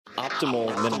Optimal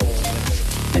minimal.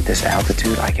 At this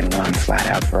altitude, I can run flat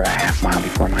out for a half mile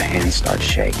before my hands start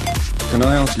shaking. Can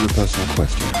I answer your personal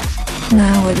question?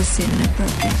 Now would seem an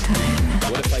appropriate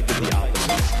time. What if I did the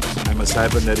opposite? I'm a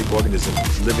cybernetic organism,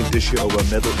 living tissue over a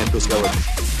metal endoskeleton.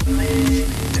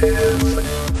 Tim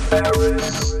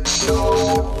Ferriss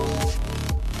Show.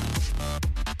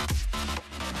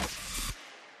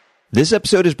 This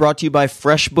episode is brought to you by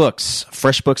FreshBooks.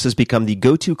 FreshBooks has become the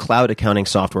go-to cloud accounting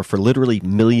software for literally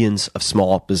millions of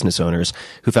small business owners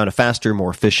who found a faster, more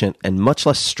efficient, and much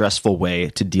less stressful way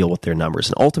to deal with their numbers.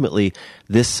 And ultimately,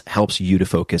 this helps you to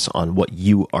focus on what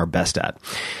you are best at.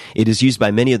 It is used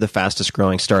by many of the fastest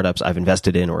growing startups I've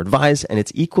invested in or advised, and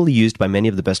it's equally used by many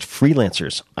of the best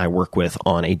freelancers I work with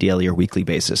on a daily or weekly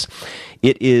basis.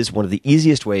 It is one of the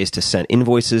easiest ways to send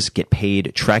invoices, get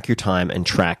paid, track your time, and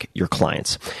track your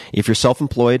clients. If you're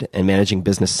self-employed and managing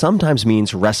business sometimes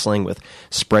means wrestling with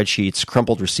spreadsheets,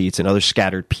 crumpled receipts, and other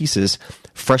scattered pieces,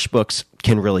 FreshBooks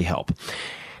can really help.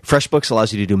 FreshBooks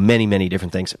allows you to do many, many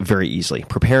different things very easily.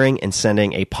 Preparing and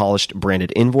sending a polished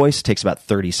branded invoice takes about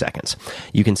 30 seconds.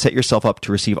 You can set yourself up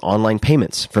to receive online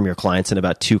payments from your clients in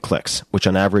about 2 clicks, which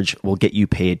on average will get you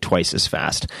paid twice as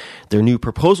fast. Their new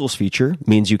proposals feature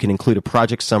means you can include a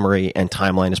project summary and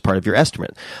timeline as part of your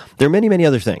estimate. There are many, many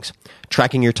other things.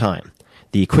 Tracking your time.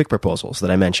 The quick proposals that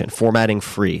I mentioned, formatting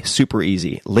free, super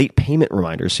easy, late payment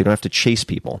reminders so you don't have to chase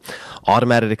people,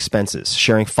 automated expenses,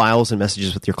 sharing files and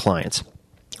messages with your clients,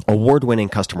 award-winning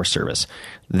customer service.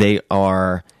 They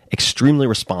are extremely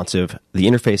responsive, the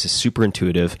interface is super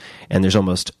intuitive, and there's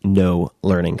almost no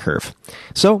learning curve.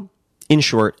 So, in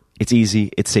short, it's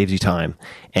easy, it saves you time.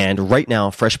 And right now,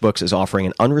 FreshBooks is offering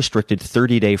an unrestricted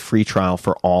 30-day free trial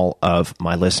for all of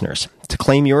my listeners. To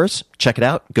claim yours, check it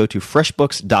out. Go to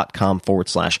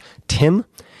freshbooks.com/Tim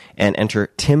and enter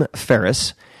Tim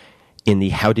Ferriss in the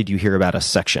How Did You Hear About Us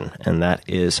section. And that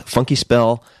is funky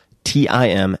spell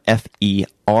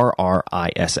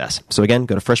TIMFERRISS. So again,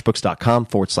 go to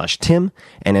freshbooks.com/Tim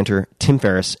and enter Tim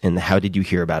Ferriss in the How Did You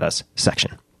Hear About Us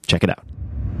section. Check it out.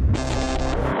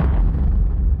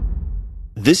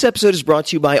 This episode is brought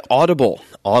to you by Audible.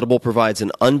 Audible provides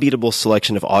an unbeatable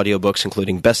selection of audiobooks,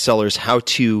 including bestsellers,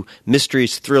 how-to,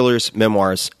 mysteries, thrillers,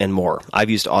 memoirs, and more. I've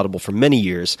used Audible for many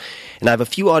years, and I have a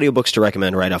few audiobooks to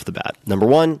recommend right off the bat. Number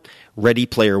 1, Ready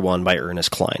Player One by Ernest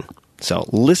Cline. So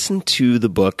listen to the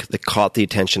book that caught the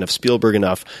attention of Spielberg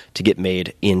enough to get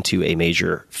made into a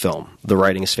major film. The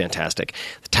writing is fantastic.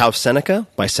 The Tao of Seneca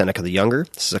by Seneca the Younger.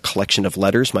 This is a collection of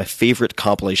letters, my favorite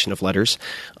compilation of letters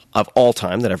of all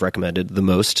time that I've recommended the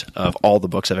most of all the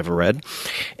books I've ever read.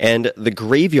 And The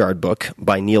Graveyard Book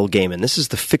by Neil Gaiman. This is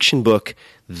the fiction book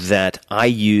that I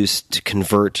use to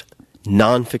convert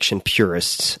nonfiction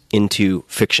purists into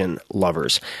fiction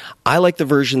lovers. I like the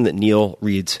version that Neil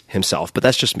reads himself, but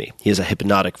that's just me. He has a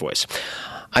hypnotic voice.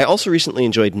 I also recently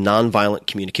enjoyed Nonviolent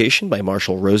Communication by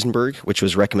Marshall Rosenberg, which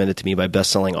was recommended to me by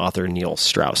best-selling author Neil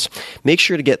Strauss. Make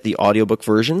sure to get the audiobook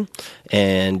version,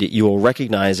 and you will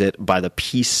recognize it by the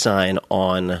peace sign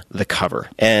on the cover.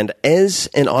 And as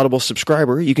an Audible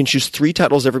subscriber, you can choose 3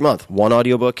 titles every month, 1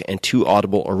 audiobook and 2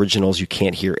 Audible originals you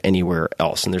can't hear anywhere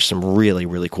else. And there's some really,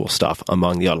 really cool stuff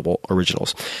among the Audible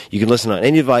originals. You can listen on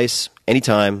any device,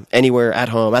 anytime, anywhere, at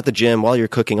home, at the gym, while you're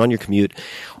cooking, on your commute,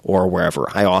 or wherever.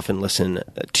 I often listen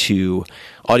to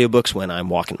audiobooks when I'm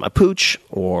walking my pooch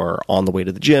or on the way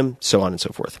to the gym, so on and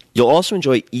so forth. You'll also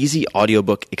enjoy easy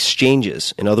audiobook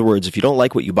exchanges. In other words, if you don't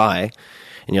like what you buy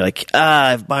and you're like,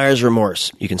 I have buyer's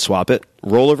remorse, you can swap it.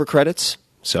 Rollover credits.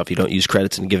 So if you don't use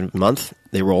credits in a given month,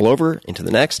 they roll over into the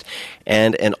next.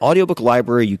 And an audiobook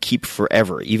library you keep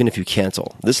forever, even if you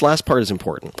cancel. This last part is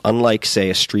important. Unlike, say,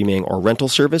 a streaming or rental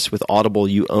service, with Audible,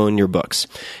 you own your books,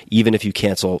 even if you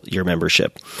cancel your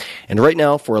membership. And right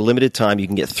now, for a limited time, you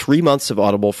can get 3 months of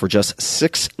Audible for just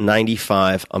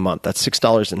 $6.95 a month. That's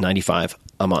 $6.95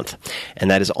 a month.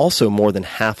 And that is also more than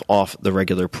half off the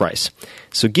regular price.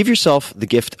 So give yourself the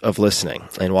gift of listening.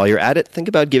 And while you're at it, think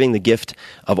about giving the gift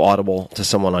of Audible to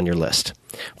someone on your list.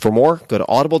 For more, go to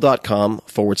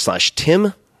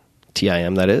audible.com/Tim,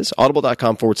 T-I-M that is,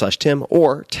 audible.com/Tim,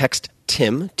 or text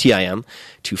Tim, T-I-M,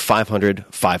 to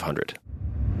 500-500.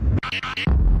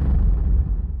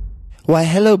 Why,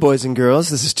 hello, boys and girls.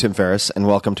 This is Tim Ferriss, and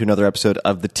welcome to another episode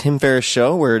of The Tim Ferriss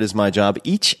Show, where it is my job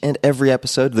each and every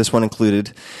episode, this one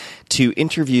included, to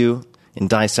interview and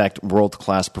dissect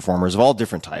world-class performers of all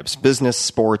different types: business,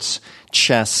 sports,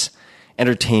 chess,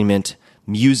 entertainment,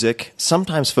 music,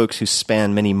 sometimes folks who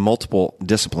span many multiple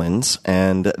disciplines,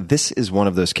 and this is one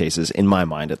of those cases, in my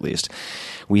mind at least.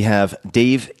 We have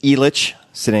Dave Elitch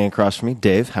sitting across from me,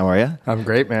 Dave. How are you? I'm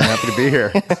great, man. Happy to be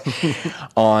here.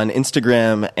 On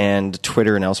Instagram and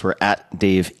Twitter and elsewhere at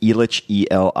Dave Elitch,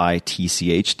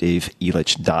 E-L-I-T-C-H,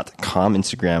 DaveElitch.com.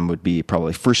 Instagram would be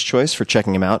probably first choice for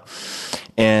checking him out.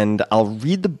 And I'll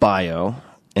read the bio,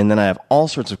 and then I have all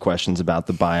sorts of questions about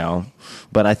the bio.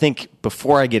 But I think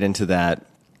before I get into that,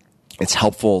 it's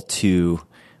helpful to,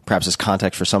 perhaps as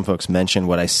context for some folks, mention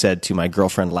what I said to my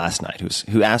girlfriend last night,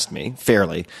 who asked me,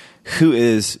 fairly, who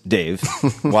is Dave?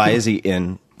 Why is he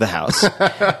in the house?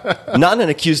 Not in an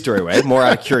accusatory way, more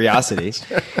out of curiosity.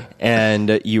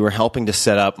 And you were helping to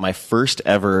set up my first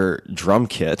ever drum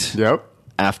kit. Yep.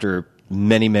 After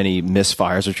many, many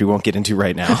misfires, which we won't get into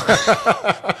right now.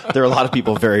 There are a lot of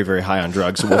people very, very high on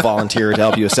drugs who will volunteer to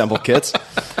help you assemble kits.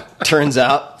 Turns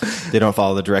out they don't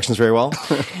follow the directions very well.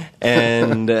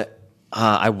 And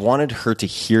I wanted her to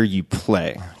hear you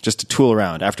play, just to tool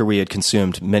around after we had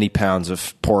consumed many pounds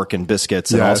of pork and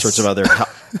biscuits and all sorts of other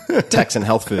Texan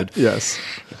health food. Yes.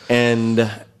 And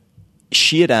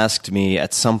she had asked me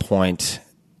at some point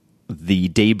the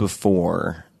day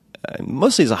before,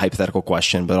 mostly as a hypothetical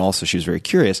question, but also she was very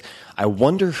curious. I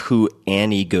wonder who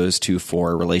Annie goes to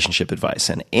for relationship advice.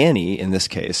 And Annie, in this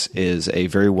case, is a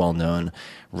very well-known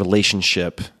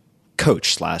relationship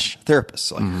coach / therapist.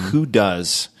 So, like, who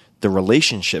does the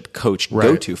relationship coach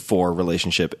go to for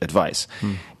relationship advice?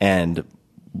 And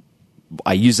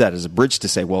I use that as a bridge to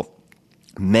say, well,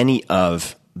 many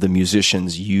of the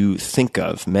musicians you think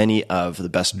of, many of the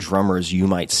best drummers you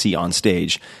might see on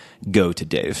stage go to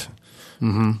Dave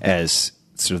as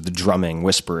sort of the drumming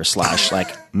whisperer /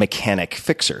 like mechanic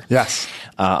fixer. Yes.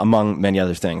 Among many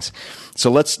other things. So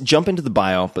let's jump into the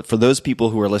bio. But for those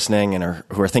people who are listening and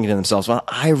who are thinking to themselves, well,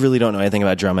 I really don't know anything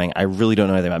about drumming. I really don't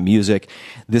know anything about music.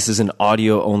 This is an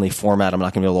audio only format. I'm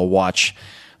not going to be able to watch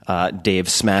Dave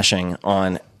smashing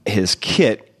on his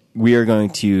kit. We are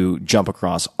going to jump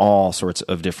across all sorts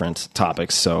of different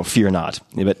topics. So fear not.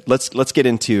 But let's get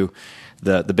into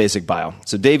the basic bio.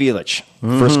 So Dave Elitch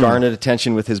first garnered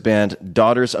attention with his band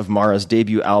Daughters of Mara's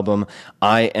debut album,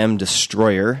 I Am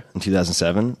Destroyer, in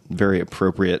 2007. Very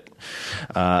appropriate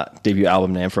debut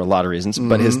album name for a lot of reasons.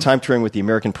 But his time touring with the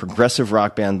American progressive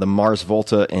rock band the Mars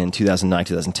Volta in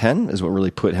 2009-2010 is what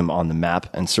really put him on the map,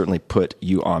 and certainly put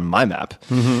you on my map,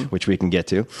 which we can get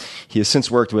to. He has since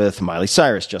worked with Miley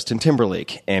Cyrus, Justin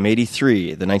Timberlake, M83,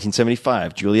 the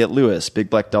 1975, Juliette Lewis,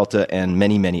 Big Black Delta, and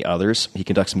many, many others. He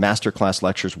conducts masterclass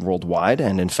lectures worldwide,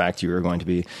 and in fact, you are going to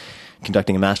be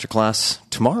conducting a masterclass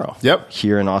tomorrow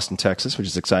here in Austin, Texas, which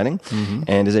is exciting,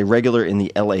 and is a regular in the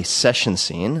LA session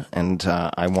scene. And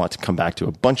I want to come back to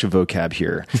a bunch of vocab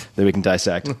here that we can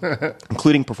dissect,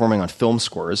 including performing on film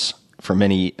scores for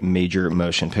many major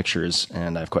motion pictures,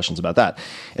 and I have questions about that.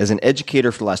 As an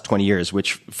educator for the last 20 years,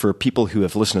 which for people who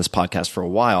have listened to this podcast for a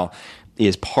while,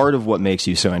 is part of what makes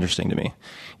you so interesting to me,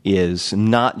 is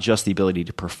not just the ability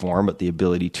to perform, but the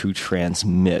ability to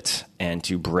transmit and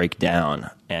to break down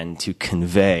and to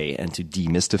convey and to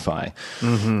demystify.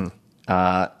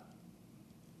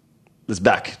 Let's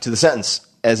back to the sentence.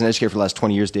 As an educator for the last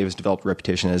 20 years, Dave has developed a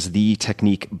reputation as the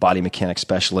technique body mechanic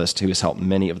specialist who has helped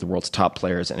many of the world's top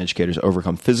players and educators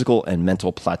overcome physical and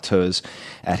mental plateaus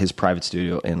at his private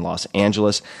studio in Los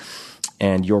Angeles.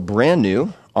 And your brand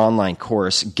new online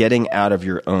course, Getting Out of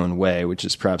Your Own Way, which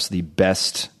is perhaps the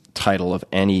best title of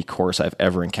any course I've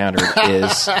ever encountered,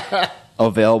 is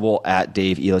available at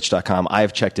DaveElitch.com. I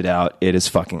have checked it out. It is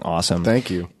fucking awesome. Thank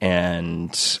you.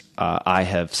 And I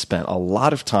have spent a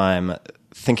lot of time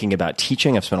thinking about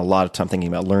teaching. I've spent a lot of time thinking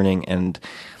about learning, and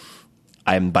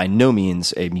I'm by no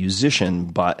means a musician,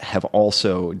 but have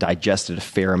also digested a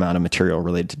fair amount of material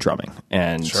related to drumming,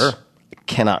 and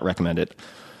cannot recommend it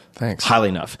highly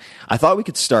enough. I thought we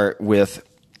could start with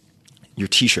your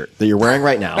t-shirt that you're wearing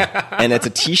right now. And it's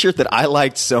a t-shirt that I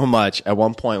liked so much at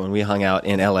one point when we hung out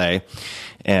in LA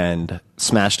and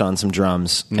smashed on some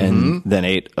drums and then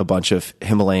ate a bunch of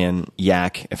Himalayan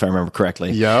yak, if I remember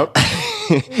correctly. Yep.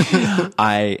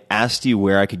 I asked you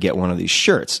where I could get one of these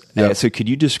shirts. Yep. So could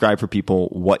you describe for people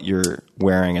what you're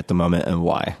wearing at the moment and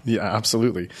why? Yeah,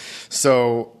 absolutely.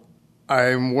 So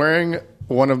I'm wearing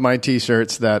one of my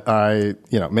t-shirts that I,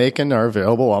 make and are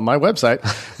available on my website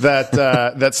that,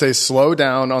 that say slow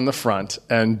down on the front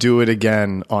and do it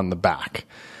again on the back.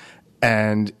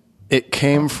 And it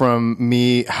came from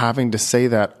me having to say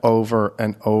that over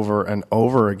and over and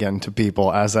over again to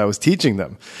people as I was teaching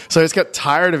them. So I just got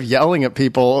tired of yelling at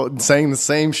people saying the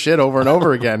same shit over and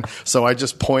over again. So I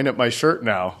just point at my shirt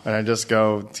now and I just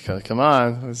go, come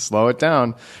on, slow it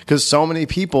down. Because so many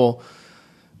people,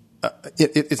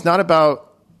 it's not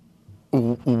about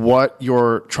what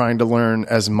you're trying to learn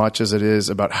as much as it is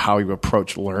about how you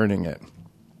approach learning it.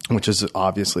 which is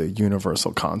obviously a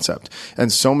universal concept.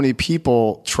 And so many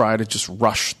people try to just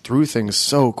rush through things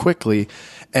so quickly.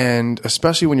 And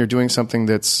especially when you're doing something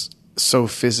that's so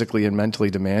physically and mentally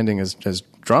demanding as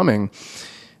drumming,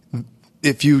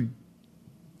 if you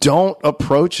don't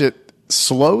approach it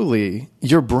slowly,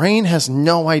 your brain has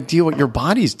no idea what your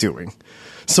body's doing.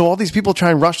 So all these people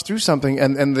try and rush through something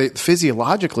and they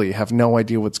physiologically have no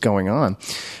idea what's going on.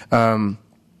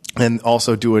 And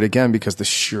also do it again because the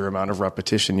sheer amount of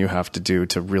repetition you have to do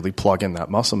to really plug in that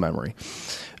muscle memory.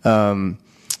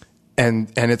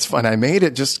 And it's fun. I made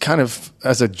it just kind of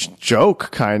as a joke,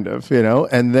 kind of,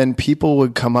 and then people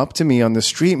would come up to me on the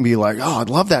street and be like, "Oh, I'd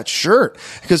love that shirt,"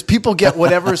 because people get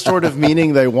whatever sort of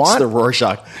meaning they want. It's the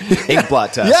Rorschach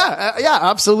inkblot test. Yeah,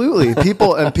 absolutely.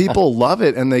 People love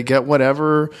it, and they get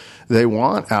whatever they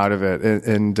want out of it,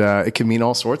 and it can mean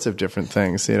all sorts of different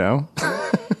things,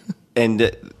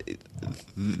 And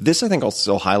this, I think,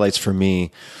 also highlights for me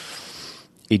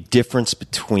a difference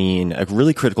between a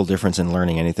really critical difference in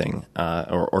learning anything,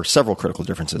 or several critical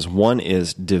differences. One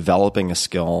is developing a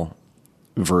skill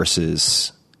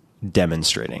versus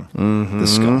demonstrating the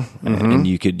skill, and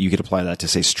you could apply that to,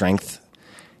 say, strength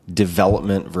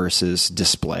development versus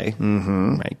display,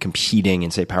 right? Competing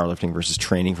in, say, powerlifting versus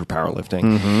training for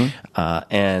powerlifting,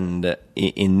 and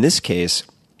in this case,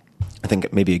 I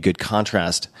think maybe a good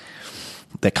contrast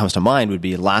that comes to mind would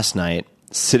be last night,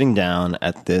 sitting down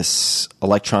at this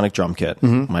electronic drum kit,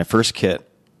 my first kit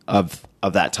of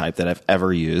that type that I've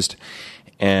ever used,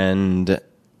 and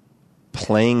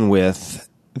playing with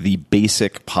the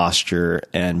basic posture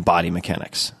and body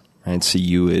mechanics. Right? So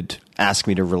you would ask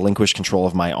me to relinquish control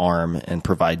of my arm and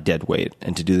provide dead weight,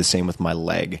 and to do the same with my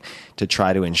leg, to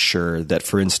try to ensure that,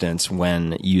 for instance,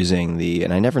 when using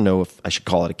and I never know if I should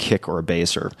call it a kick or a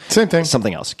bass or same thing,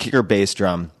 something else, kick or bass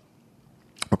drum,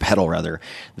 or pedal rather,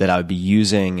 that I would be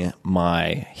using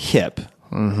my hip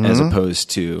as opposed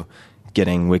to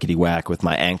getting wickety whack with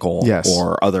my ankle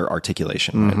or other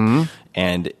articulation. Right?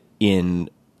 And in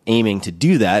aiming to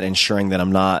do that, ensuring that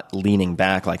I'm not leaning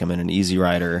back like I'm in an Easy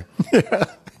Rider,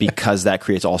 because that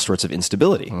creates all sorts of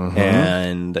instability.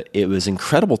 And it was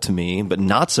incredible to me, but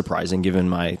not surprising given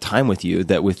my time with you,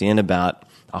 that within about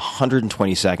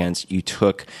 120 seconds, you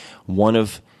took one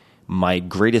of my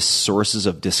greatest sources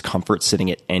of discomfort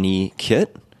sitting at any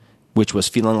kit, which was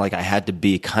feeling like I had to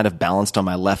be kind of balanced on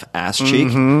my left ass cheek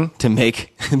to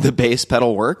make the bass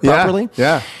pedal work properly.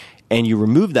 Yeah. And you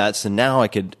remove that, so now I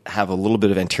could have a little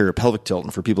bit of anterior pelvic tilt.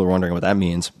 And for people who are wondering what that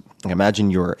means,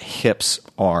 imagine your hips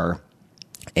are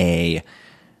a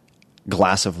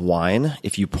glass of wine.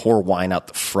 If you pour wine out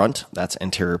the front, that's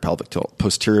anterior pelvic tilt.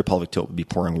 Posterior pelvic tilt would be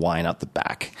pouring wine out the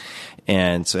back.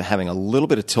 And so having a little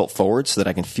bit of tilt forward so that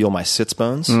I can feel my sits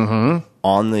bones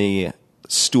on the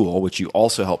stool, which you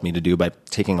also helped me to do by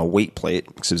taking a weight plate,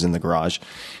 because it was in the garage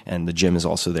and the gym is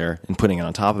also there, and putting it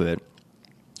on top of it.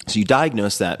 So you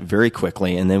diagnose that very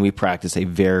quickly, and then we practice a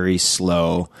very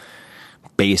slow,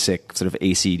 basic sort of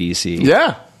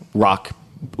AC/DC rock.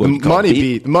 Money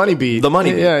beat. The money beat.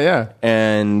 Yeah.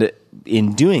 And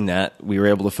in doing that, we were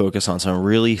able to focus on some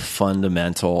really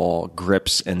fundamental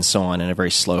grips and so on in a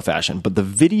very slow fashion. But the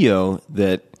video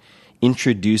that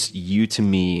introduced you to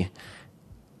me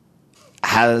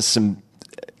has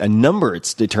a number,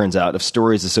 it turns out, of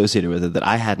stories associated with it that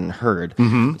I hadn't heard.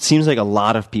 It seems like a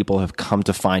lot of people have come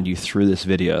to find you through this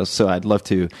video. So I'd love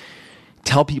to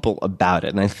tell people about it.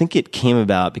 And I think it came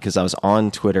about because I was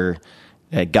on Twitter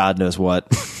at God knows what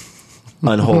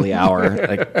unholy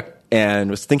hour, and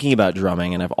was thinking about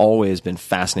drumming, and I've always been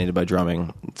fascinated by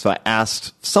drumming. So I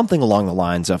asked something along the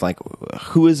lines of, like,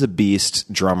 who is a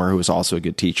beast drummer who is also a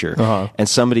good teacher? And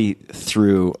somebody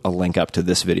threw a link up to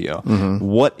this video.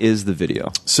 What is the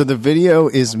video? So the video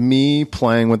is me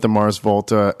playing with the Mars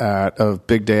Volta at a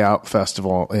Big Day Out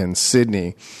festival in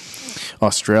Sydney,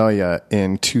 Australia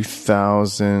in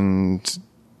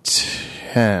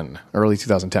 2010, early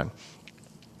 2010.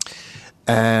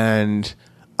 And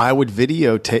I would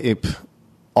videotape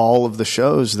all of the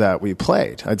shows that we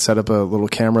played. I'd set up a little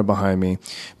camera behind me,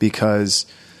 because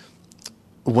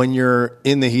when you're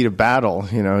in the heat of battle,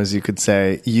 as you could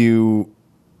say, you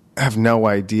have no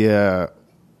idea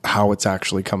how it's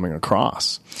actually coming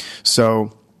across.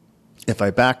 So if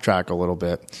I backtrack a little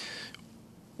bit,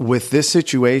 with this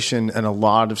situation and a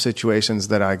lot of situations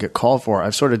that I get called for,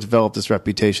 I've sort of developed this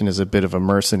reputation as a bit of a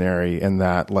mercenary, in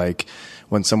that, like,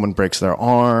 when someone breaks their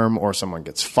arm or someone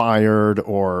gets fired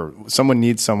or someone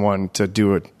needs someone to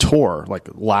do a tour, like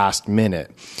last minute,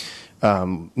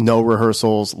 no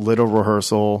rehearsals, little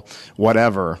rehearsal,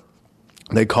 whatever,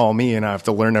 they call me and I have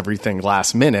to learn everything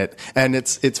last minute. And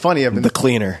it's funny. I've been The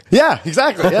cleaner. Yeah,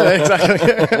 exactly. Yeah,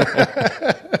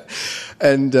 exactly.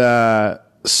 And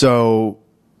so,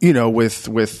 you know, with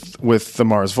the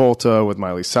Mars Volta, with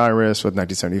Miley Cyrus, with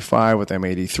 1975, with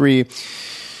M83,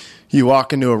 you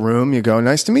walk into a room, you go,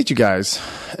 nice to meet you guys.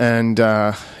 And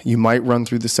you might run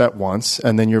through the set once,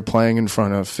 and then you're playing in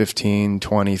front of 15,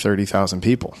 20, 30,000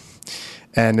 people.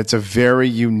 And it's a very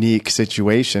unique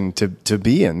situation to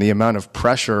be in. The amount of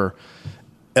pressure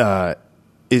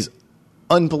is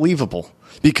unbelievable.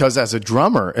 Because as a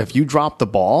drummer, if you drop the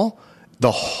ball,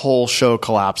 the whole show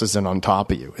collapses in on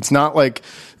top of you. It's not like,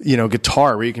 you know,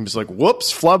 guitar where you can just like,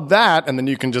 whoops, flub that, and then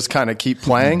you can just kind of keep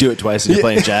playing. Do it twice and you're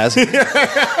playing jazz.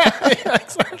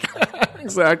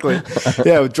 Exactly.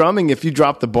 Yeah, with drumming, if you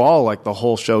drop the ball, like the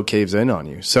whole show caves in on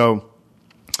you. So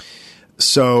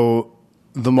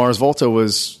the Mars Volta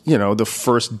was, you know, the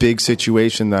first big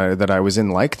situation that I was in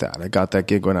like that. I got that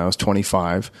gig when I was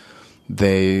 25.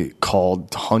 They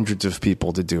called hundreds of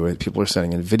people to do it. People are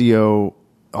sending in video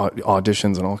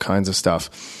auditions and all kinds of stuff.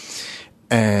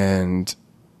 And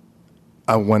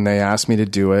when they asked me to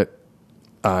do it,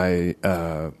 I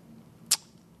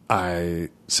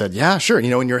said, yeah, sure. You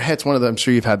know, in your head, it's one of them. I'm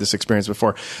sure you've had this experience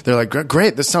before. They're like,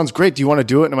 great, this sounds great. Do you want to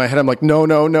do it? And in my head, I'm like, no.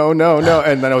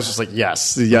 And then I was just like,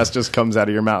 yes. The yes just comes out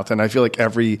of your mouth. And I feel like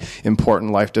every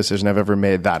important life decision I've ever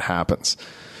made, that happens.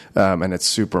 And it's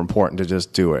super important to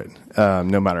just do it,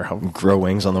 no matter how. Grow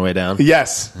wings on the way down.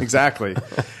 Yes, exactly.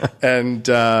 And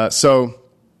so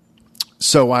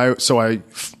I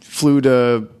flew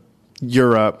to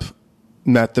Europe,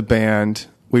 met the band.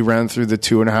 We ran through the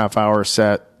 2.5-hour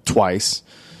set twice,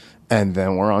 and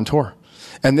then we're on tour.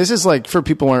 And this is like, for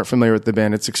people who aren't familiar with the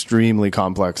band, it's extremely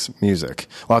complex music.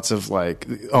 Lots of like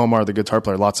Omar, the guitar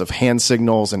player, lots of hand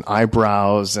signals and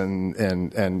eyebrows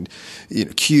and you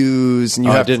know, cues. And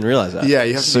I didn't realize that. Yeah,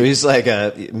 you have so he's like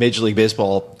a Major League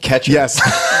Baseball catcher. Yes.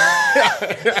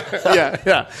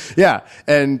 Yeah.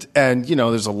 And you know,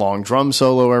 there's a long drum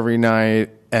solo every night.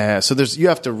 So you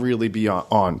have to really be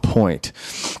on point.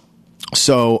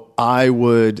 So I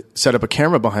would set up a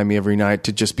camera behind me every night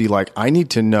to just be like, I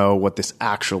need to know what this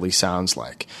actually sounds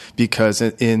like. Because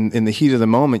in the heat of the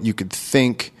moment, you could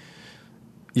think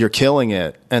you're killing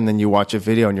it, and then you watch a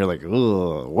video and you're like,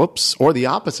 ugh, whoops. Or the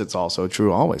opposite's also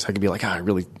true always. I could be like, I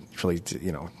really,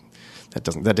 you know, that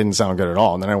didn't sound good at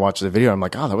all. And then I watch the video, I'm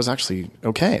like, oh, that was actually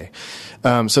okay.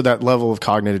 So that level of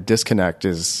cognitive disconnect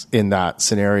is, in that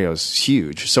scenario, is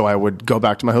huge. So I would go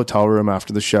back to my hotel room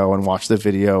after the show and watch the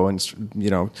video and, you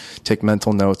know, take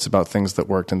mental notes about things that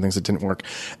worked and things that didn't work.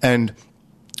 And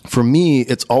for me,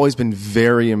 it's always been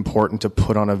very important to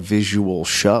put on a visual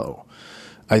show.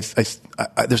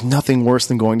 There's nothing worse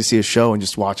than going to see a show and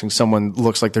just watching someone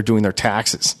looks like they're doing their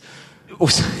taxes.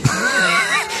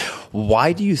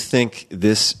 Why do you think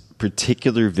this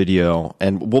particular video,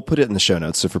 and we'll put it in the show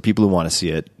notes, so for people who want to see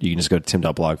it, you can just go to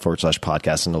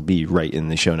tim.blog/podcast, and it'll be right in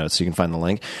the show notes, so you can find the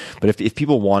link. But if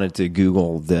people wanted to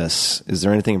Google this, is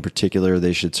there anything in particular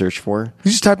they should search for?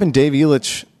 You just type in Dave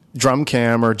Elitch drum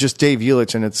cam or just Dave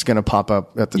Elitch, and it's going to pop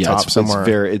up at the top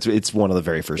somewhere. It's one of the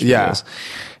very first videos.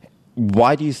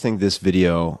 Why do you think this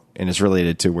video, and it's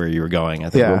related to where you were going, I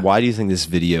think, but why do you think this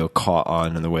video caught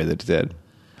on in the way that it did?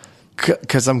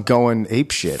 Because I'm going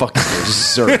apeshit. Fucking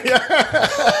berserk.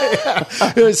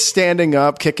 It was standing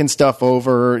up, kicking stuff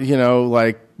over, you know,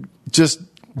 like just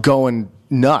going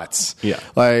nuts. Yeah.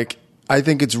 Like, I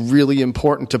think it's really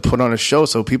important to put on a show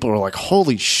so people are like,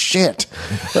 holy shit.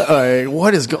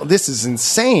 What is this is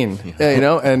insane. You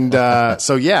know? And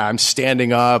so, yeah, I'm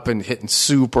standing up and hitting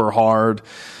super hard.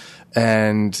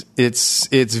 And it's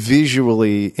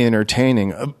visually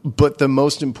entertaining. But the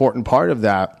most important part of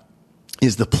that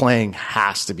is the playing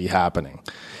has to be happening.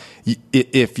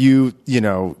 If you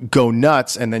know, go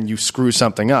nuts and then you screw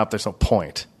something up, there's no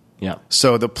point. Yeah.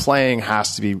 So the playing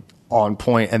has to be on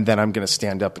point, and then I'm going to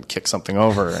stand up and kick something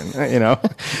over, and you know.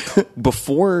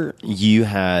 Before you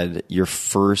had your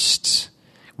first,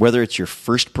 whether it's your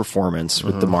first performance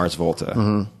with the Mars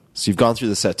Volta, so you've gone through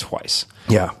the set twice.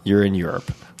 Yeah. You're in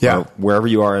Europe. Yeah. Or wherever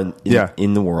you are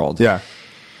in the world. Yeah.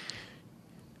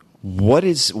 What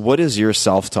is your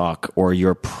self-talk or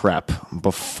your prep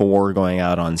before going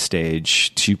out on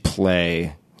stage to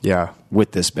play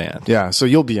with this band? Yeah, so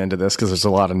you'll be into this because there's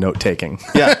a lot of note-taking.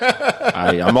 Yeah,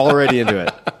 I'm already into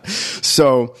it.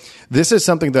 So this is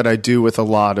something that I do with a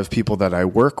lot of people that I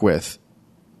work with,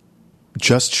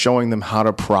 just showing them how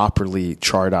to properly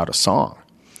chart out a song.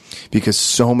 Because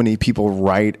so many people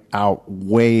write out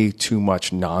way too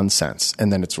much nonsense,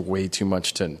 and then it's way too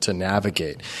much to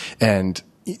navigate. And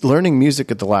learning music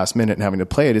at the last minute and having to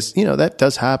play it is, that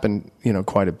does happen,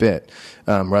 quite a bit,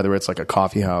 whether it's like a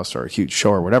coffee house or a huge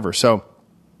show or whatever. So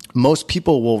most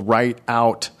people will write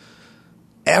out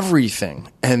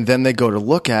everything and then they go to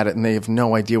look at it and they have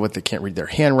no idea what they can't read their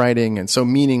handwriting. And so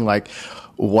meaning like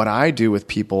what I do with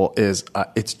people is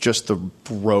it's just the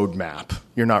roadmap.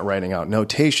 You're not writing out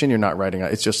notation. You're not writing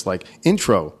out. It's just like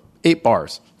intro, 8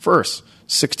 bars, verse,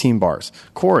 16 bars,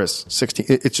 chorus, 16.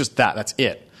 It's just that. That's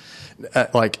it.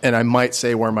 And I might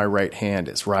say where my right hand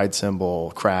is, ride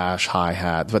cymbal, crash,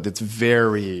 hi-hat, but it's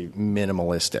very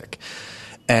minimalistic.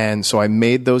 And so I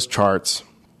made those charts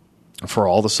for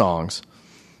all the songs,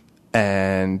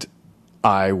 and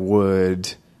I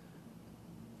would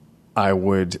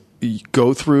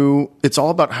go through. It's all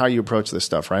about how you approach this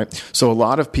stuff, right? So a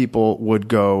lot of people would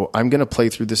go, I'm going to play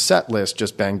through the set list,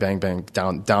 just bang, bang, bang,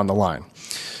 down the line.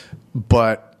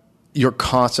 But you're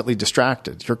constantly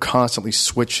distracted. You're constantly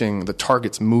switching. The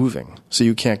target's moving, so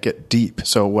you can't get deep.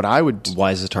 So what I would do,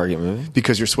 why is the target moving?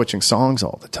 Because you're switching songs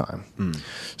all the time.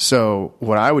 So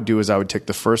what I would do is I would take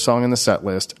the first song in the set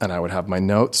list, and I would have my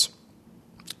notes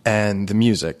and the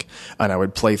music, and I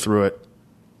would play through it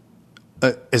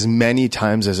as many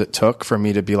times as it took for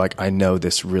me to be like, I know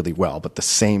this really well, but the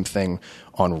same thing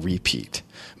on repeat.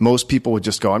 Most people would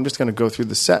just go, I'm just going to go through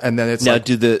the set, and then it's now. Like,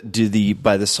 Do the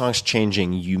by the songs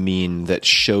changing? You mean that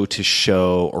show to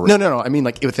show, or no? I mean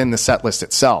like within the set list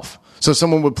itself. So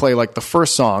someone would play like the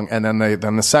first song, and then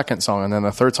the second song, and then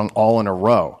the third song, all in a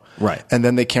row, right? And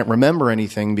then they can't remember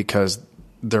anything because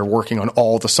they're working on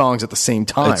all the songs at the same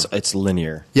time. It's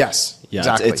linear. Yes, yeah.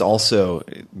 exactly. It's also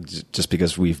just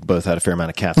because we've both had a fair amount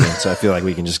of caffeine, so I feel like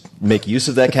we can just make use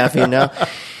of that caffeine now.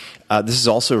 This is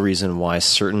also a reason why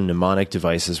certain mnemonic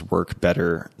devices work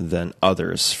better than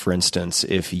others. For instance,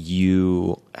 if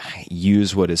you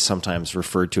use what is sometimes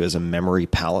referred to as a memory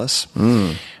palace,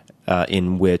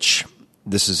 in which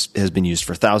this has been used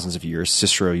for thousands of years.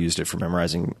 Cicero used it for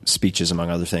memorizing speeches, among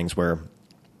other things, where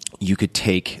you could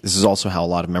take – this is also how a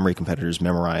lot of memory competitors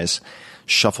memorize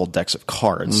shuffled decks of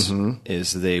cards,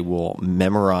 is they will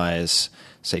memorize –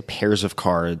 say pairs of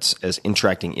cards as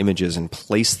interacting images and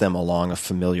place them along a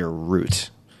familiar route,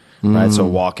 right? So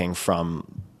walking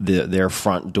from their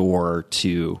front door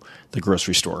to the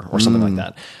grocery store or something like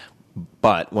that.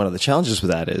 But one of the challenges with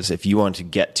that is if you want to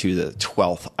get to the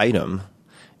 12th item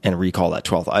and recall that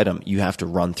 12th item, you have to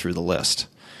run through the list.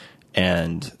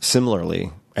 And similarly,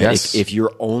 Yes. if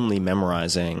you're only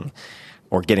memorizing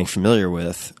or getting familiar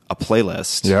with a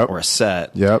playlist or a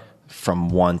set, from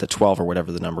 1 to 12 or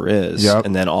whatever the number is.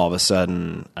 And then all of a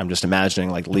sudden, I'm just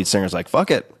imagining like the lead singer's like, fuck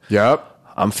it.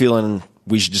 I'm feeling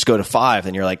we should just go to 5.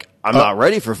 And you're like, I'm not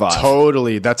ready for 5.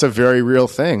 Totally. That's a very real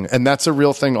thing. And that's a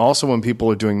real thing also when people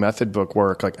are doing method book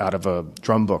work, like out of a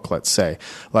drum book, let's say.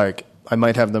 Like I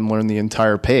might have them learn the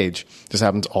entire page. This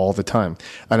happens all the time.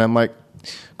 And I'm like,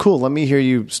 cool, let me hear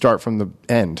you start from the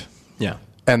end. Yeah.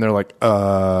 And they're like,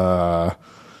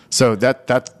 So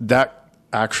that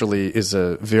actually is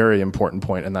a very important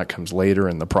point, and that comes later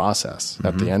in the process,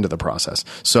 at the end of the process.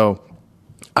 So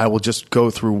I will just go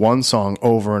through one song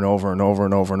over and over and over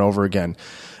and over and over again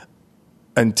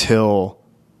until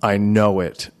I know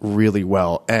it really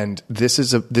well. And this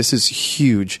is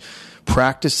huge.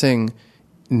 Practicing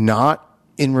not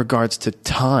in regards to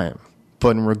time,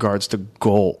 but in regards to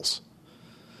goals.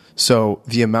 So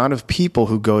the amount of people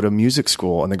who go to music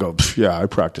school and they go, yeah, I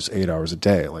practice 8 hours a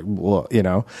day. Like,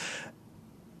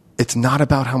 it's not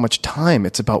about how much time.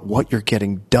 It's about what you're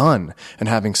getting done and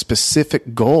having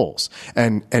specific goals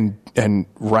and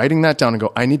writing that down and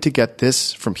go, I need to get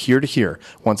this from here to here.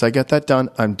 Once I get that done,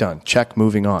 I'm done. Check,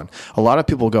 moving on. A lot of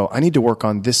people go, I need to work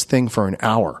on this thing for an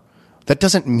hour. That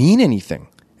doesn't mean anything.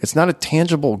 It's not a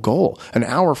tangible goal. An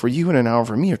hour for you and an hour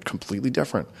for me are completely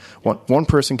different. One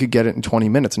person could get it in 20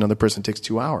 minutes. Another person takes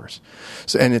 2 hours.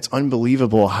 So, and it's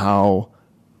unbelievable how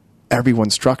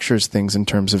everyone structures things in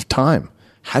terms of time.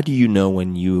 How do you know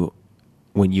when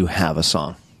you have a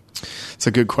song? It's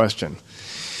a good question.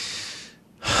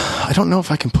 I don't know if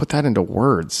I can put that into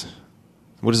words.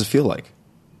 What does it feel like?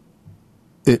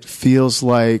 It feels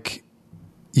like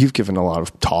you've given a lot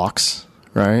of talks,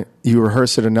 right? You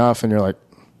rehearse it enough and you're like,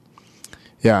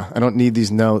 yeah, I don't need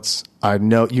these notes. I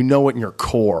know, you know it in your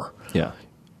core. Yeah.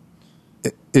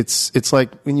 It's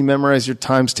like when you memorize your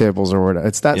times tables or whatever.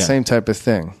 It's that same type of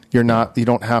thing. You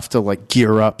don't have to like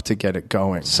gear up to get it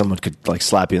going. Someone could like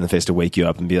slap you in the face to wake you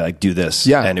up and be like, do this.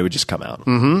 Yeah. And it would just come out.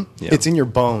 Mm-hmm. Yeah. It's in your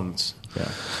bones.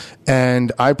 Yeah.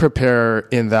 And I prepare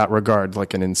in that regard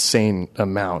like an insane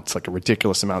amount, like a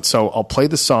ridiculous amount. So I'll play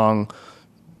the song,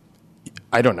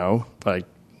 I don't know, like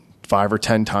 5 or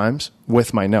 10 times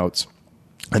with my notes.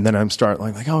 And then I'm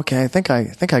like, okay, I think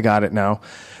I got it now.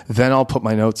 Then I'll put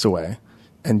my notes away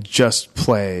and just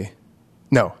play.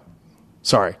 No,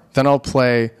 sorry. Then I'll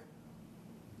play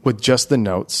with just the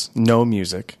notes, no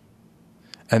music.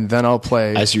 And then I'll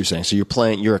play. As you're saying, so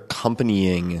you're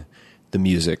accompanying the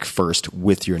music first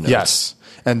with your notes. Yes.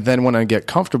 And then when I get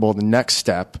comfortable, the next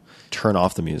step, Turn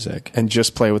off the music. and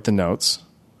just play with the notes.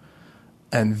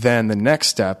 And then the next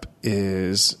step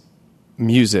is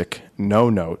music, no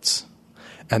notes.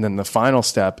 And then the final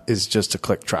step is just a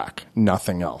click track,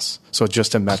 nothing else. So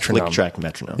just a metronome. Click track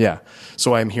metronome. Yeah.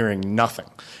 So I'm hearing nothing.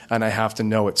 And I have to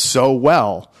know it so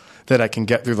well that I can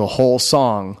get through the whole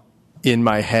song in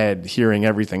my head, hearing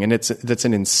everything. And that's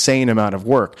an insane amount of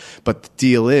work. But the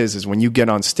deal is when you get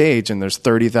on stage and there's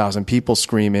 30,000 people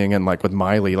screaming, and like with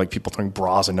Miley, like people throwing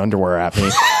bras and underwear at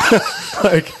me,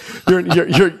 like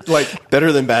you're like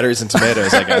Better than batteries and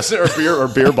tomatoes, I guess. or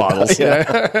beer bottles.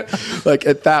 Yeah. Like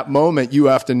at that moment, you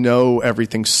have to know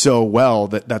everything so well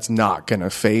that that's not going to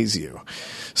faze you.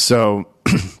 So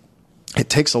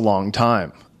it takes a long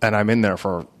time, and I'm in there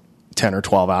for 10 or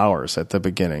 12 hours at the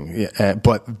beginning. Yeah,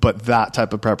 but that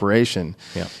type of preparation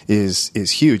is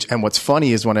huge. And what's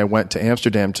funny is when I went to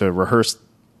Amsterdam to rehearse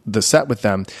the set with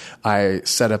them, I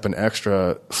set up an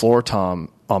extra floor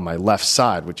tom on my left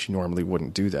side, which you normally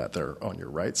wouldn't do that. They're on your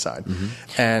right side.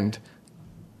 And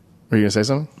were you going to say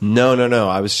something? No.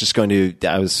 I was just going to.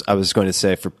 I was going to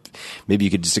say, for maybe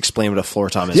you could just explain what a floor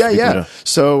tom is. Yeah.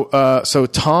 So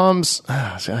toms.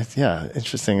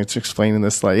 Interesting. It's explaining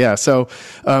this.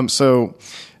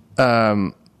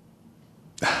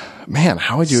 Man,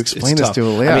 how would you explain this to a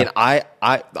lady? I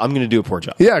mean, I'm going to do a poor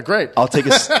job. Yeah, great. I'll take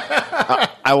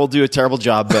I will do a terrible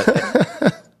job, but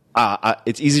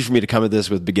it's easy for me to come at this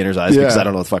with beginner's eyes because I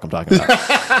don't know what the fuck I'm talking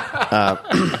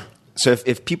about. So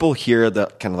if people hear the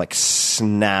kind of like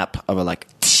snap of a like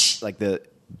the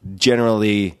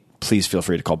generally, please feel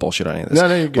free to call bullshit on any of this.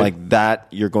 No, you're good. Like that,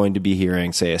 you're going to be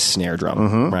hearing, say, a snare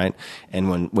drum, right?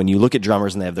 And when you look at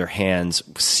drummers and they have their hands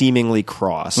seemingly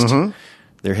crossed,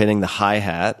 they're hitting the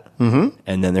hi-hat and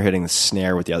then they're hitting the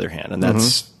snare with the other hand. And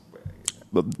that's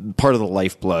part of the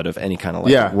lifeblood of any kind of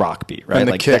like rock beat, right? And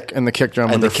the like kick that, and the kick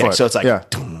drum and with the their kick. foot. So it's like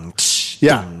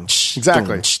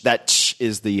exactly. That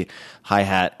is the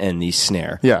hi-hat and the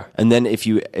snare. Yeah. And then if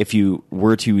you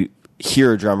were to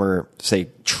hear a drummer say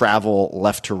travel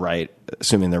left to right,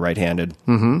 assuming they're right-handed,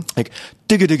 like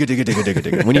digga digga digga digga digga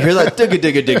digga. When you hear that digga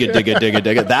digga digga digga digga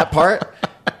digga, that part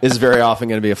is very often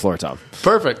going to be a floor tom.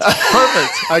 Perfect.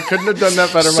 I couldn't have done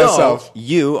that better myself.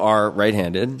 You are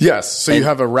right-handed. Yes. So you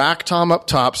have a rack tom up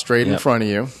top, straight in front of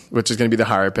you, which is going to be the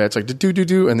higher pitch, like do do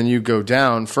do, and then you go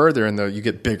down further, and you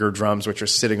get bigger drums, which are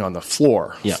sitting on the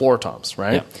floor, floor toms,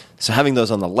 right? Yeah. So having those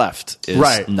on the left is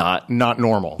not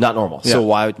normal. Not normal. Yeah. So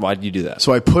why did you do that?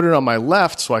 So I put it on my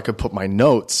left so I could put my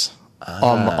notes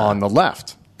on the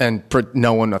left. And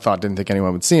no one, didn't think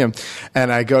anyone would see him.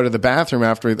 And I go to the bathroom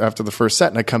after the first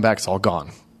set, and I come back, it's all gone.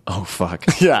 Oh, fuck.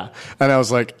 Yeah. And I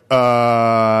was like,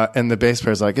 and the bass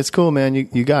player's like, it's cool, man.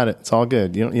 You got it. It's all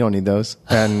good. You don't need those.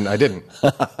 And I didn't.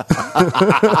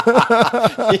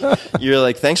 You're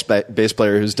like, thanks, bass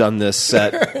player who's done this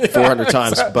set 400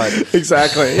 times. But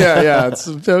exactly. Yeah. It's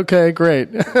okay. Great.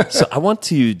 So I want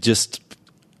to just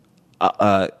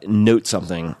note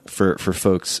something for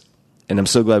folks. And I'm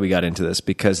so glad we got into this,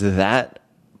 because that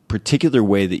particular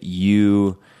way that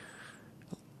you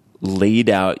laid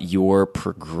out your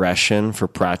progression for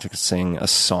practicing a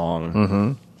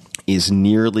song is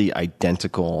nearly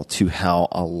identical to how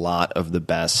a lot of the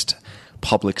best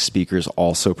public speakers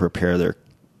also prepare their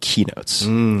keynotes.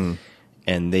 And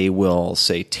they will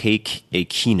say, take a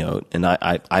keynote, and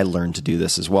I learned to do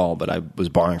this as well, but I was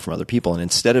borrowing from other people. And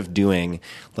instead of doing,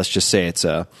 let's just say it's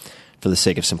for the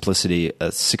sake of simplicity, a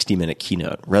 60-minute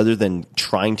keynote, rather than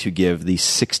trying to give the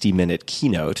 60-minute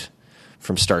keynote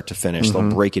from start to finish, they'll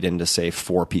break it into, say,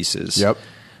 4 pieces. Yep.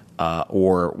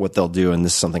 Or what they'll do, and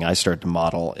this is something I started to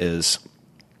model, is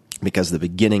because the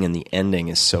beginning and the ending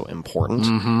is so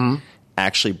important,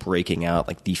 actually breaking out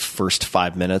like the first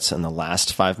 5 minutes and the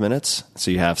last 5 minutes. So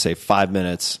you have, say, 5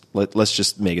 minutes. Let's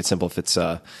just make it simple. If it's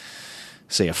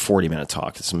say a 40-minute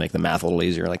talk, to make the math a little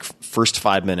easier, like first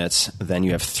 5 minutes, then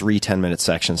you have 3 10-minute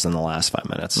sections in the last 5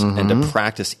 minutes, and to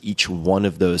practice each one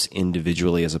of those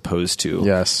individually as opposed to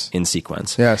in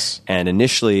sequence. Yes. And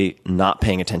initially not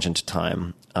paying attention to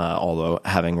time, although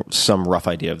having some rough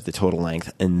idea of the total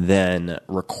length, and then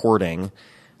recording,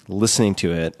 listening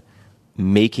to it,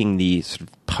 making the sort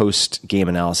of post-game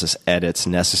analysis edits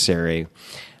necessary.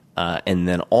 And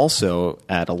then also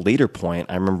at a later point,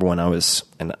 I remember when I was,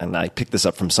 and I picked this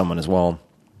up from someone as well,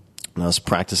 when I was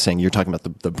practicing, you're talking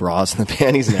about the bras and the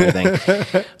panties and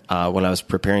everything. When I was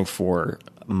preparing for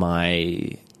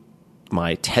my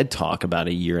TED Talk about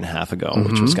a year and a half ago,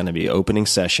 which was going to be opening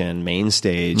session, main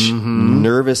stage,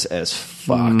 nervous as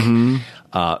fuck.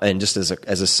 And just as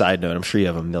a side note, I'm sure you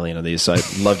have a million of these, so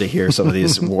I'd love to hear some of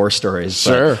these war stories.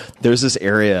 Sure. But there's this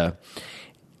area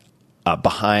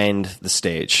behind the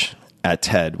stage at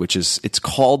TED, it's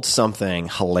called something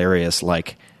hilarious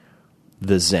like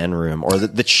the Zen room or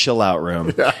the chill out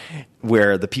room,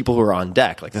 where the people who are on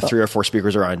deck, like the 3 or 4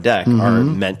 speakers are on deck, are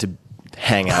meant to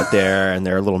hang out there, and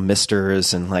there are little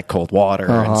misters and like cold water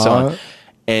and so on.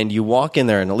 And you walk in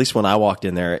there, and at least when I walked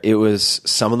in there, it was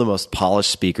some of the most polished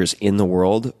speakers in the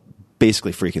world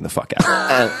basically freaking the fuck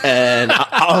out. And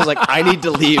I was like, I need to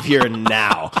leave here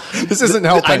now. This isn't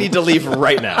helping. I need to leave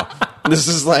right now. This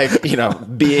is like,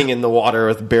 being in the water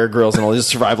with Bear Grylls and all these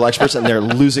survival experts, and they're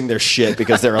losing their shit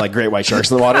because there are like great white sharks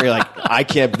in the water. You're like, I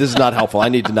can't, this is not helpful. I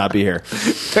need to not be here.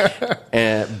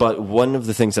 But one of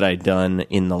the things that I'd done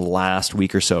in the last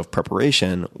week or so of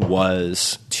preparation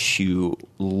was to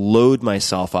load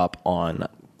myself up on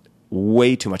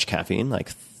way too much caffeine, like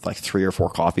 3 or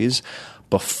 4 coffees,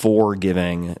 before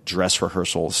giving dress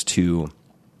rehearsals to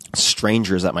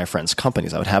strangers at my friends'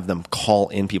 companies. I would have them call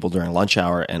in people during lunch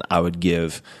hour, and I would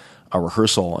give a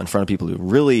rehearsal in front of people who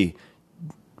really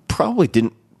probably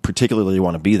didn't particularly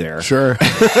want to be there. Sure.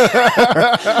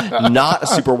 Not a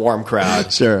super warm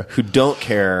crowd. Sure. Who don't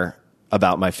care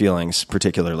about my feelings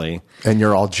particularly. And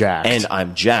you're all jacked. And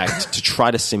I'm jacked to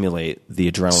try to simulate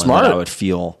the adrenaline Smart. that I would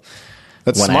feel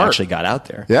when smart. I actually got out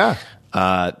there. Yeah.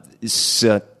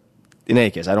 So in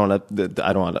any case, I don't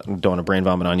want to brain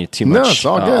vomit on you too much. No, it's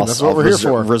all good. That's what we're here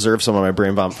for. Reserve some of my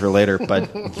brain vomit for later.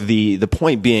 But the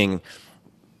point being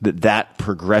that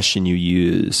progression you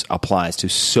use applies to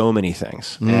so many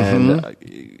things. And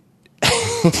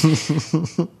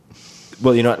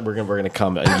well, you know what? We're gonna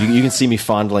come. You can see me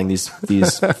fondling these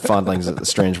fondlings is a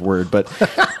strange word, but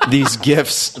these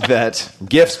gifts,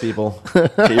 people,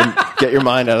 get your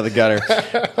mind out of the gutter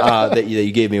that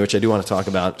you gave me, which I do want to talk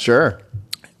about. Sure.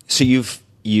 So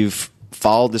you've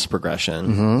followed this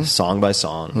progression song by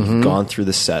song. You've gone through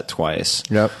the set twice.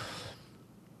 Yep.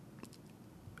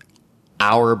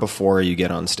 Hour before you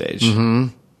get on stage,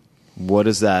 what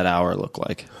does that hour look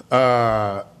like?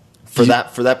 For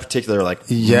that particular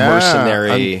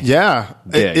mercenary, gig.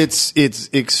 It's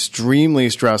extremely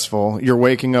stressful. You're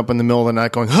waking up in the middle of the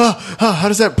night going, how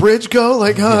does that bridge go?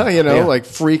 Like, like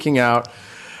freaking out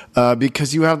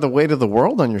because you have the weight of the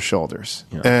world on your shoulders,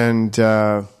 and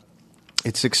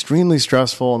it's extremely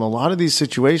stressful. In a lot of these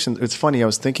situations, it's funny. I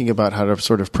was thinking about how to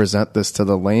sort of present this to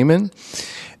the layman,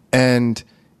 and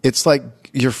it's like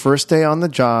your first day on the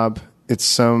job. It's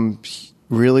some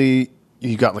really.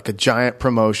 You got like a giant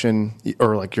promotion,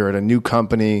 or like you're at a new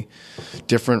company,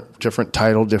 different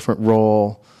title, different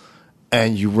role,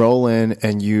 and you roll in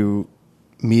and you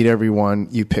meet everyone.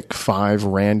 You pick 5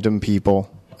 random people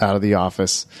out of the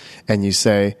office, and you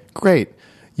say, "Great,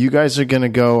 you guys are going to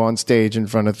go on stage in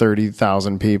front of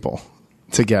 30,000 people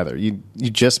together. You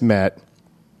just met,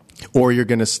 or you're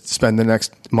going to spend the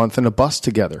next month in a bus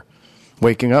together."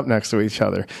 Waking up next to each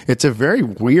other. It's a very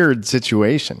weird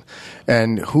situation.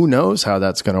 And who knows how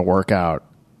that's going to work out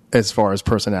as far as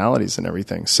personalities and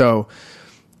everything. So,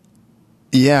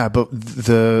 yeah, but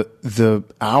the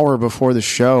hour before the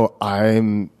show,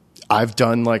 I've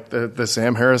done like the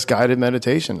Sam Harris guided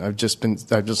meditation. I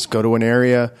just go to an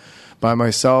area by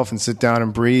myself and sit down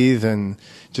and breathe and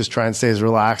just try and stay as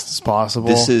relaxed as possible.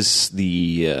 This is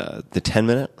the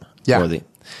 10-minute? Yeah.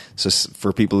 So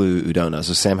for people who don't know,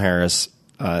 so Sam Harris,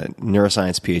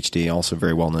 neuroscience PhD, also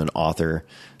very well-known author.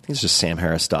 I think it's just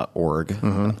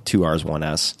samharris.org, 2 R's, 1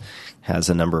 S, has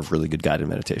a number of really good guided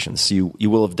meditations. So you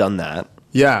will have done that.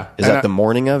 Yeah. Is that the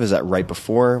morning of? Is that right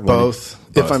before? Both.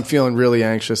 If I'm feeling really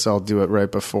anxious, I'll do it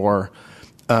right before.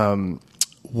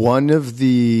 One of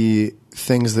the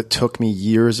things that took me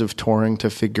years of touring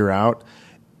to figure out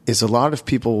is a lot of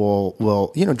people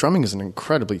will drumming is an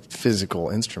incredibly physical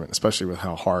instrument, especially with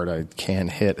how hard I can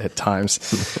hit at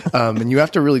times. And you have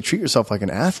to really treat yourself like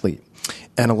an athlete.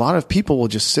 And a lot of people will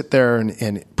just sit there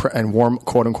and warm,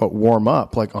 quote unquote, warm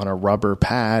up like on a rubber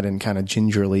pad and kind of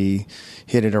gingerly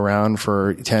hit it around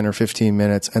for 10 or 15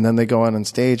 minutes. And then they go out on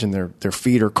stage and their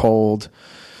feet are cold.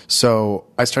 So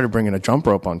I started bringing a jump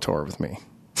rope on tour with me.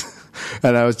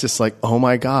 And I was just like, oh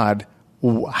my God,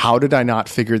 how did I not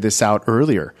figure this out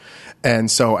earlier?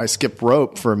 And so I skipped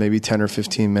rope for maybe 10 or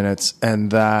 15 minutes, and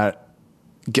that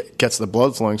gets the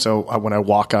blood flowing. So when I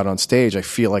walk out on stage, I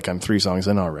feel like I'm 3 songs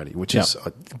in already, which is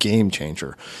a game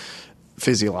changer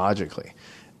physiologically.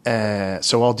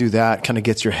 So I'll do that. Kind of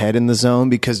gets your head in the zone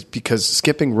because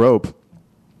skipping rope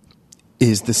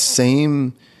is the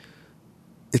same.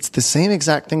 It's the same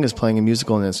exact thing as playing a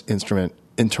musical instrument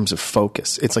in terms of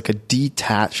focus. It's like a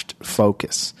detached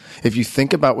focus. If you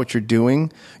think about what you're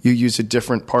doing, you use a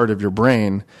different part of your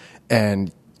brain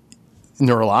and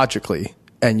neurologically,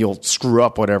 and you'll screw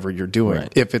up whatever you're doing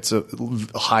Right. if it's a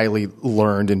highly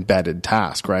learned, embedded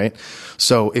task, right?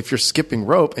 So if you're skipping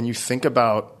rope and you think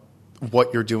about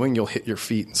what you're doing, you'll hit your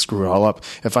feet and screw it all up.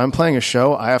 If I'm playing a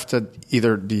show, I have to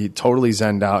either be totally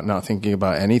zenned out, not thinking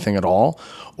about anything at all,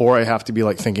 or I have to be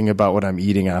like thinking about what I'm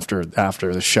eating after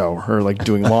the show, or like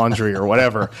doing laundry or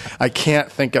whatever. I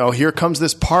can't think, oh, here comes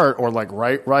this part, or like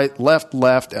right, left.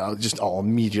 I'll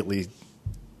immediately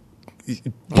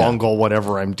bungle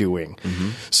whatever I'm doing.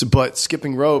 So, but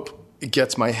skipping rope, it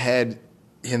gets my head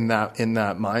in that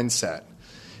mindset,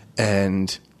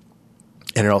 and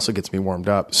it also gets me warmed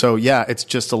up. So yeah, it's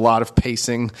just a lot of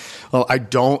pacing. Well, I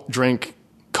don't drink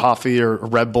coffee or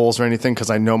Red Bulls or anything because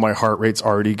I know my heart rate's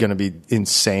already going to be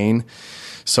insane.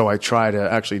 So I try to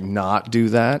actually not do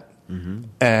that.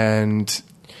 And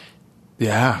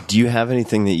yeah. Do you have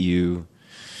anything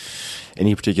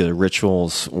any particular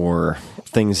rituals or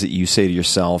things that you say to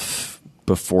yourself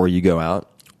before you go out?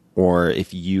 Or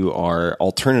if you are,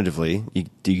 alternatively,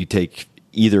 do you take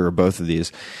either or both of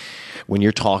these when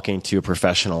you're talking to a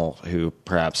professional who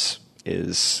perhaps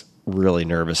is really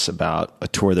nervous about a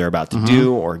tour they're about to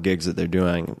do or gigs that they're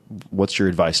doing? What's your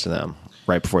advice to them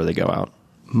right before they go out?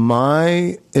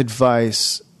 My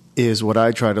advice is what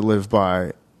I try to live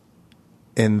by,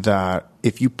 in that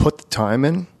if you put the time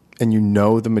in and you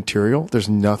know the material, there's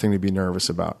nothing to be nervous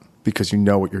about because you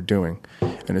know what you're doing.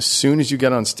 And as soon as you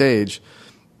get on stage,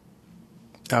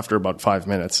 after about 5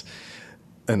 minutes,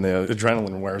 and the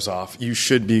adrenaline wears off, you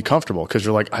should be comfortable because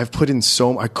you're like, I've put in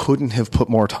I couldn't have put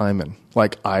more time in.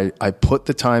 Like I put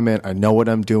the time in, I know what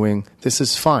I'm doing. This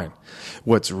is fine.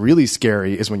 What's really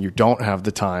scary is when you don't have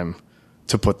the time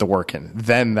to put the work in.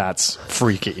 Then that's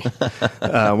freaky,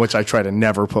 which I try to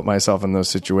never put myself in those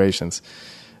situations.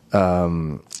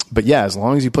 But yeah, as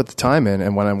long as you put the time in,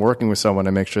 and when I'm working with someone,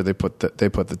 I make sure they put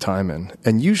the time in.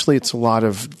 And usually it's a lot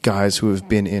of guys who have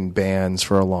been in bands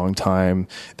for a long time.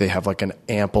 They have like an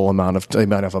ample amount they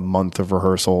might have a month of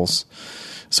rehearsals.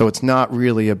 So it's not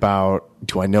really about,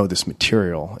 do I know this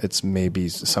material? It's maybe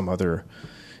some other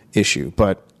issue.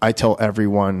 But I tell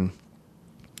everyone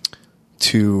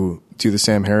to do the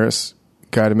Sam Harris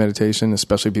guided meditation,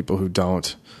 especially people who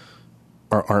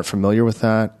aren't familiar with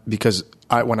that, because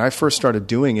when I first started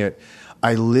doing it,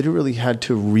 I literally had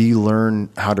to relearn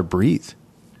how to breathe.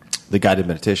 The guided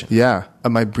meditation. Yeah.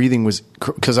 My breathing was,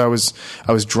 because I was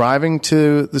driving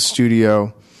to the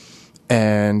studio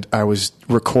and I was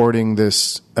recording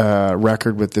this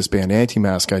record with this band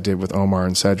Anti-Mask I did with Omar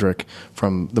and Cedric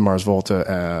from the Mars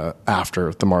Volta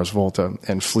after the Mars Volta,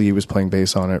 and Flea was playing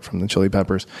bass on it from the Chili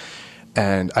Peppers.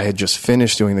 And I had just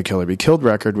finished doing the Killer Be Killed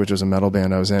record, which was a metal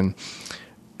band I was in.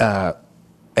 And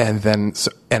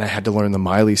I had to learn the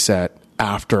Miley set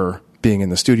after being in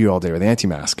the studio all day with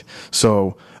Anti-Mask.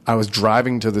 So I was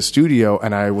driving to the studio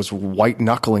and I was white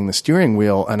knuckling the steering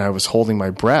wheel and I was holding my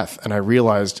breath, and I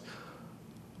realized,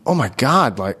 oh my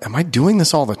God, like, am I doing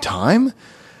this all the time?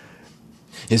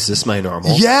 Is this my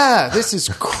normal? Yeah, this is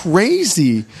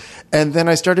crazy. And then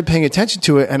I started paying attention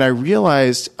to it and I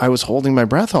realized I was holding my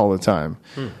breath all the time.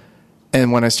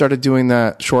 And when I started doing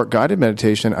that short guided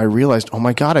meditation, I realized, oh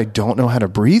my God, I don't know how to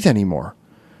breathe anymore.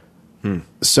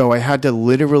 So I had to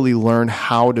literally learn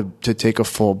how to take a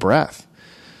full breath,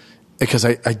 because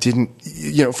I didn't,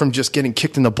 from just getting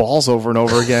kicked in the balls over and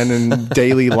over again in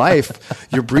daily life,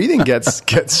 your breathing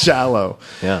gets shallow.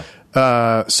 Yeah.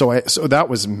 So that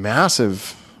was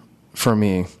massive for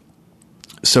me.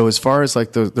 So as far as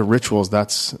like the rituals,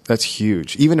 that's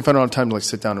huge. Even if I don't have time to like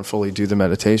sit down and fully do the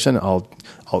meditation, I'll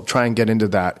try and get into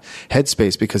that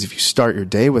headspace, because if you start your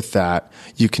day with that,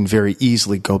 you can very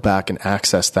easily go back and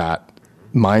access that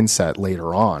mindset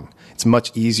later on. It's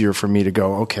much easier for me to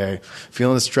go, okay,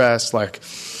 feeling the stress, like,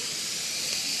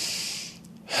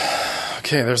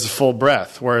 okay, there's the full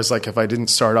breath. Whereas like if I didn't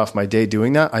start off my day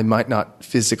doing that, I might not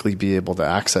physically be able to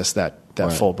access that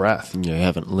Right. full breath. You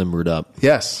haven't limbered up.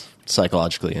 Yes.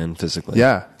 Psychologically and physically.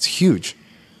 Yeah, it's huge.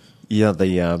 Yeah,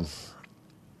 the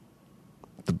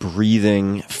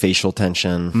breathing, facial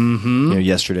tension.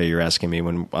 Yesterday you were asking me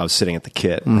when I was sitting at the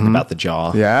kit about the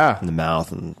jaw, and the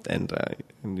mouth, and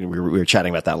we were chatting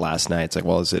about that last night. It's like,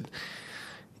 well, is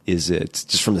it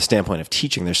just from the standpoint of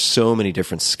teaching? There's so many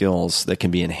different skills that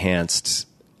can be enhanced,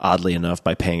 oddly enough,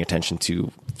 by paying attention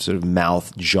to sort of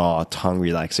mouth, jaw, tongue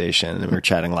relaxation. And we were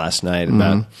chatting last night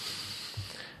about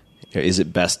is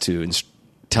it best to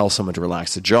tell someone to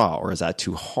relax the jaw, or is that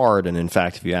too hard? And in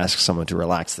fact, if you ask someone to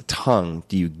relax the tongue,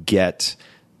 do you get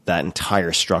that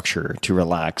entire structure to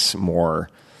relax more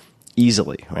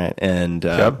easily, right? And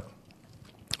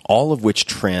all of which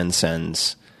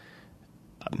transcends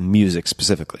music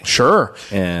specifically. Sure.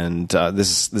 And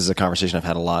this is a conversation I've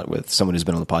had a lot with someone who's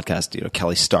been on the podcast,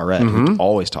 Kelly Starrett, who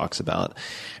always talks about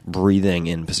breathing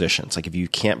in positions. Like if you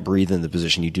can't breathe in the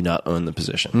position, you do not own the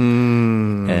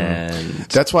position. And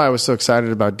that's why I was so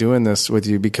excited about doing this with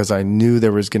you, because I knew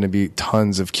there was going to be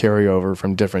tons of carryover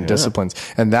from different disciplines.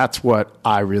 And that's what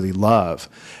I really love.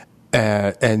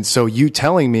 And so you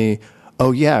telling me,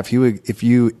 oh yeah, if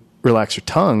you relax your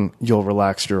tongue, you'll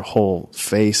relax your whole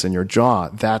face and your jaw.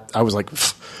 That I was like,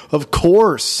 of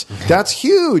course, that's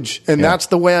huge. And that's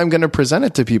the way I'm going to present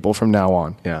it to people from now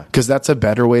on. Yeah. Cause that's a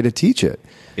better way to teach it.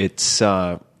 You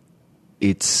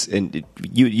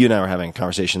and I were having a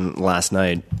conversation last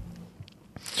night,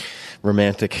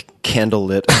 romantic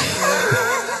candlelit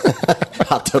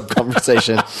hot tub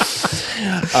conversation.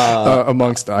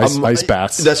 Amongst ice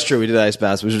baths. That's true. We did ice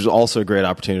baths, which was also a great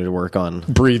opportunity to work on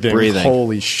breathing.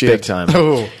 Holy shit. Big time.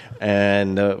 Oh.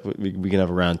 And we can have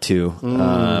a round two.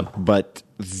 But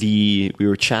we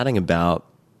were chatting about,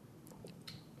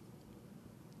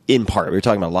 in part, we were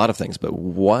talking about a lot of things, but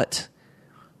what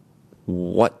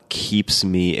keeps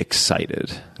me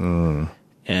excited?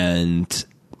 And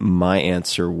my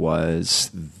answer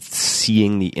was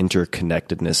seeing the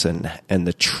interconnectedness and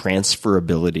the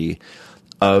transferability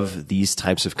of these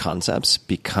types of concepts,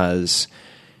 because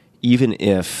even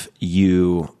if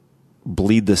you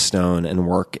bleed the stone and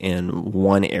work in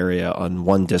one area on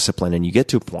one discipline, and you get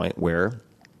to a point where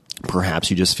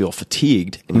perhaps you just feel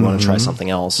fatigued and you want to try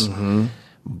something else,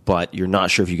 but you're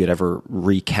not sure if you could ever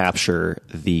recapture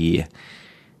the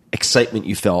excitement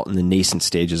you felt in the nascent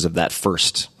stages of that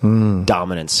first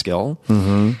dominant skill.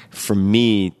 For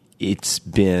me, it's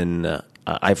been,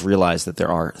 I've realized that there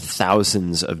are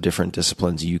thousands of different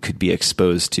disciplines you could be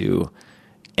exposed to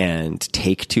and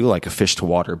take to, like a fish to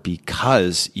water,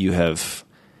 because you have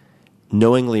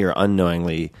knowingly or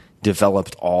unknowingly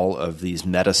developed all of these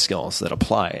meta skills that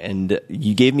apply. And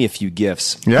you gave me a few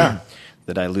gifts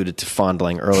that I alluded to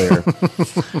fondling earlier.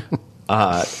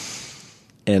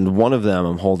 And one of them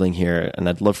I'm holding here, and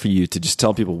I'd love for you to just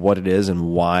tell people what it is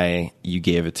and why you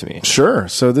gave it to me. Sure.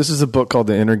 So this is a book called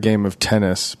The Inner Game of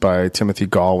Tennis by Timothy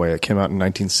Galway. It came out in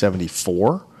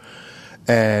 1974.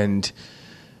 And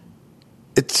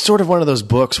it's sort of one of those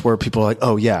books where people are like,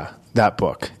 oh yeah, that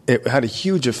book. It had a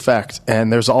huge effect,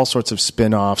 and there's all sorts of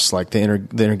spin-offs, like The Inner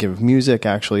Game of Music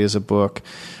actually is a book.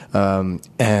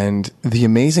 And the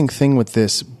amazing thing with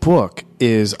this book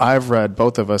is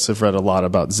both of us have read a lot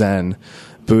about Zen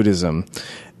Buddhism.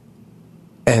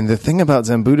 And the thing about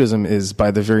Zen Buddhism is,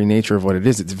 by the very nature of what it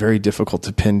is, it's very difficult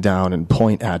to pin down and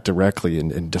point at directly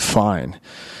and define,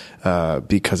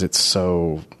 because it's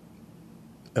so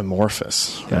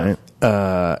amorphous, right?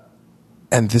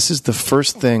 And this is the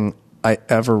first thing I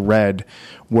ever read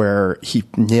where he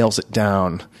nails it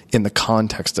down in the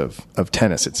context of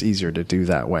tennis. It's easier to do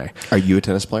that way. Are you a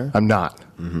tennis player? I'm not.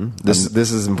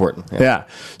 This is important. Yeah.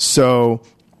 So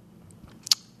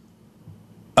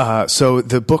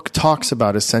the book talks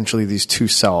about essentially these two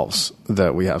selves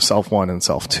that we have, self one and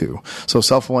self two. So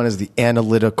self one is the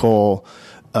analytical,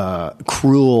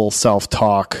 cruel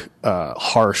self-talk,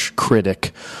 harsh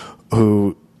critic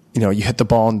who, you hit the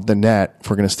ball in the net, if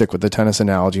we're going to stick with the tennis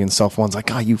analogy, and self one's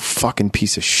like, you fucking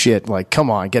piece of shit. Like,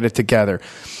 come on, get it together.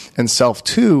 And self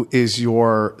two is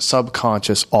your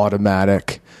subconscious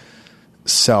automatic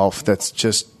self that's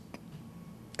just,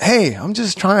 hey, I'm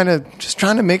just trying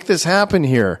to make this happen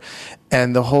here.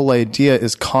 And the whole idea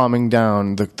is calming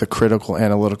down the critical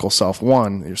analytical self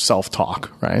one, your self-talk,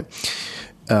 right?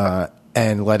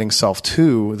 And letting self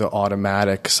two, the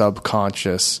automatic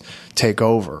subconscious, take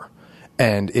over.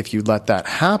 And if you let that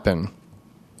happen,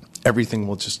 everything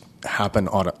will just happen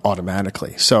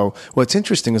automatically. So what's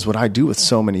interesting is what I do with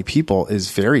so many people is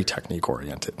very technique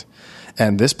oriented.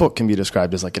 And this book can be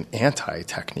described as like an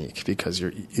anti-technique, because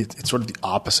it's sort of the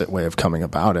opposite way of coming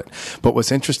about it. But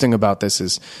what's interesting about this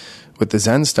is with the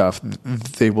Zen stuff,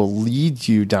 they will lead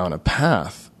you down a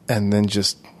path and then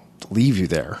just leave you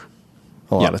there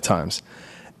a lot of times.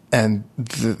 And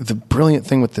the brilliant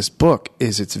thing with this book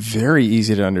is it's very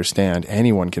easy to understand.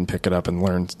 Anyone can pick it up and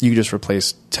learn. You just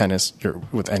replace tennis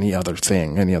with any other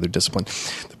thing, any other discipline.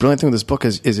 The brilliant thing with this book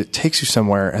is it takes you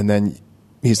somewhere, and then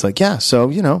he's like, yeah, so,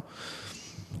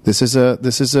 this is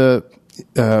a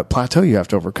plateau you have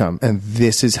to overcome, and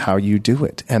this is how you do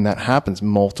it. And that happens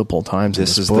multiple times.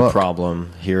 This in is book. the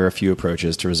problem. Here are a few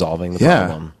approaches to resolving the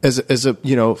problem. As a,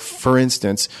 you know, for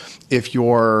instance, if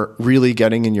you're really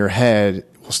getting in your head,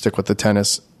 we'll stick with the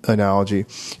tennis analogy,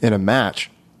 in a match,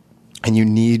 and you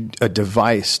need a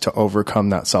device to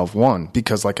overcome that self-one.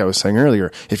 Because like I was saying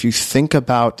earlier, if you think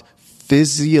about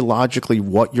physiologically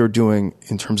what you're doing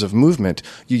in terms of movement,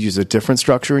 you use a different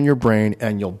structure in your brain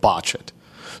and you'll botch it.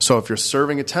 So if you're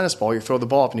serving a tennis ball, you throw the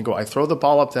ball up and you go, I throw the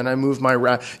ball up, then I move my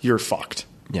racket, you're fucked.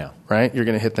 Yeah. Right? You're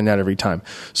going to hit the net every time.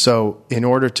 So in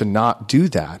order to not do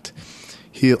that,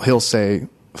 he'll say,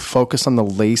 focus on the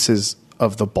laces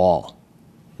of the ball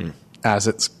as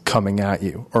it's coming at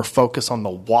you, or focus on the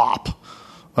whop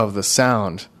of the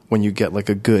sound when you get like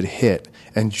a good hit,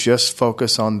 and just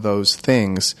focus on those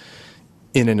things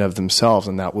in and of themselves,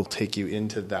 and that will take you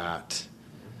into that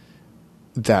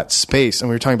space. And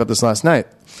we were talking about this last night.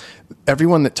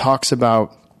 Everyone that talks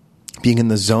about being in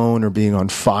the zone or being on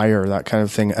fire, that kind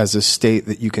of thing, as a state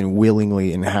that you can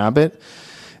willingly inhabit,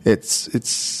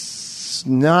 it's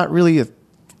not really a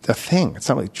thing. It's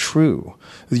not really true.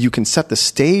 You can set the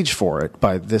stage for it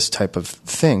by this type of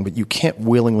thing, but you can't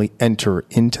willingly enter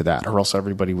into that, or else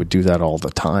everybody would do that all the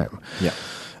time. Yeah.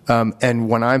 And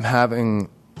when I'm having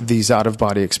these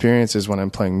out-of-body experiences when I'm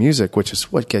playing music, which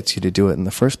is what gets you to do it in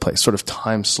the first place, sort of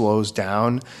time slows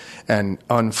down and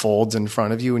unfolds in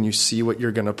front of you, and you see what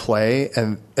you're going to play,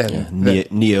 and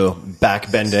Neo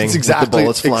backbending, it's exactly, with the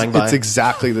bullets flying by. It's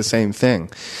exactly the same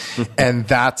thing. And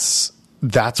that's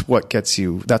what gets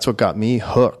you. That's what got me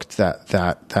hooked.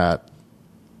 That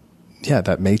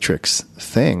Matrix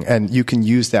thing, and you can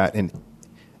use that in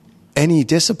any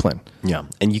discipline. Yeah,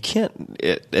 and you can't,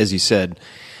 as you said,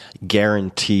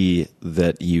 guarantee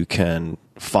that you can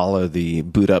follow the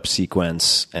boot up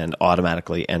sequence and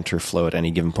automatically enter flow at any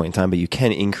given point in time, but you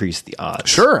can increase the odds.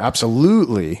 Sure,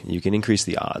 absolutely. You can increase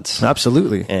the odds.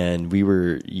 Absolutely. And you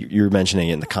were mentioning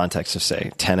it in the context of,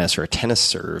 say, tennis or a tennis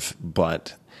serve,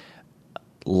 but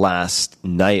last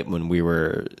night when we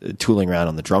were tooling around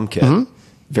on the drum kit,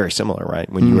 very similar, right?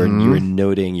 When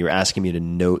you were asking me to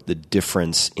note the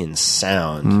difference in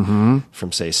sound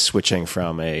from, say, switching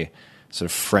from a sort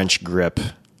of French grip,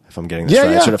 if I'm getting this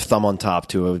right, sort of thumb on top,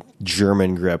 to a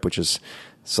German grip, which is,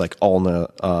 it's like all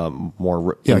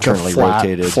more internally like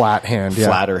rotated, flat hand,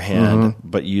 flatter hand,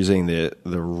 but using the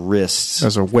wrists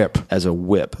as a whip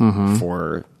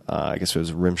for I guess it was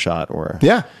a rim shot or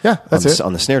that's it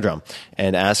on the snare drum,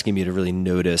 and asking me to really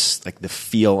notice like the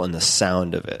feel and the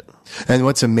sound of it. And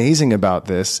what's amazing about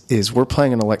this is we're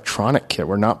playing an electronic kit.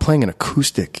 We're not playing an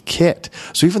acoustic kit.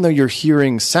 So even though you're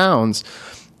hearing sounds,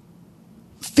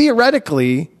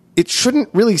 theoretically, it shouldn't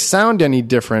really sound any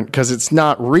different because it's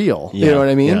not real. Yeah. You know what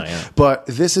I mean? Yeah. But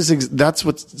that's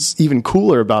what's even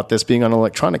cooler about this being on an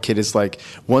electronic kit is like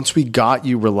once we got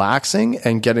you relaxing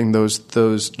and getting those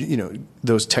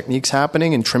techniques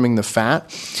happening and trimming the fat,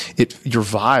 your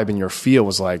vibe and your feel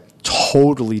was like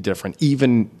totally different,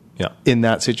 even in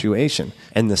that situation.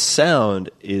 And the sound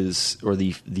is, or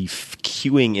the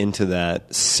cueing into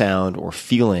that sound or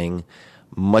feeling,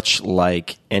 much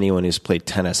like anyone who's played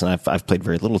tennis, and I've played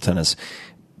very little tennis,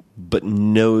 but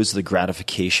knows the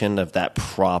gratification of that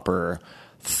proper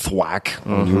thwack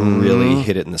when you really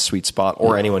hit it in the sweet spot,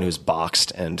 or anyone who's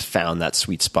boxed and found that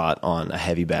sweet spot on a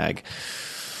heavy bag,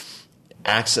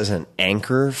 acts as an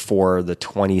anchor for the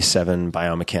 27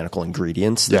 biomechanical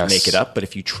ingredients that make it up. But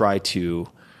if you try to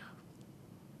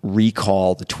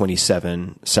recall the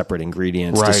 27 separate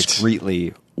ingredients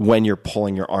discreetly when you're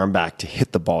pulling your arm back to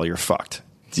hit the ball, you're fucked.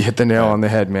 You hit the nail on the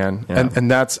head, man. Yeah.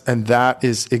 And that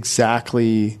is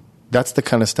exactly, that's the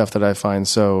kind of stuff that I find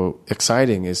so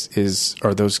exciting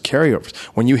are those carryovers.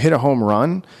 When you hit a home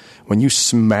run, when you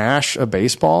smash a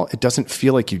baseball, it doesn't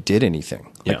feel like you did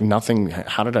anything. Like nothing,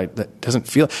 that doesn't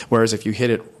feel, whereas if you hit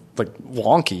it like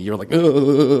wonky, you're like,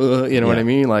 you know what I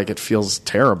mean? Like it feels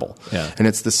terrible. Yeah. And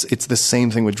it's the same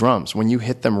thing with drums. When you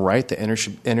hit them right, the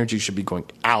energy should be going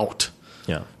out,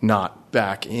 not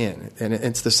back in. And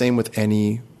it's the same with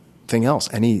anything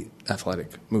else, any athletic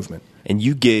movement. And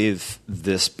you gave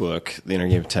this book, The Inner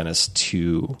Game of Tennis,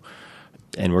 to,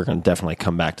 and we're going to definitely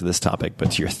come back to this topic,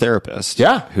 but to your therapist,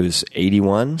 who's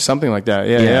 81, something like that,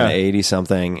 80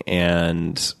 something,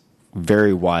 and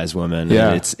very wise woman.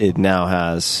 And it now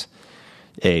has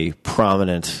a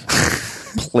prominent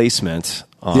placement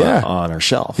on her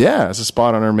shelf. Yeah, it's a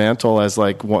spot on her mantle as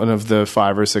like one of the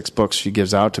 5 or 6 books she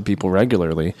gives out to people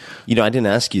regularly. You know, I didn't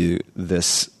ask you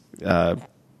this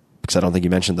because I don't think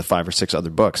you mentioned the 5 or 6 other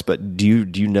books, but do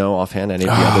you know offhand any of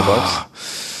the other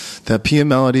books? That Pia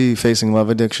Melody, Facing Love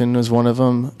Addiction, is one of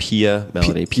them. Pia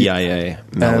Melody, P-I-A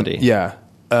Melody. Yeah.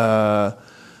 I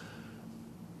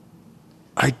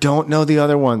don't know the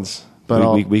other ones,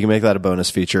 but we can make that a bonus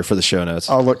feature for the show notes.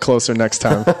 I'll look closer next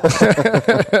time.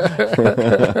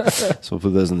 So we'll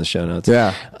put those in the show notes.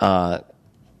 Yeah.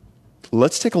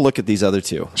 Let's take a look at these other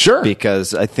two. Sure.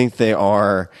 Because I think they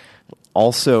are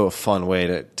also a fun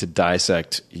way to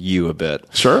dissect you a bit.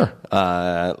 Sure.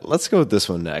 Let's go with this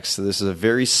one next. So this is a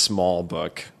very small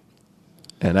book,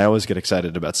 and I always get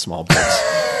excited about small books.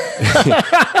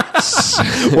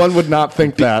 One would not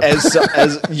think that.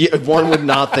 One would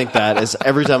not think that. As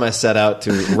every time I set out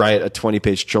to write a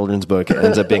 20-page children's book, it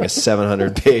ends up being a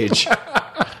 700-page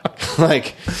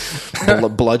like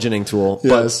bludgeoning tool.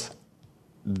 Yes. But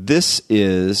this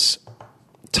is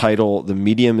title: "The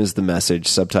Medium is the Message."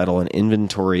 Subtitle: "An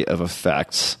Inventory of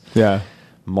Effects." Yeah.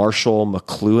 Marshall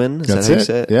McLuhan, is That's that how you it.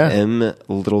 say it? Yeah.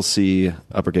 M-C,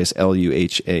 uppercase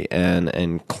Luhan,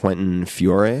 and Quentin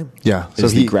Fiore. Yeah.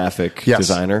 Is the graphic Yes.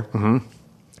 designer. Mm-hmm.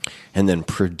 And then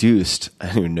produced, I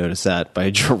didn't even notice that, by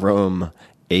Jerome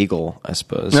Agel, I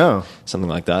suppose. No. Something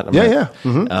like that. Yeah.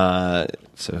 Mm-hmm.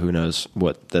 So who knows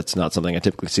what, that's not something I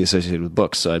typically see associated with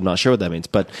books, so I'm not sure what that means.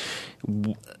 But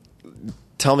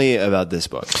tell me about this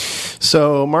book.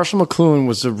 So Marshall McLuhan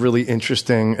was a really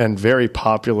interesting and very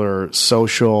popular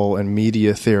social and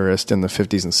media theorist in the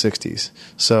 50s and 60s.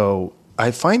 So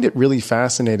I find it really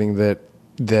fascinating that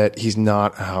he's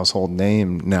not a household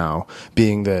name now,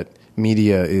 being that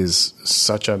media is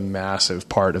such a massive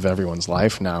part of everyone's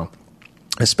life now,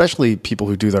 especially people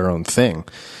who do their own thing.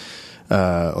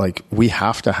 Like we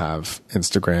have to have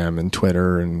Instagram and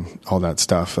Twitter and all that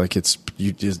stuff. Like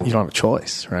you don't have a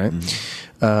choice, right?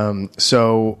 Mm-hmm.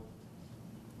 So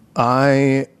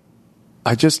I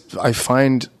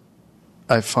find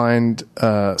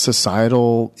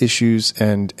societal issues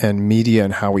and media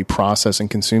and how we process and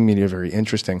consume media very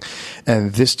interesting.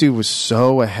 And this dude was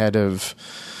so ahead of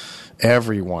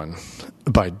everyone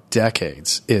by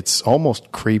decades. It's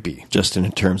almost creepy. Just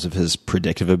in terms of his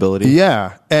predictive ability?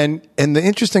 Yeah. And the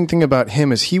interesting thing about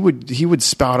him is he would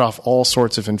spout off all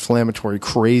sorts of inflammatory,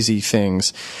 crazy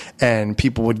things, and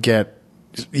people would get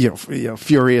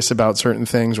furious about certain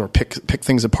things or pick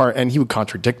things apart, and he would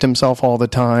contradict himself all the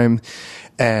time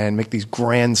and make these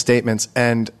grand statements.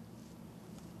 And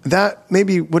that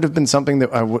maybe would have been something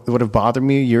that would have bothered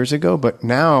me years ago, but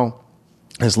now,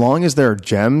 as long as there are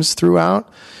gems throughout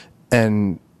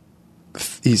and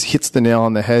he hits the nail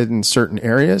on the head in certain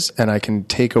areas, and I can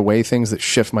take away things that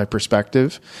shift my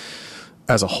perspective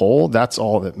as a whole, that's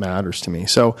all that matters to me.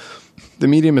 So the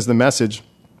medium is the message.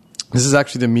 This is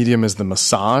actually the medium is the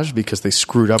massage, because they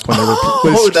screwed up when they were...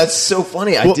 Oh, that's so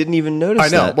funny. I didn't even notice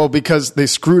that. I know. Well, because they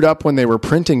screwed up when they were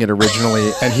printing it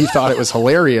originally, and he thought it was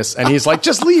hilarious, and he's like,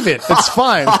 just leave it. It's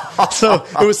fine. So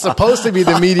it was supposed to be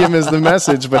the medium is the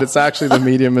message, but it's actually the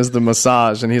medium is the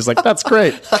massage. And he's like, that's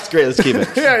great. That's great. Let's keep it.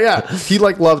 Yeah. He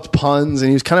loved puns, and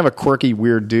he was kind of a quirky,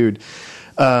 weird dude.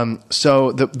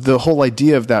 So the whole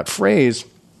idea of that phrase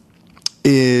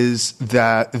is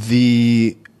that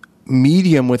the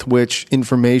medium with which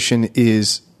information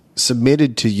is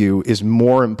submitted to you is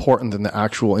more important than the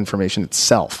actual information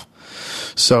itself.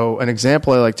 So an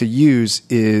example I like to use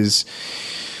is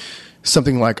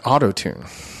something like autotune.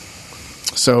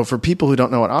 So for people who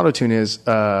don't know what autotune is,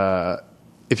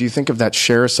 if you think of that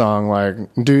Cher song, like,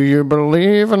 do you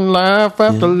believe in life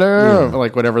after love?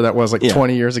 Like whatever that was,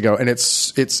 20 years ago. And it's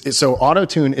so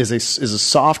autotune is a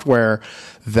software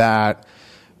that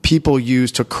people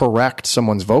use to correct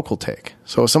someone's vocal take.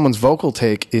 So if someone's vocal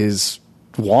take is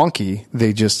wonky,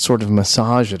 they just sort of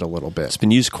massage it a little bit. It's been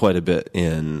used quite a bit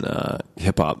in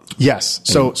hip hop. Yes.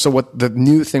 So what the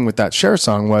new thing with that Cher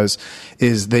song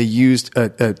is they used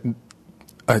a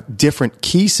different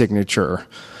key signature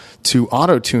to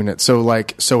auto-tune it. So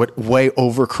it way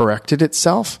overcorrected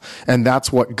itself, and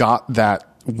that's what got that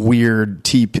weird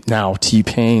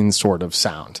T-Pain sort of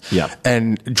sound. Yeah.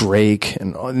 And Drake,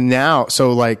 and now,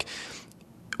 so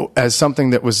as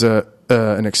something that was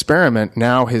an experiment,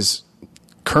 now has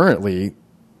currently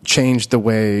changed the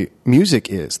way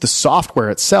music is. The software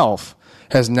itself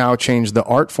has now changed the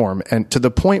art form, and to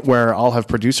the point where I'll have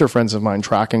producer friends of mine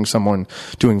tracking someone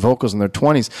doing vocals in their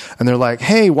 20s, and they're like,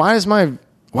 hey, why does my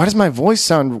voice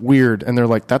sound weird? And they're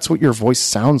like, that's what your voice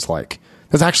sounds like.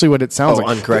 That's actually what it sounds like.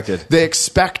 Uncorrected. They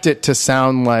expect it to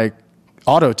sound like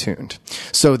auto-tuned.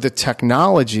 So the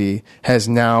technology has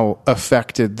now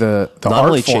affected the art form. Not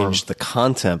only changed the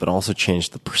content, but also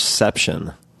changed the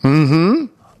perception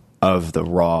of the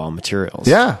raw materials.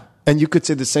 Yeah. And you could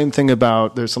say the same thing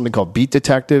about, there's something called Beat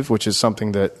Detective, which is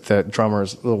something that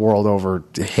drummers the world over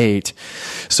hate.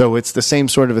 So it's the same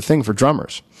sort of a thing for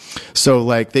drummers. So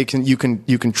like you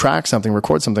can track something,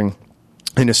 record something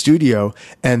in a studio,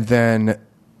 and then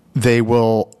they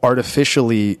will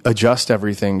artificially adjust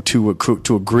everything to a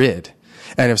grid.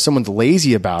 And if someone's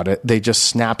lazy about it, they just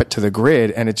snap it to the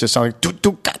grid, and it just sounds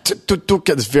like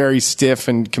it's very stiff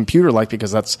and computer-like,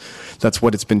 because that's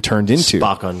what it's been turned into.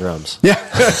 Spock on drums. Yeah,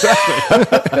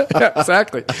 exactly. Yeah,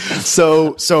 exactly.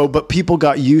 So, but people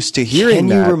got used to hearing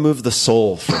that. Can you remove the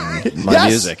soul from my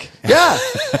music? Yeah.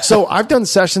 So I've done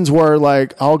sessions where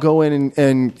like I'll go in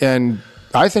and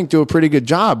I think do a pretty good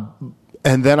job.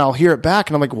 And then I'll hear it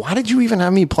back, and I'm like, why did you even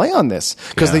have me play on this?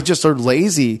 Because they just are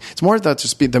lazy. It's more that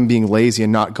just them being lazy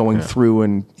and not going through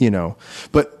and,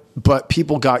 but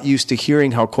people got used to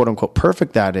hearing how quote unquote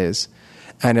perfect that is.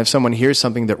 And if someone hears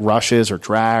something that rushes or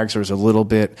drags or is a little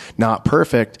bit not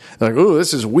perfect, they're like, oh,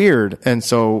 this is weird. And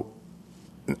so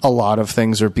a lot of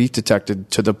things are beat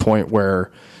detected to the point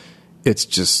where it's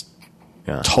just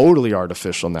totally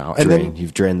artificial now. And then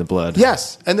you've drained the blood.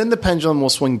 Yes. And then the pendulum will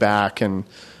swing back, and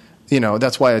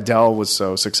that's why Adele was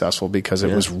so successful, because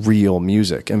it was real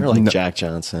music. And or like Jack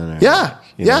Johnson. Or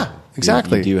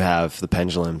exactly. You do have the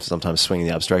pendulum sometimes swinging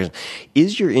the opposite direction.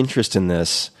 Is your interest in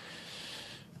this,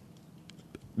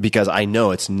 because I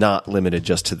know it's not limited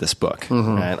just to this book,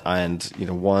 right? And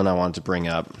one I wanted to bring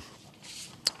up,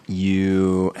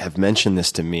 you have mentioned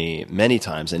this to me many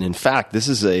times, and in fact, this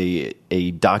is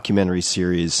a documentary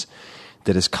series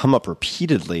that has come up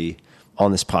repeatedly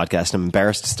on this podcast. I'm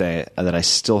embarrassed to say that I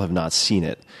still have not seen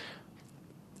it.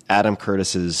 Adam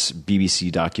Curtis's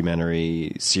BBC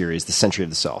documentary series, The Century of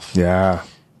the Self. Yeah.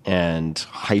 And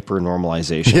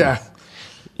hyper-normalization. Yeah.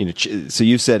 So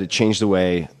you've said it changed the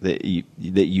way that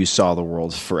you saw the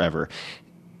world forever.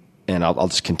 And I'll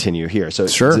just continue here. So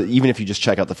even if you just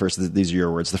check out these are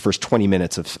your words, the first 20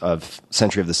 minutes of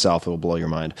Century of the Self, it will blow your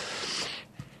mind.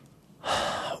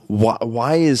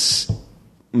 Why is...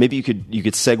 Maybe you could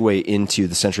segue into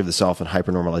the Century of the Self and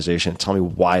hypernormalization and tell me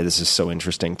why this is so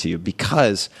interesting to you,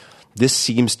 because this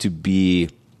seems to be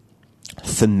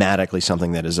thematically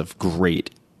something that is of great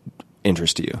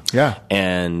interest to you. Yeah.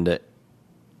 And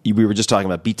we were just talking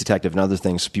about Beat Detective and other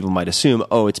things. So people might assume,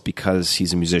 it's because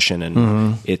he's a musician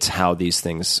and it's how these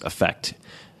things affect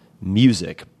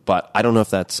music. But I don't know if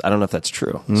that's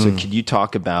true. So could you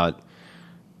talk about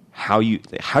how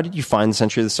did you find the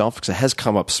Century of the Self? Because it has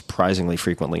come up surprisingly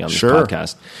frequently on this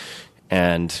podcast.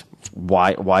 And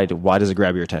why does it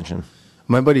grab your attention?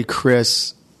 My buddy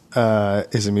Chris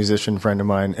is a musician friend of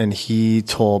mine, and he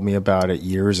told me about it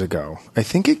years ago. I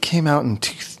think it came out in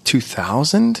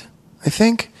 2000, I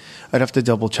think. I'd have to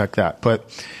double check that.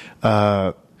 But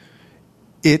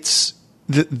it's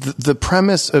the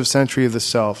premise of Century of the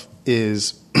Self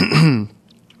is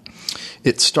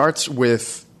it starts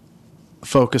with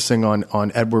focusing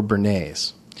on Edward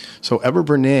Bernays. So Edward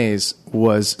Bernays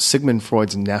was Sigmund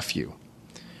Freud's nephew,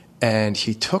 and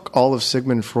he took all of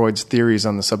Sigmund Freud's theories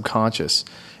on the subconscious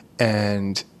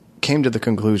and came to the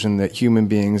conclusion that human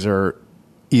beings are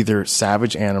either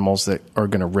savage animals that are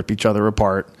going to rip each other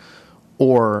apart,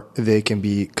 or they can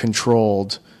be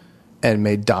controlled and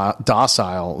made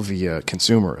docile via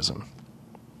consumerism.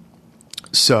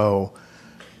 So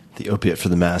the opiate for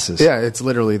the masses. Yeah, it's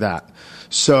literally that.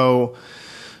 So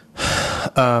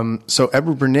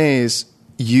Edward Bernays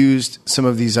used some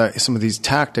of these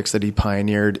tactics that he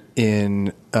pioneered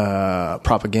in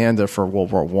propaganda for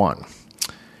World War I.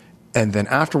 And then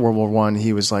after World War I,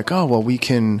 he was like, we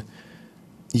can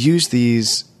use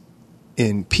these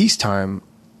in peacetime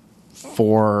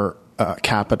for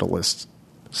capitalists.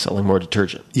 Selling more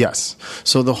detergent. Yes.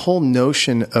 So the whole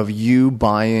notion of you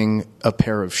buying a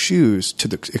pair of shoes to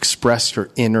express your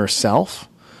inner self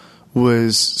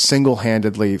was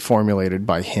single-handedly formulated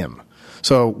by him.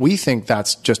 So we think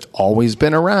that's just always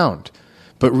been around.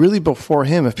 But really before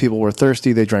him, if people were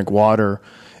thirsty, they drank water.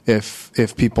 If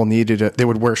people needed it, they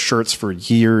would wear shirts for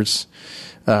years.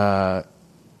 And,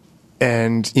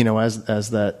 as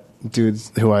that dude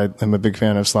who I am a big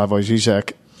fan of, Slavoj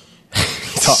Žižek,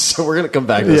 so we're going to come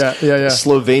back to this. Yeah.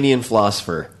 Slovenian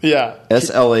philosopher. Yeah.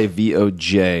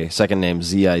 Slavoj, second name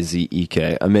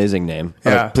Zizek. Amazing name.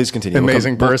 Yeah. Please continue.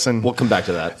 Amazing person. We'll come back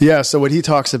to that. Yeah. So what he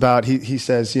talks about, he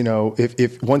says,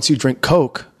 if once you drink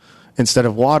Coke instead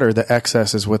of water, the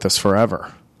excess is with us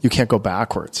forever. You can't go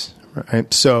backwards.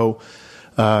 Right. So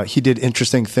he did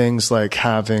interesting things like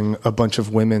having a bunch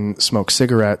of women smoke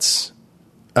cigarettes.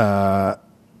 There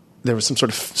was some sort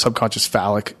of subconscious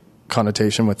phallic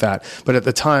connotation with that, but at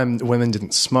the time women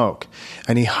didn't smoke,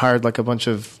 and he hired like a bunch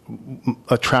of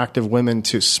attractive women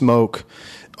to smoke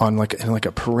on in a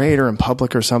parade or in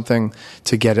public or something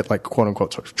to get it like quote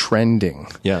unquote sort of trending.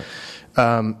 Yeah.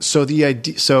 So the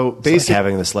idea, so Like basically,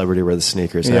 having the celebrity wear the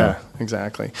sneakers. yeah,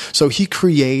 exactly. So he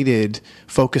created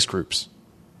focus groups,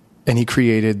 and he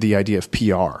created the idea of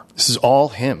PR. This is all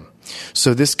him.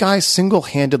 So this guy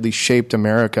single-handedly shaped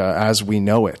America as we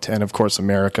know it, and of course,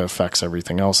 America affects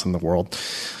everything else in the world,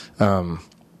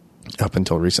 up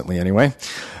until recently, anyway.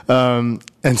 And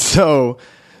so,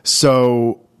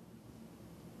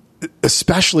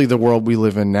 especially the world we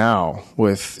live in now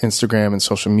with Instagram and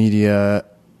social media.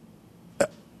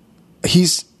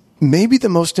 He's maybe the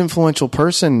most influential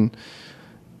person.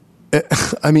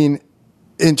 I mean,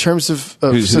 in terms of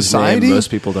Whose society, name most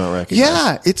people don't recognize.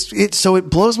 yeah, it's so it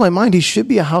blows my mind. He should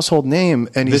be a household name.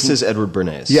 And This is Edward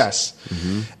Bernays. yes,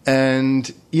 and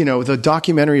the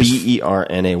documentary is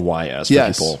Bernays, for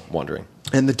Yes. people wondering.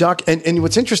 and the doc. And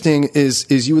what's interesting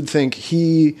is you would think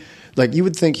he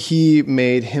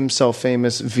made himself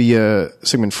famous via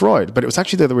Sigmund Freud, but it was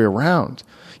actually the other way around.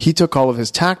 He took all of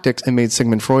his tactics and made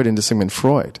Sigmund Freud into Sigmund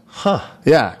Freud. Huh.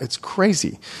 Yeah, it's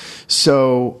crazy.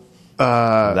 So,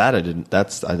 That I didn't. I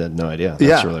had no idea. That's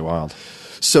Yeah. really wild.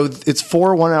 so it's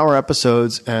 4 1-hour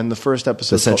episodes, and the first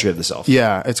episode, The Century of the Self.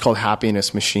 Yeah, it's called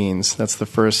Happiness Machines. That's the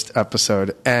first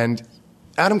episode, and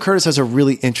Adam Curtis has a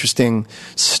really interesting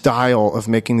style of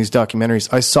making these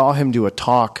documentaries. I saw him do a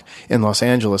talk in Los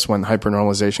Angeles when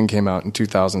Hypernormalization came out in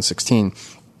 2016.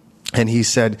 And he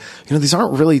said, these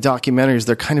aren't really documentaries.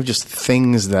 They're kind of just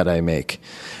things that I make.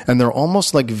 And they're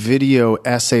almost like video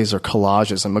essays or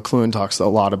collages. And McLuhan talks a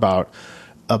lot about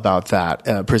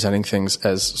that, presenting things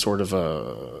as sort of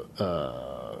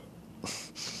a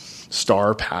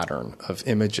star pattern of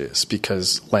images,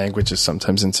 because language is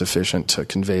sometimes insufficient to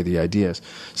convey the ideas.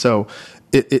 So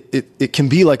it can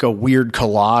be like a weird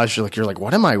collage. You're like,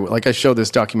 what am I? Like, I show this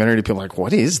documentary to people, like,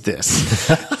 what is this?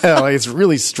 It's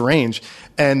really strange.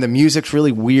 And the music's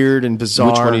really weird and bizarre.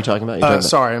 Which one are you talking about? You're talking about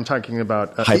Sorry, I'm talking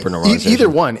about Hypernormalization. Either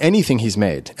one, anything he's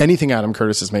made, anything Adam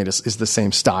Curtis has made is the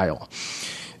same style.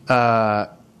 So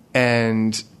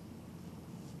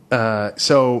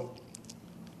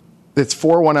it's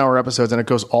 4 1-hour episodes, and it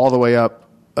goes all the way up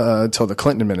till the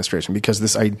Clinton administration, because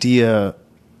this idea,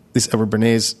 this Edward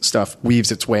Bernays stuff,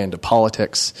 weaves its way into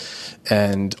politics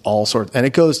and all sorts, and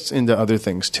it goes into other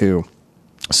things too.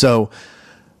 So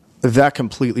that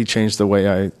completely changed the way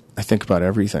I think about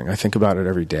everything. I think about it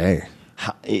every day.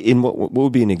 In what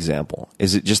would be an example?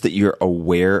 Is it just that you're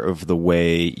aware of the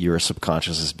way your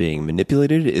subconscious is being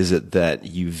manipulated? Is it that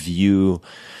you view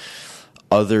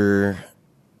other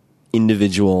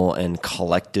individual and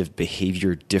collective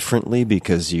behavior differently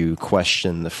because you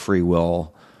question the free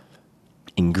will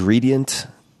ingredient?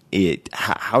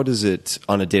 How does it,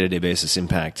 on a day-to-day basis,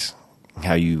 impact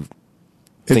how you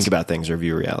think about things or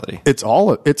view reality? It's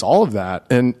all of that,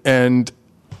 and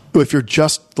if we're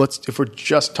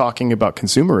just talking about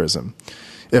consumerism,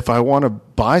 if I want to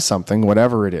buy something,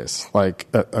 whatever it is, like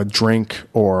a drink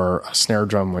or a snare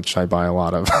drum, which I buy a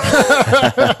lot of,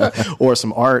 or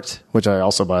some art, which I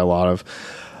also buy a lot of,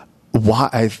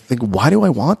 why do I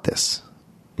want this?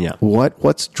 Yeah.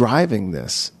 What's driving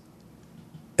this?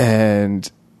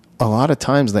 And a lot of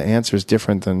times the answer is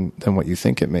different than what you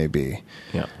think it may be.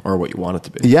 Yeah. Or what you want it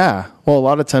to be. Yeah. Well, a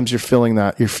lot of times you're filling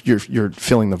that, you're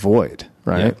filling the void,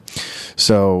 right? Yeah.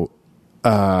 So,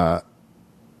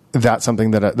 that's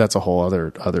something that's a whole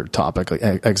other topic, like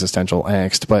existential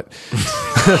angst, but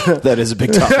That is a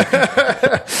big topic.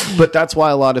 but that's why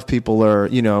a lot of people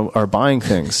are buying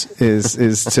things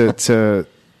is to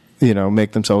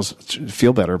make themselves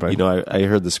feel better. But I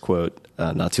heard this quote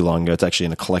not too long ago. It's actually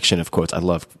in a collection of quotes. I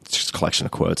love just a collection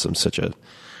of quotes. I'm such a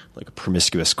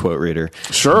promiscuous quote reader.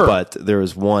 Sure. But there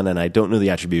was one, and I don't know the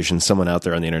attribution. Someone out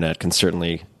there on the internet can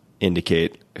certainly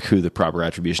indicate who the proper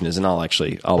attribution is, and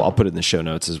I'll put it in the show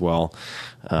notes as well.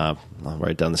 I'll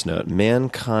write down this note: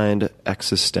 mankind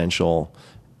existential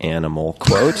animal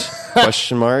quote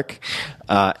question mark.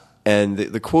 And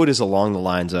the quote is along the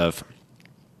lines of,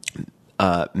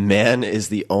 man is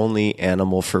the only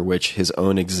animal for which his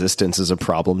own existence is a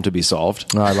problem to be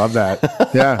solved. I love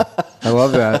that. Yeah, I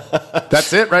love that.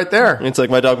 That's it right there. It's like,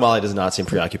 my dog Molly does not seem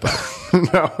preoccupied.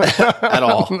 No, at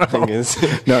all.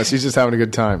 No, she's just having a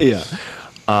good time. Yeah.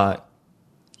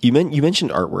 You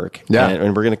mentioned artwork. Yeah.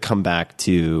 And we're going to come back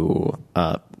to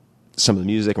some of the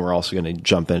music, and we're also going to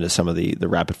jump into some of the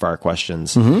rapid fire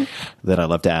questions that I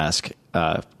love to ask,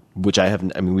 which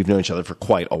we've known each other for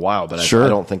quite a while, but Sure. I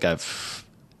don't think I've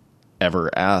ever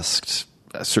asked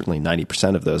certainly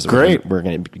 90% of those that Great. we're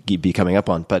going to be coming up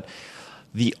on. But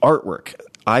the artwork,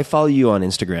 I follow you on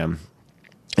Instagram,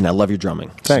 and I love your drumming.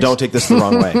 So Thanks. don't take this the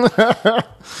wrong way.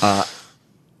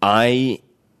 I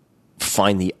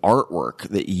find the artwork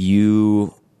that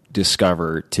you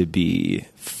discover to be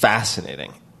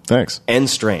fascinating Thanks. and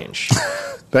strange.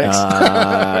 Thanks.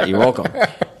 You're welcome.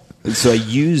 So I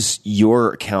use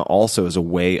your account also as a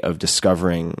way of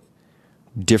discovering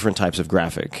different types of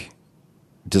graphic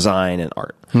design and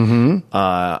art.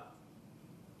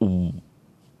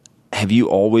 Have you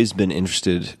always been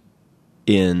interested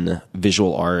in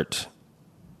visual art,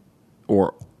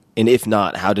 and if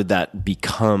not, how did that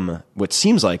become what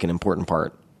seems like an important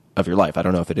part of your life? I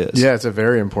don't know if it is. Yeah, it's a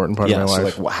very important part of my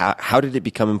life. So how did it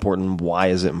become important? Why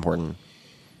is it important?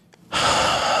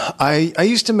 I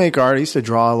used to make art. I used to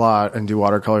draw a lot and do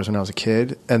watercolors when I was a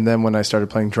kid. And then when I started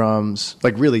playing drums,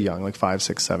 like really young, like 5,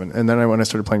 6, 7. And then when I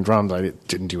started playing drums, I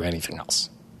didn't do anything else.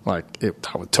 Like it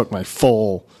took my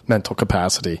full mental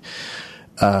capacity.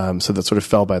 So that sort of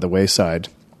fell by the wayside.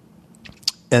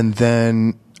 And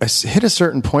then I hit a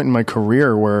certain point in my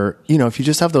career where, if you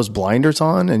just have those blinders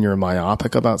on and you're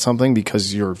myopic about something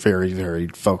because you're very, very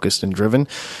focused and driven,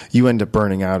 you end up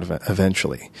burning out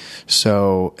eventually.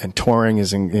 So, and touring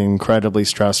is incredibly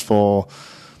stressful.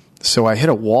 So I hit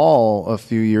a wall a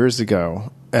few years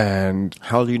ago. And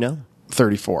how old are you now?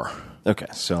 34. Okay.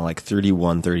 So like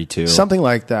 31, 32. Something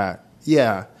like that.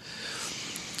 Yeah.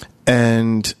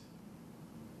 And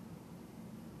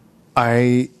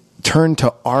I turned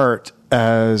to art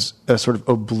as a sort of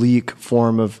oblique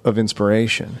form of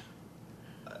inspiration.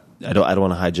 I don't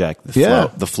want to hijack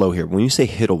the flow here. When you say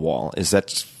hit a wall, is that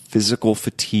physical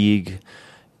fatigue?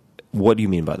 What do you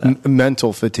mean by that?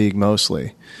 Mental fatigue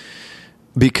mostly.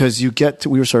 Because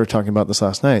we were sort of talking about this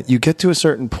last night. You get to a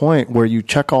certain point where you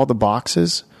check all the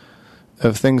boxes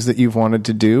of things that you've wanted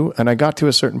to do. And I got to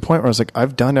a certain point where I was like,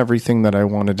 I've done everything that I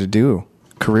wanted to do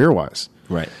career-wise.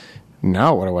 Right.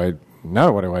 Now what do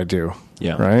I do?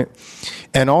 Yeah. Right.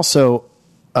 And also,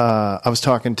 I was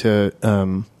talking to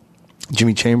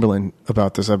Jimmy Chamberlain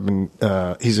about this.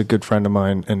 He's a good friend of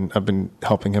mine, and I've been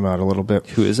helping him out a little bit.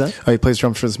 Who is that? He plays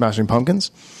drums for the Smashing Pumpkins.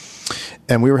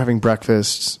 And we were having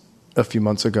breakfast a few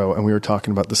months ago, and we were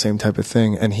talking about the same type of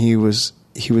thing. And he was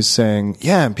saying,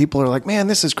 yeah, and people are like, man,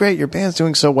 this is great. Your band's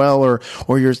doing so well, or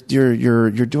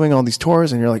you're doing all these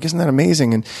tours, and you're like, isn't that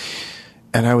amazing?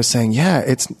 And I was saying, yeah,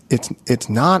 it's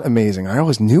not amazing. I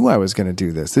always knew I was going to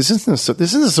do this. This isn't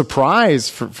a surprise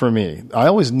for me. I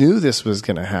always knew this was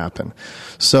going to happen.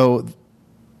 So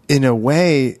in a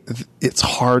way, it's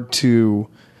hard to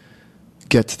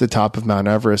get to the top of Mount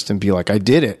Everest and be like, I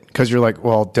did it. Because you're like,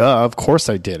 well, duh, of course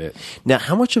I did it. Now,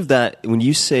 how much of that, when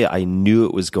you say I knew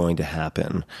it was going to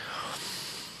happen,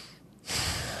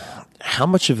 how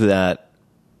much of that,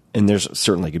 and there's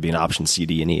certainly could be an option C,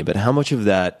 D, and E, but how much of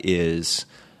that is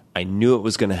I knew it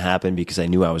was going to happen because I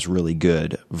knew I was really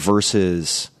good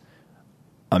versus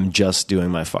I'm just doing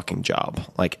my fucking job.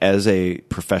 Like as a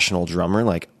professional drummer,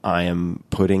 like I am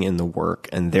putting in the work,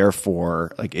 and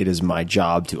therefore like it is my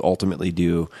job to ultimately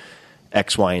do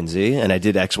X, Y, and Z. And I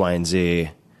did X, Y, and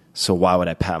Z. So why would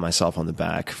I pat myself on the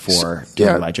back for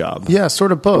doing my job? Yeah,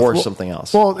 sort of both. Or something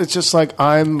else. Well, it's just like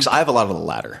 'Cause I have a lot of the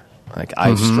latter. Like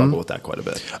I struggle with that quite a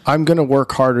bit. I'm going to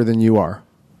work harder than you are.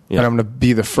 Yeah. And I'm going to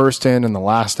be the first in and the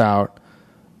last out.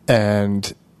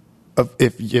 And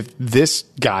if this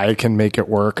guy can make it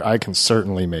work, I can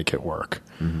certainly make it work.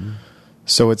 Mm-hmm.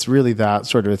 So it's really that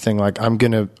sort of a thing. Like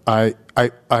I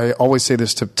always say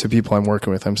this to people I'm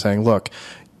working with. I'm saying, look,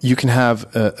 you can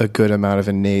have a good amount of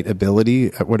innate ability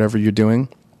at whatever you're doing,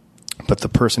 but the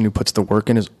person who puts the work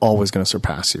in is always going to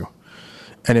surpass you.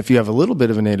 And if you have a little bit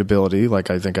of innate ability,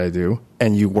 like I think I do,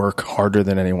 and you work harder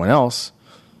than anyone else,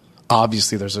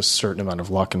 obviously there's a certain amount of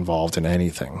luck involved in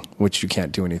anything, which you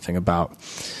can't do anything about.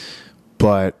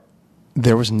 But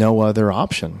there was no other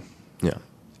option. Yeah.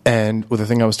 And the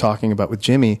thing I was talking about with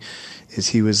Jimmy is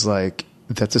he was like,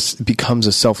 becomes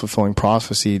a self-fulfilling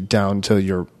prophecy down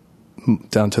to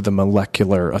the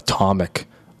molecular atomic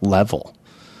level.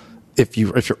 If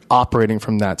you're operating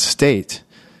from that state,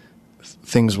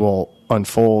 things will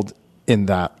unfold in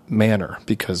that manner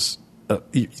because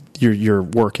you're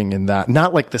working in that,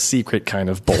 not like the secret kind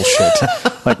of bullshit,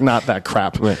 like not that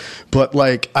crap, right. But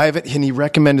like and he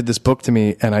recommended this book to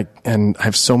me, and I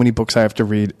have so many books I have to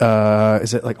read.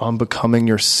 Is it like On Becoming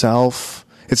Yourself?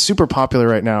 It's super popular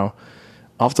right now.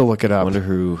 I'll have to look it up. I wonder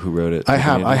who wrote it. I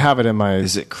have it in my...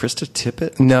 Is it Krista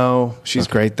Tippett? No, she's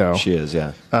great though. She is,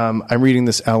 yeah. I'm reading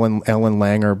this Ellen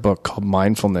Langer book called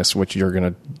Mindfulness, which you're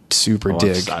going to super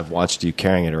dig. I've watched you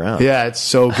carrying it around. Yeah, it's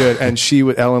so good. And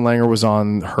Ellen Langer was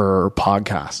on her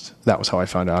podcast. That was how I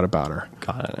found out about her.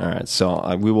 Got it. All right.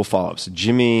 So we will follow up. So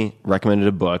Jimmy recommended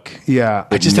a book. Yeah.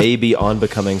 It may be On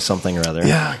Becoming something or other.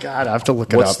 Yeah, God, I have to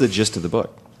look it up. What's the gist of the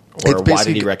book? Or why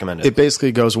did he recommend it? It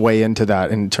basically goes way into that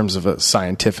in terms of a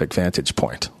scientific vantage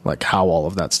point, like how all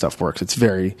of that stuff works. It's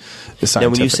very scientific. Now,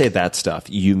 when you say that stuff,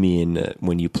 you mean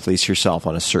when you place yourself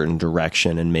on a certain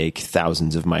direction and make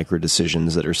thousands of micro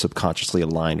decisions that are subconsciously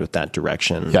aligned with that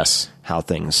direction. Yes. How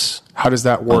does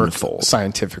that work unfold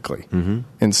scientifically? Mm-hmm.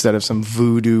 Instead of some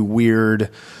voodoo weird,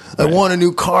 I want a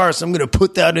new car, so I'm going to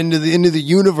put that into the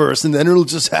universe, and then it'll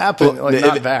just happen. Well,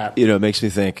 not that. You know, it makes me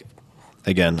think.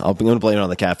 Again, I'm going to blame it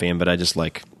on the caffeine, but I just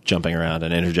like jumping around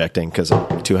and interjecting because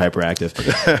I'm too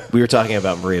hyperactive. We were talking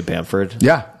about Maria Bamford.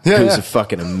 Who's a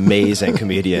fucking amazing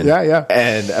comedian. Yeah.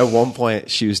 And at one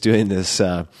point, she was doing this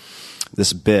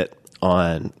bit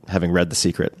on having read The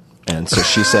Secret. And so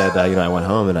she said, I went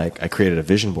home and I created a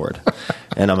vision board.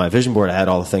 And on my vision board, I had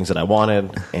all the things that I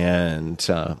wanted. And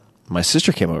my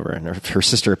sister came over, and her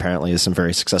sister apparently is some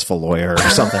very successful lawyer or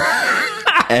something.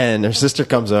 And her sister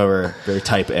comes over, very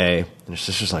type A, and her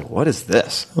sister's like, "What is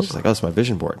this?" She's like, "Oh, it's my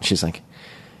vision board." And she's like,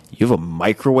 "You have a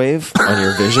microwave on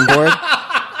your vision board?"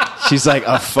 She's like,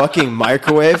 "A fucking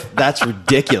microwave? That's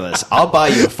ridiculous. I'll buy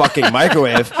you a fucking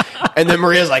microwave." And then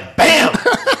Maria's like, "Bam!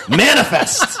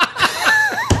 Manifest!"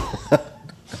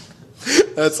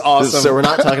 That's awesome. So we're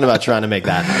not talking about trying to make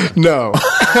that happen. No.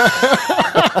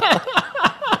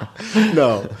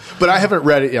 No, but I haven't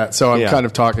read it yet, so I'm kind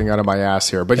of talking out of my ass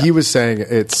here. But he was saying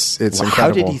it's incredible.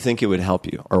 How did he think it would help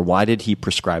you, or why did he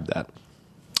prescribe that?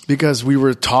 Because we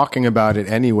were talking about it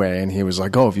anyway, and he was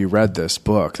like, "Oh, have you read this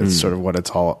book? That's sort of what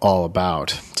it's all about."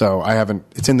 So I haven't.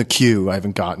 It's in the queue. I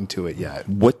haven't gotten to it yet.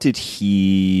 What did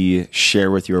he share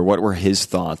with you, or what were his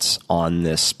thoughts on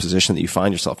this position that you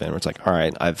find yourself in? Where it's like, all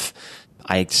right,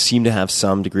 I seem to have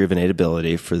some degree of innate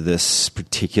ability for this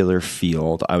particular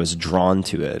field. I was drawn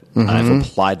to it. Mm-hmm. I've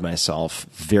applied myself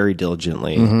very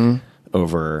diligently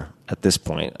over, at this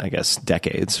point, I guess,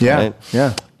 decades. Right?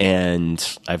 Yeah.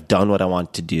 And I've done what I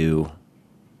want to do.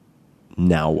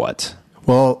 Now what?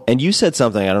 Well, and you said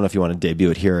something, I don't know if you want to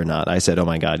debut it here or not. I said, "Oh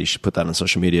my God, you should put that on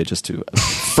social media just to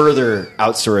further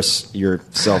outsource your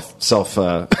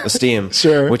self-esteem."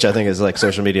 Sure. Which I think is like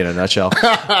social media in a nutshell.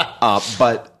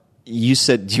 But you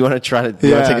said, do you want to try to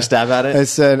you want to take a stab at it? I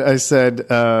said,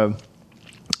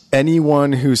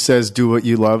 anyone who says do what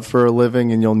you love for a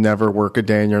living and you'll never work a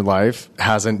day in your life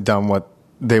hasn't done what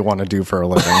they want to do for a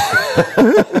living.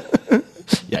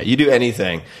 Yeah, you do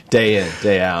anything day in,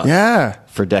 day out. Yeah.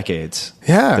 For decades.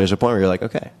 Yeah. There's a point where you're like,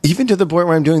 okay. Even to the point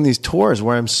where I'm doing these tours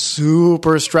where I'm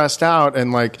super stressed out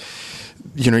and like,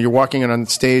 you're walking in on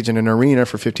stage in an arena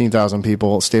for 15,000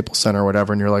 people, Staples Center or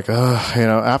whatever, and you're like,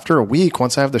 after a week,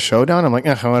 once I have the show done, I'm like,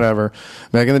 whatever,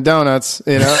 making the donuts,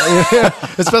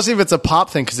 especially if it's a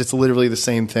pop thing, because it's literally the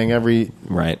same thing every,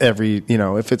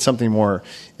 if it's something more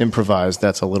improvised,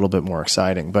 that's a little bit more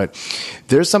exciting. But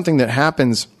there's something that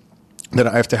happens that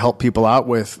I have to help people out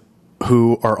with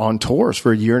who are on tours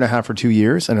for a year and a half or 2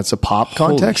 years, and it's a pop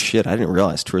context. Holy shit, I didn't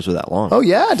realize tours were that long. Oh,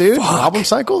 yeah, dude. Album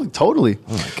cycle? Totally.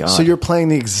 Oh, my God. So you're playing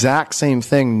the exact same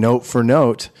thing note for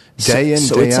note, day in,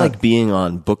 so day it's out. like being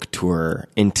on book tour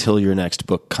until your next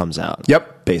book comes out.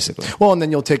 Yep. Basically. Well, and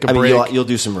then you'll take a break. I mean, you'll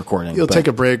do some recording. You'll take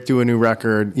a break, do a new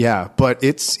record. Yeah, but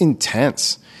it's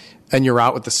intense. And you're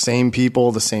out with the same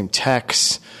people, the same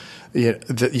texts.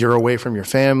 You're away from your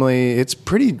family. It's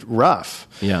pretty rough.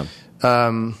 Yeah.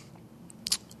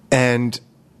 And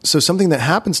so something that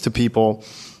happens to people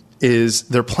is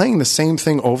they're playing the same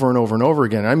thing over and over and over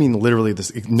again. I mean, literally this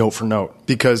note for note,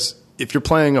 because if you're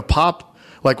playing a pop,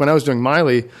 like when I was doing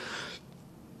Miley,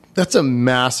 that's a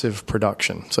massive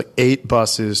production. It's like 8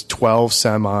 buses, 12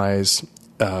 semis.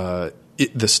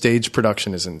 The stage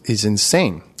production is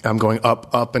insane. I'm going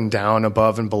up and down,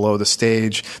 above and below the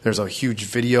stage. There's a huge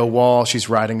video wall. She's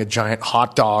riding a giant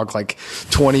hot dog like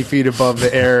 20 feet above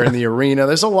the air in the arena.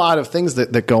 There's a lot of things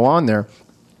that go on there.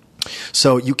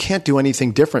 So you can't do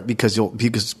anything different because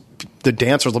the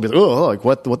dancers will be like, oh, like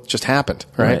what just happened,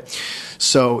 right?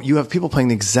 So you have people playing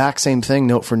the exact same thing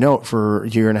note for a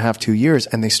year and a half, 2 years,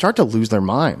 and they start to lose their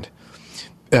mind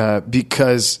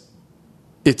because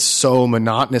it's so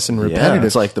monotonous and repetitive. Yeah,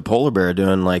 it's like the polar bear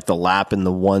doing like the lap in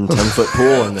the 10-foot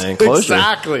pool in the enclosure.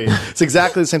 Exactly. It's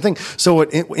exactly the same thing. So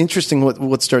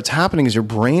what starts happening is your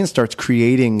brain starts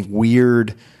creating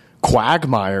weird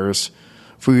quagmires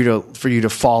for you to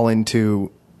fall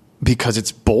into because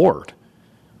it's bored.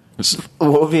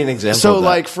 What would be an example So of that?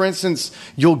 like, for instance,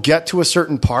 you'll get to a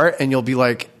certain part and you'll be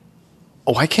like,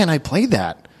 oh, why can't I play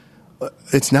that?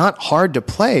 It's not hard to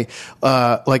play.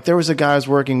 Like there was a guy I was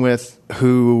working with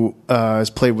who has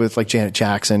played with like Janet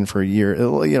Jackson for a year.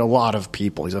 A lot of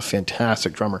people. He's a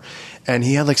fantastic drummer, and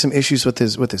he had like some issues with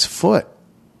his foot,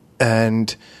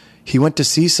 and he went to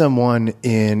see someone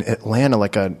in Atlanta,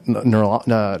 like a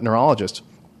neurologist,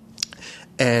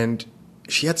 and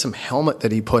she had some helmet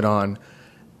that he put on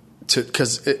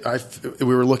because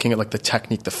we were looking at like the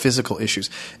technique, the physical issues,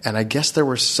 and I guess there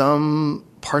were some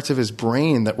parts of his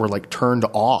brain that were like turned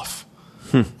off,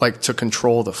 like to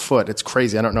control the foot. It's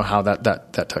crazy. I don't know how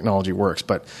that technology works,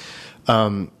 but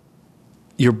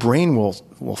your brain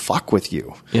will fuck with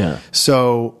you. Yeah.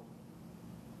 So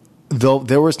though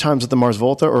there was times at the Mars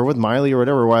Volta or with Miley or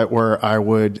whatever where I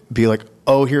would be like,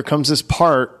 oh, here comes this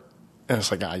part, and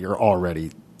it's like, you're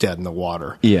already dead in the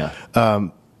water. Yeah.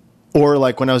 Or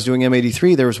like when I was doing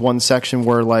M83, there was one section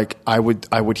where like I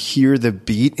would hear the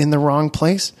beat in the wrong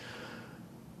place.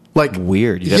 Like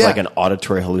weird. You had like an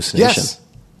auditory hallucination. Yes.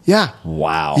 Yeah.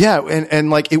 Wow. Yeah, and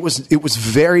like it was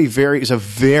very, very, it was a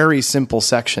very simple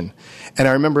section. And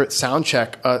I remember at sound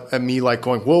check, me like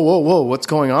going, whoa, what's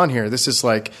going on here? This is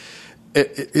like,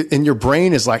 and your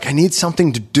brain is like, I need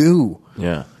something to do.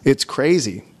 Yeah. It's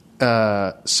crazy.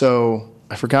 So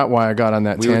I forgot why I got on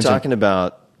that tangent.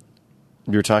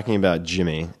 We were talking about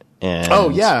Jimmy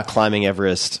and climbing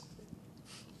Everest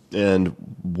and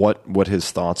what his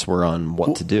thoughts were on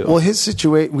what to do. Well, his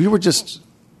situation, we were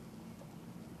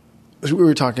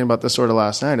talking about this sort of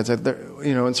last night. It's like,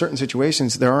 in certain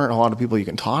situations, there aren't a lot of people you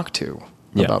can talk to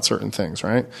about certain things,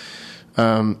 right?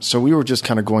 So we were just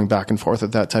kind of going back and forth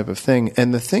at that type of thing.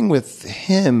 And the thing with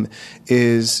him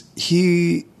is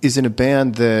he is in a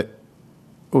band that's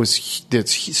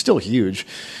still huge.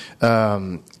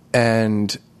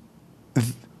 And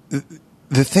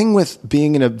the thing with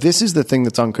being this is the thing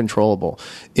that's uncontrollable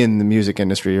in the music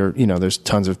industry, or, there's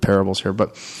tons of parables here,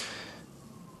 but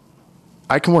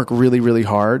I can work really, really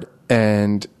hard,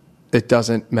 and it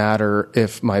doesn't matter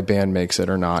if my band makes it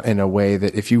or not, in a way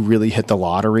that if you really hit the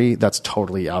lottery, that's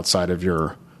totally outside of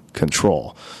your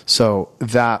control. So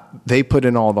that they put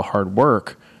in all the hard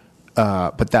work,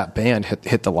 but that band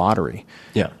hit the lottery.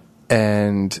 Yeah.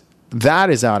 And that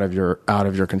is out of your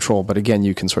control, but again,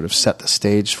 you can sort of set the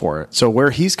stage for it. So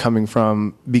where he's coming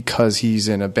from, because he's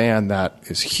in a band that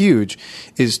is huge,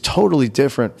 is totally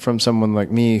different from someone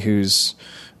like me who's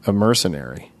a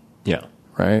mercenary. Yeah.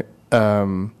 Right?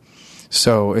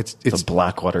 So it's the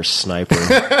Blackwater sniper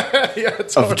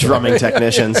of drumming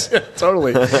technicians. Yeah,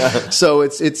 totally. So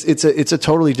it's a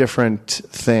totally different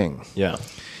thing. Yeah.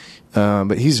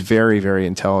 But he's very, very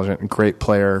intelligent and great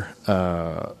player.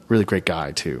 Really great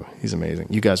guy too. He's amazing.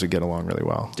 You guys would get along really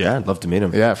well. Yeah, I'd love to meet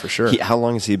him. Yeah, for sure. How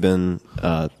long has he been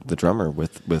the drummer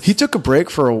with? He took a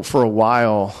break for a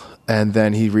while, and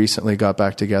then he recently got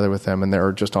back together with them, and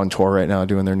they're just on tour right now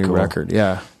doing their new record.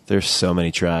 Yeah. There's so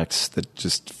many tracks that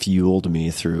just fueled me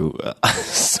through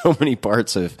so many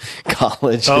parts of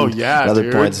college. Oh, and yeah, other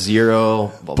dude. points,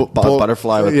 Zero,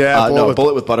 Butterfly with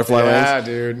Bullet with Butterfly Wings. Yeah,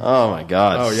 dude. Oh my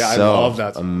God. Oh yeah, so I love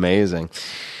that. Amazing.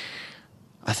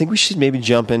 I think we should maybe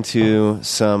jump into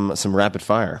some rapid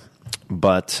fire,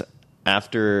 but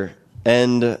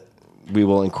we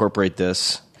will incorporate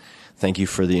this. Thank you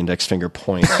for the index finger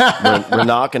point. We're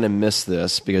not going to miss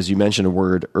this because you mentioned a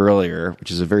word earlier, which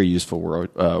is a very useful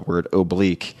word,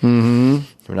 oblique. Mm-hmm.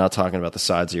 We're not talking about the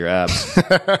sides of your abs,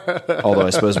 although I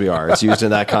suppose we are. It's used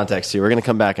in that context too. We're going to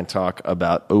come back and talk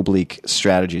about oblique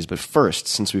strategies. But first,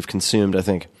 since we've consumed, I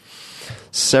think,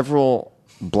 several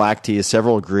black teas,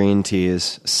 several green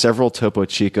teas, several Topo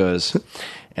Chicos,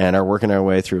 and are working our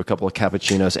way through a couple of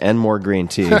cappuccinos and more green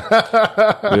tea,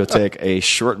 we will take a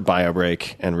short bio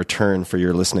break and return for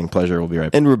your listening pleasure. We'll be right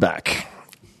back. And we're back.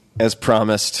 As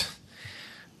promised,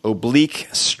 oblique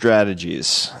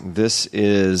strategies. This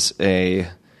is a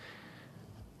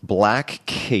black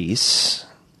case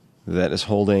that is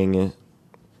holding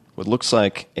what looks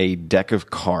like a deck of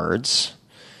cards.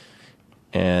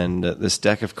 And this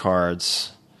deck of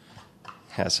cards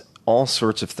has all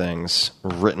sorts of things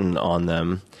written on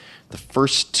them. The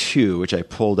first two, which I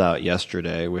pulled out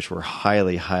yesterday, which were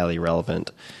highly, highly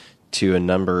relevant to a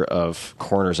number of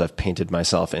corners I've painted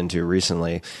myself into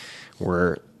recently,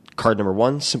 were card number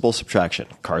 1, simple subtraction.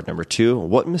 Card number 2,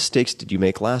 what mistakes did you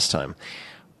make last time?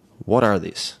 What are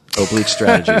these oblique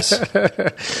strategies?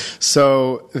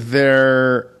 So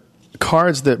they're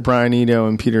cards that Brian Eno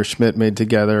and Peter Schmidt made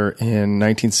together in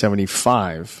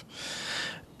 1975.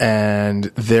 And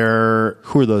they're...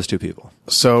 Who are those two people?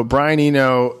 So Brian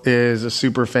Eno is a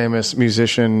super famous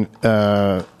musician.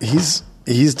 He's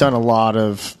done a lot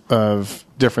of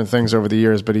different things over the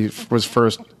years, but he was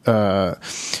first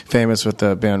famous with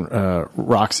the band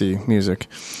Roxy Music.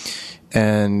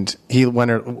 And he went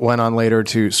on later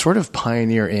to sort of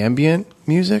pioneer ambient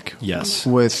music. Yes.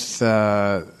 With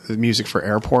music for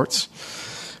airports.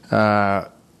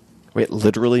 Wait,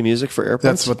 literally music for airports?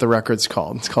 That's what the record's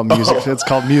called. It's called music. It's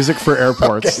called Music for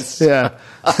Airports. Yeah.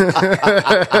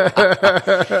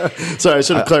 Sorry, I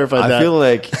should have clarified that.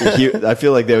 I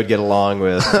feel like they would get along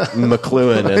with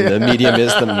McLuhan, and the medium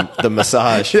is the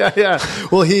massage. Yeah.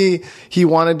 Well, he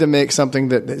wanted to make something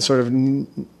that sort of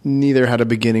neither had a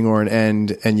beginning or an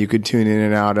end, and you could tune in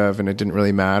and out of, and it didn't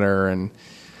really matter. And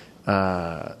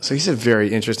so he's a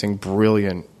very interesting,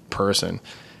 brilliant person.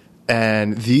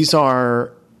 And these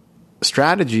are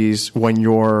strategies when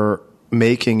you're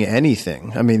making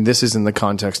anything. I mean, this is in the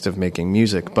context of making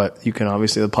music, but you can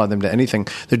obviously apply them to anything.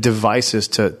 They're devices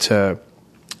to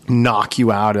knock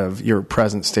you out of your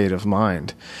present state of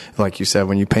mind. Like you said,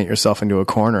 when you paint yourself into a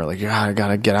corner, like, I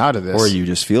gotta get out of this. Or you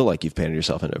just feel like you've painted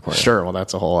yourself into a corner. Sure. Well,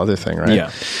 that's a whole other thing, right? Yeah.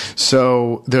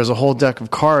 So there's a whole deck of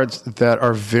cards that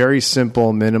are very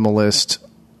simple, minimalist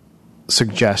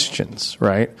suggestions,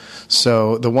 right?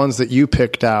 So the ones that you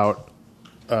picked out,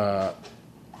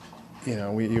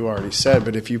 you already said,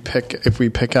 but if we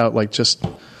pick out like just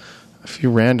a few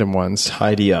random ones.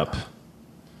 Tidy up.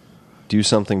 Do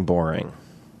something boring.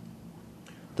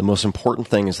 The most important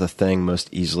thing is the thing most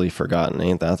easily forgotten.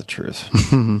 Ain't that the truth?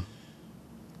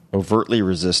 Overtly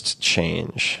resist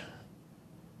change.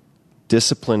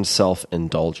 Disciplined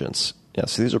self-indulgence. Yeah,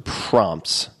 so these are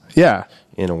prompts. Yeah.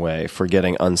 In a way, for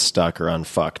getting unstuck or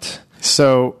unfucked.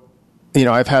 So,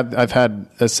 I've had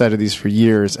a set of these for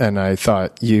years, and I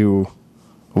thought you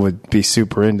would be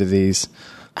super into these.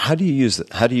 How do you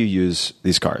use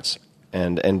these cards?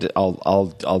 And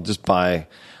I'll just buy a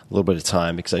little bit of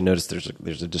time because I noticed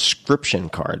there's a description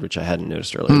card which I hadn't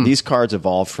noticed earlier. These cards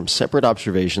evolved from separate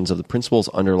observations of the principles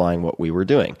underlying what we were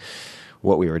doing.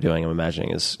 What we were doing, I'm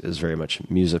imagining, is very much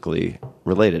musically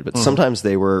related. But sometimes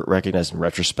they were recognized in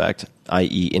retrospect,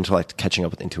 i.e. intellect catching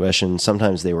up with intuition.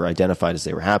 Sometimes they were identified as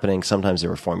they were happening. Sometimes they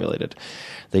were formulated.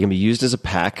 They can be used as a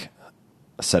pack,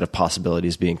 a set of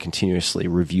possibilities being continuously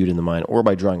reviewed in the mind, or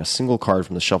by drawing a single card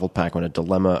from the shuffled pack when a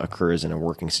dilemma occurs in a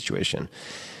working situation.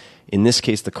 In this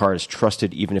case, the card is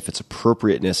trusted even if its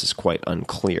appropriateness is quite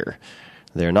unclear.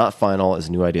 They are not final, as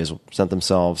new ideas will present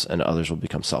themselves and others will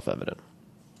become self-evident.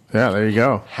 Yeah, there you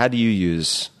go. How have you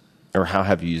used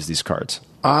these cards?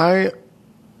 I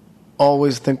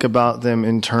always think about them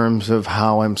in terms of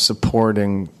how I'm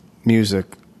supporting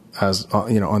music as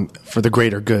for the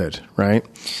greater good, right?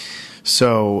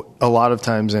 So a lot of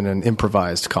times in an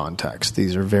improvised context,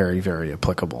 these are very, very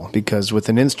applicable because with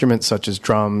an instrument such as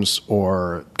drums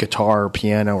or guitar or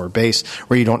piano or bass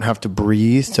where you don't have to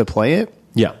breathe to play it.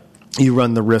 Yeah. You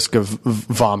run the risk of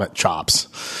vomit chops.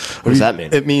 What does that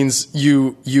mean? It means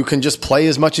you can just play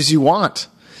as much as you want.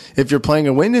 If you're playing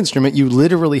a wind instrument, you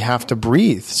literally have to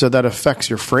breathe. So that affects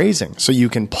your phrasing. So you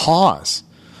can pause.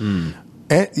 And,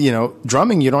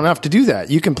 drumming, you don't have to do that.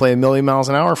 You can play 1,000,000 miles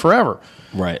an hour forever.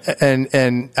 Right.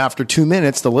 And after 2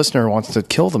 minutes, the listener wants to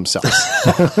kill themselves.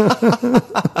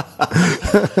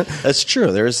 That's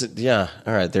true. There isn't, all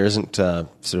right. There isn't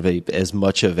sort of as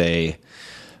much of a...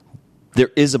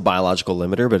 There is a biological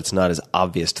limiter, but it's not as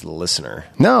obvious to the listener.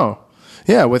 No.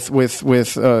 Yeah,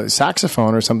 with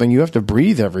saxophone or something, you have to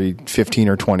breathe every 15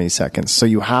 or 20 seconds. So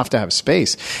you have to have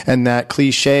space. And that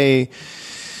cliche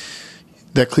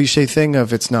thing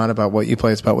of it's not about what you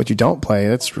play, it's about what you don't play,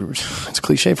 it's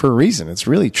cliche for a reason. It's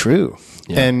really true.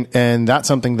 Yeah. And that's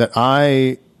something that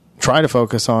I try to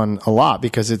focus on a lot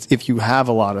because if you have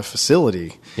a lot of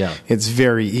facility, it's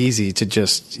very easy to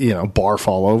just, barf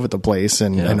all over the place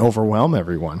and overwhelm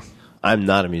everyone. I'm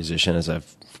not a musician, as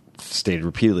I've stated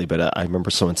repeatedly, but I remember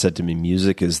someone said to me,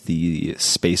 music is the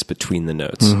space between the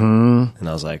notes. Mm-hmm. And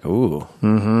I was like, ooh,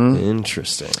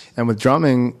 interesting. And with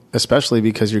drumming, especially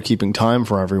because you're keeping time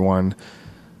for everyone,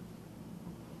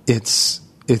 it's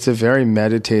a very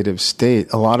meditative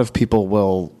state. A lot of people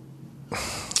will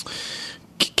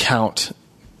count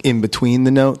in between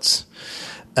the notes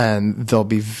and they'll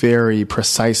be very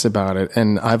precise about it.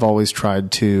 And I've always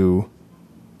tried to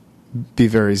be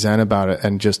very zen about it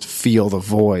and just feel the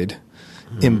void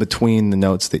in between the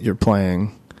notes that you're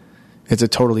playing. It's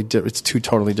it's two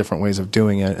totally different ways of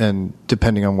doing it. And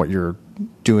depending on what you're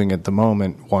doing at the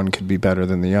moment, one could be better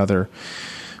than the other.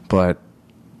 But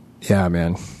yeah,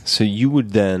 man. So you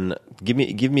would then give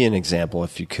me an example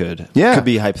if you could. Yeah. It could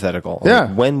be hypothetical. Yeah.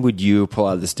 Like, when would you pull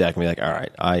out this deck and be like, all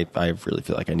right, I really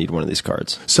feel like I need one of these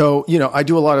cards? So, I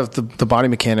do a lot of the body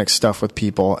mechanics stuff with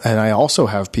people. And I also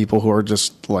have people who are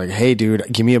just like, hey, dude,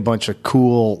 give me a bunch of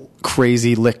cool,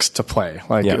 crazy licks to play.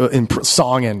 Like in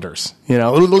song enders, that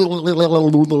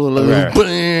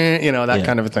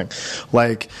kind of a thing.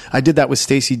 Like I did that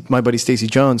with my buddy Stacey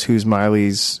Jones, who's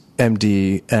Miley's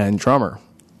MD and drummer.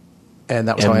 And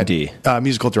that was MD. how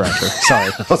musical director.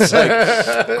 Sorry. It's like,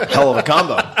 hell of a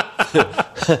combo.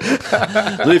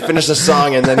 Let me finish the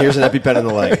song, and then here's an EpiPen in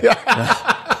the leg.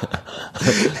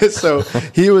 So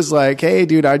he was like, hey,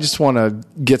 dude, I just want to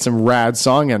get some rad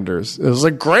song enders. It was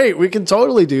like, great, we can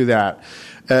totally do that.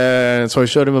 And so I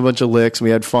showed him a bunch of licks. And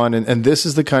we had fun. And this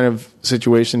is the kind of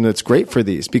situation that's great for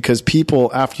these, because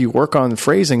people, after you work on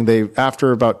phrasing,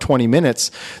 after about 20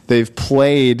 minutes, they've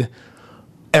played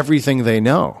everything they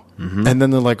know. And then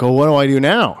they're like, oh, what do I do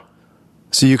now?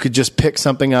 So you could just pick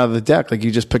something out of the deck. Like you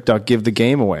just picked out Give the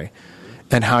Game Away.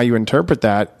 And how you interpret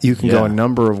that, you can go a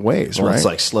number of ways, well, right? It's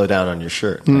like slow down on your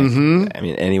shirt. Like, I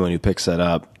mean, anyone who picks that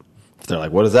up, if they're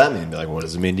like, what does that mean? Be like, what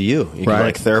does it mean to you? You can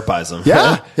like therapize them.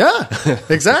 Yeah,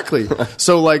 exactly.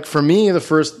 So like for me,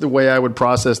 the way I would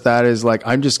process that is like,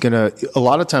 I'm just going to, a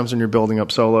lot of times when you're building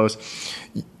up solos,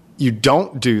 you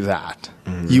don't do that.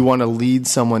 You want to lead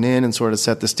someone in and sort of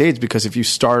set the stage, because if you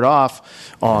start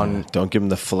off on... don't give them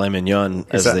the filet mignon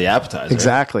as the appetizer.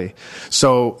 Exactly.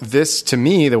 So this, to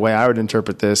me, the way I would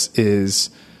interpret this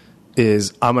is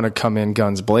I'm going to come in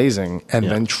guns blazing and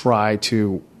then try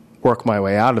to work my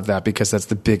way out of that, because that's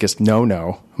the biggest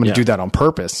no-no. I'm going to do that on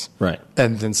purpose. Right.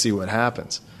 And then see what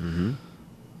happens.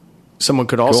 Someone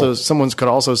could also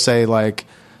say, like,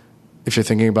 if you're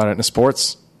thinking about it in a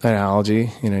sports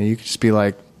analogy, you could just be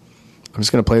like, I'm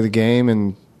just going to play the game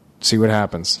and see what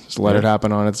happens. Just let it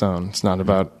happen on its own. It's not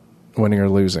about winning or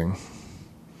losing.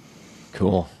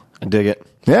 Cool. I dig it.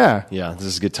 Yeah. Yeah, this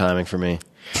is good timing for me.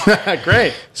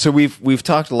 Great. So we've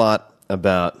talked a lot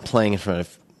about playing in front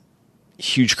of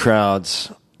huge crowds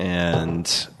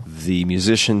and the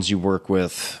musicians you work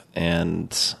with,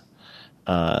 and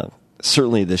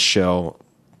certainly this show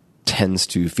tends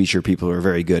to feature people who are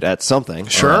very good at something.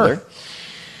 Sure. Or other.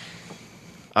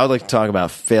 I would like to talk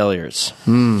about failures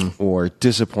or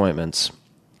disappointments.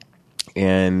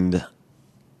 And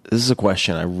this is a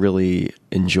question I really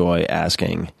enjoy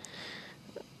asking,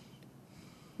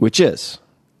 which is,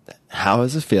 how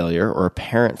has a failure or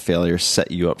apparent failure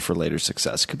set you up for later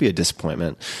success? It could be a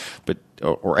disappointment,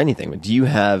 or anything. But do you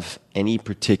have any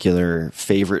particular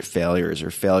favorite failures or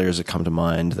failures that come to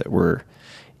mind that were,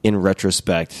 in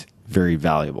retrospect, very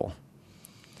valuable?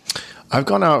 I've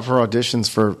gone out for auditions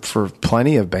for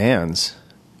plenty of bands,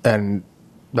 and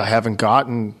I haven't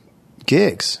gotten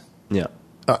gigs. Yeah.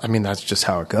 I mean, that's just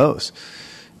how it goes.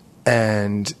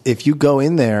 And if you go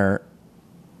in there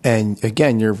and,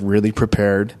 again, you're really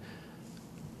prepared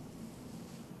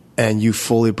and you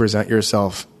fully present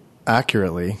yourself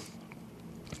accurately,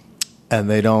 and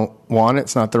they don't want it,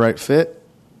 it's not the right fit,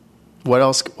 what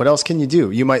else can you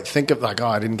do? You might think of like, oh,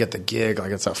 I didn't get the gig,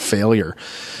 like it's a failure.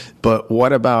 But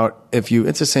what about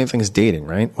it's the same thing as dating,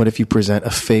 right? What if you present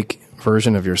a fake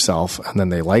version of yourself and then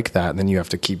they like that, and then you have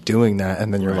to keep doing that,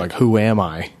 and then you're like, who am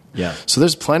I? Yeah. So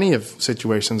there's plenty of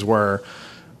situations where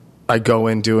I go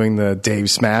in doing the Dave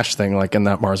Smash thing, like in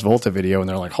that Mars Volta video, and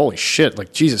they're like, holy shit,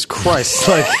 like Jesus Christ,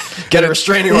 like get a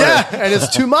restraining order. Yeah, and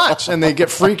it's too much, and they get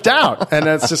freaked out. And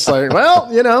it's just like, well,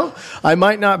 I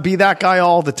might not be that guy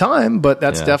all the time, but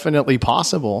that's definitely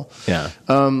possible. Yeah.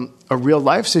 A real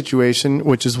life situation,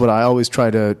 which is what I always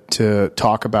try to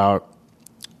talk about,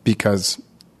 because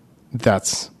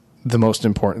that's the most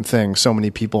important thing. So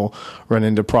many people run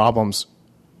into problems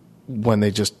when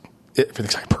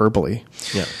everything's hyperbole.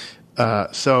 Yeah.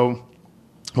 So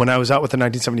when I was out with the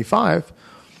 1975,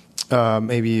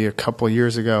 maybe a couple of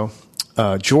years ago,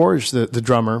 George, the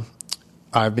drummer,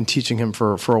 I've been teaching him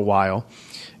for a while,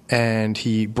 and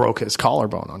he broke his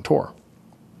collarbone on tour.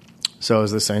 So it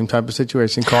was the same type of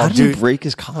situation. How did he break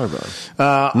his collarbone?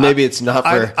 Maybe it's not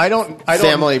for I don't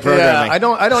family programming. Yeah, I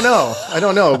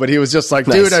don't know. But he was just like,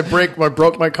 Nice. dude, I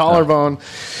broke my collarbone.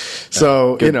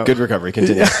 So good recovery.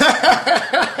 Continue.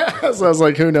 So I was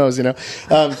like, who knows,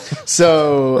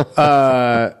 So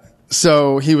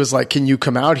he was like, can you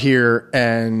come out here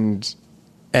and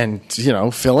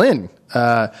fill in?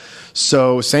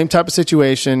 So same type of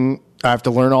situation. I have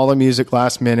to learn all the music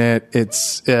last minute.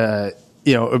 It's a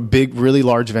big, really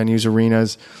large venues,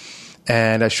 arenas.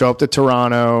 And I show up to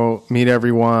Toronto, meet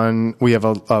everyone. We have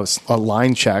a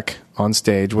line check on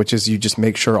stage, which is you just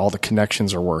make sure all the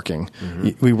connections are working.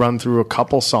 Mm-hmm. We run through a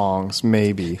couple songs,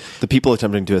 maybe. The people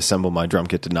attempting to assemble my drum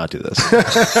kit did not do this.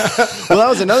 Well, that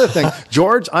was another thing.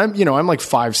 George, I'm like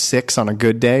 5'6" on a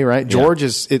good day, right? George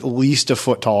is at least a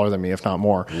foot taller than me, if not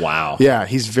more. Wow. Yeah,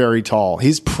 he's very tall.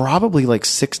 He's probably like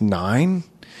 6'9".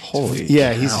 Holy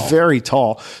yeah, cow. He's very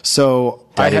tall. So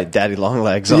Daddy long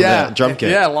legs on the drum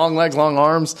kit. Yeah, long legs, long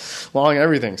arms, long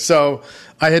everything. So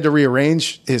I had to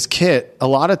rearrange his kit. A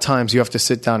lot of times you have to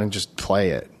sit down and just play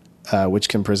it, which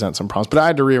can present some problems. But I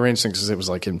had to rearrange things because it was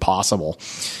like impossible.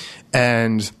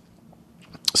 And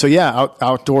so, yeah,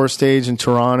 outdoor stage in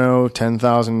Toronto,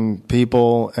 10,000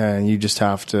 people, and you just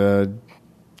have to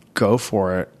go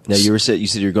for it. Now, you said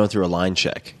you're going through a line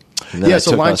check. And then Yeah, I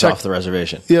so took line us check- off the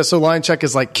reservation. Yeah, so line check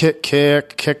is like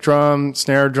kick drum,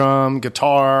 snare drum,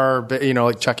 guitar,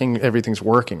 like checking everything's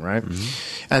working, right?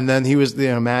 Mm-hmm. And then he was,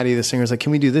 Maddie, the singer, was like,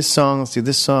 can we do this song? Let's do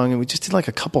this song. And we just did like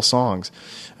a couple songs.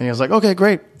 And he was like, okay,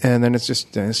 great. And then it's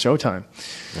showtime.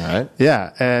 All right.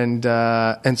 Yeah.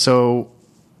 And so,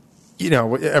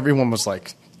 everyone was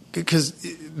like, because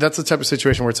that's the type of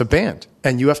situation where it's a band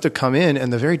and you have to come in.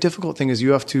 And the very difficult thing is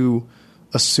you have to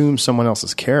assume someone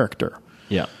else's character.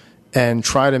 Yeah. And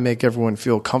try to make everyone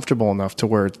feel comfortable enough to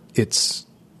where it's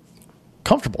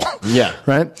comfortable. Yeah.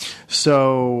 Right?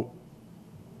 So,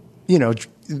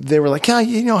 they were like, play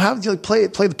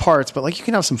the parts, but like you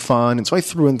can have some fun. And so I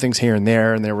threw in things here and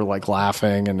there, and they were like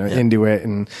laughing and into it,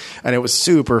 and it was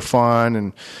super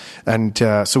fun. And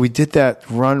so we did that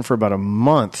run for about a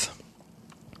month,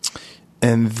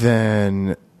 and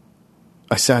then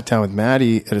I sat down with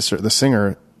Maddie the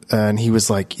singer. And he was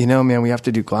like, man, we have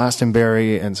to do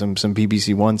Glastonbury and some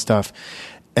BBC One stuff.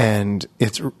 And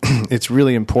it's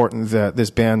really important that this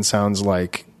band sounds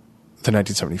like the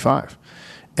 1975.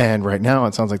 And right now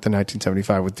it sounds like the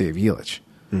 1975 with Dave Yelich.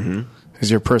 Mm-hmm. Because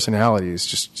your personality is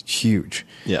just huge.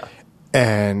 Yeah.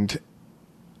 And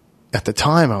at the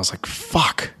time I was like,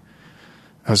 fuck.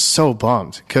 I was so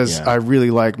bummed because I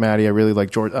really like Maddie. I really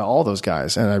like George, all those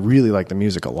guys. And I really like the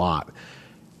music a lot.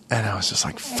 And I was just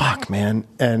like, fuck, man.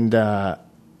 And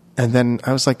then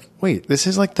I was like, wait, this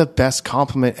is like the best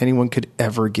compliment anyone could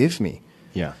ever give me.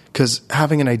 Yeah. Because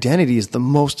having an identity is the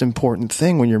most important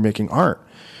thing when you're making art.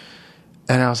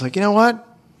 And I was like, you know what?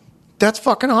 That's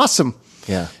fucking awesome.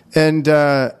 Yeah.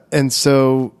 And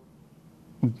so,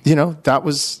 that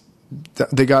was,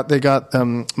 they got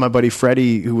my buddy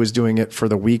Freddie, who was doing it for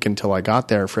the week until I got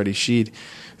there, Freddie Sheed.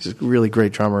 He's a really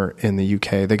great drummer in the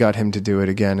UK. They got him to do it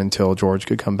again until George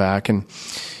could come back. And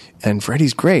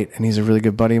Freddie's great. And he's a really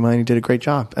good buddy of mine. He did a great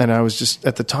job. And I was just,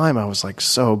 at the time, I was like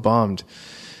so bummed.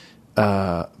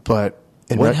 But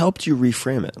what helped you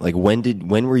reframe it? Like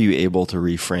when were you able to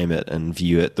reframe it and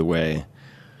view it the way?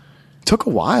 Took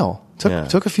a while.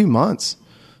 Took a few months.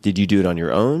 Did you do it on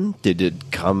your own? Did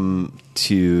it come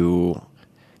to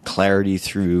clarity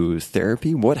through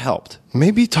therapy? What helped?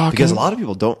 Maybe talking. Because a lot of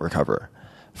people don't recover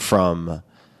from,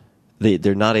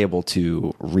 they're not able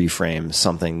to reframe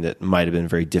something that might have been a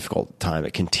very difficult time.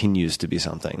 It continues to be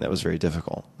something that was very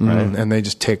difficult, right? And they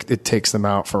just it takes them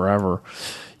out forever.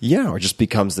 Yeah, or just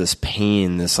becomes this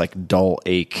pain, this like dull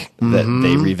ache that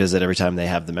they revisit every time they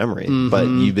have the memory. But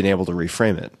you've been able to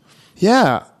reframe it.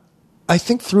 Yeah. I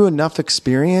think through enough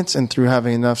experience and through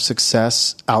having enough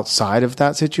success outside of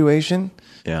that situation,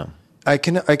 Yeah. I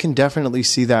can definitely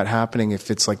see that happening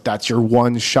if it's like that's your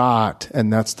one shot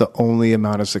and that's the only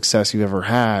amount of success you've ever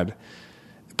had.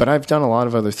 But I've done a lot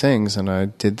of other things and I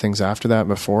did things after that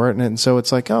before it. And so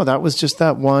it's like, oh, that was just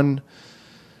that one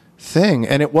thing.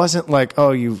 And it wasn't like,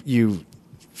 oh, you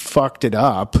fucked it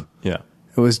up. Yeah.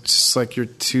 It was just like you're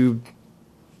too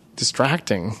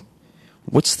distracting.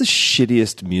 What's the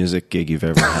shittiest music gig you've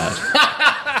ever had?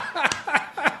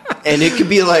 And it could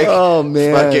be like, oh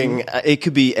man, it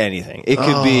could be anything. It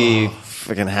could be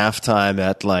fucking halftime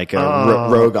at like a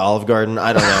Rogue Olive Garden.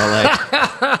 I don't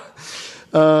know,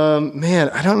 like, man,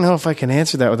 I don't know if I can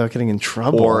answer that without getting in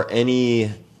trouble. or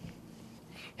any.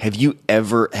 Have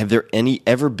there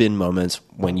ever been moments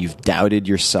when you've doubted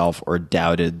yourself or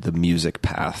doubted the music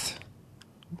path,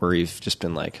 where you've just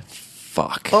been like,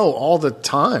 fuck? Oh, all the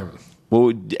time.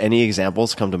 Any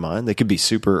examples come to mind? They could be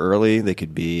super early. They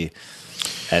could be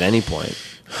at any point.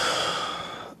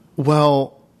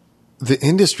 Well, the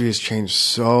industry has changed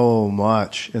so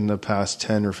much in the past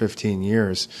 10 or 15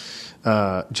 years.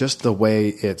 Just the way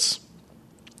it's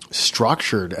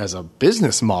structured as a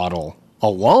business model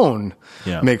alone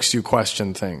makes you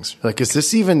question things. Like, is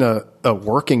this even a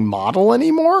working model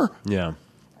anymore? Yeah.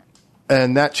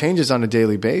 And that changes on a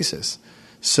daily basis.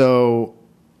 So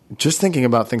just thinking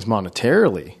about things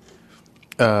monetarily,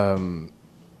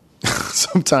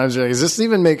 sometimes you're like, does this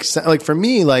even make sense? Like for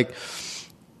me, like,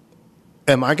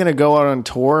 am I going to go out on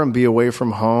tour and be away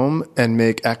from home and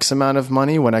make X amount of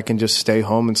money when I can just stay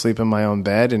home and sleep in my own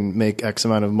bed and make X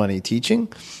amount of money teaching?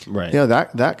 Right.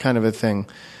 That kind of a thing.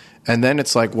 And then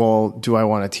it's like, well, do I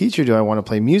want to teach or do I want to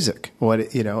play music?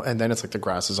 And then it's like the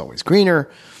grass is always greener.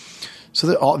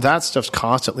 So all that stuff's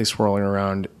constantly swirling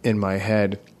around in my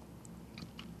head.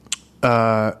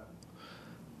 Yeah.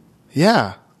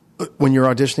 When you're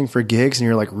auditioning for gigs and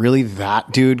you're like, really,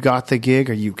 that dude got the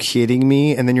gig? Are you kidding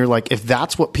me? And then you're like, if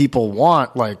that's what people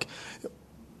want, like,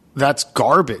 that's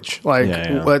garbage. Like,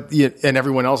 and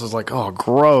everyone else is like, oh,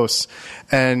 gross.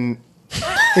 And,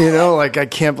 like, I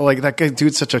can't, like, that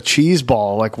dude's such a cheese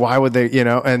ball. Like, why would they,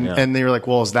 and they were like,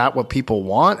 well, is that what people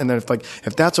want? And then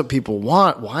if that's what people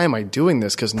want, why am I doing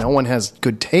this? Because no one has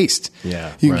good taste.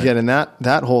 Yeah. You can get in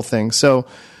that whole thing. So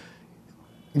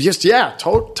just,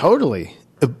 totally.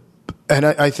 And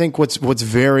I think what's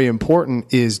very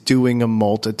important is doing a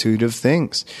multitude of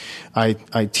things. I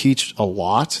teach a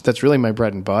lot. That's really my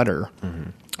bread and butter.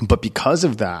 Mm-hmm. But because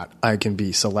of that, I can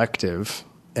be selective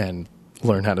and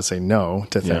learn how to say no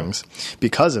to things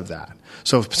because of that.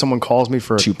 So if someone calls me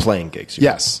for to playing gigs,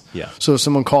 yes, So if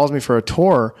someone calls me for a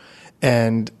tour,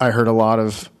 and I heard a lot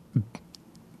of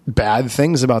bad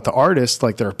things about the artist,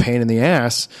 like they're a pain in the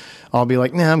ass, I'll be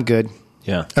like, nah, I'm good.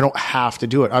 Yeah. I don't have to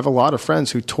do it. I have a lot of friends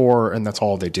who tour and that's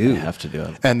all they do. They have to do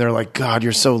it. And they're like, God,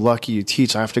 you're so lucky you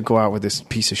teach. I have to go out with this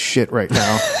piece of shit right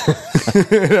now.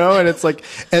 And it's like,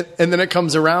 and then it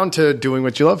comes around to doing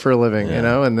what you love for a living,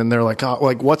 and then they're like, oh,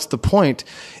 like, what's the point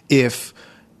if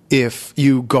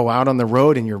you go out on the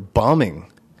road and you're bumming?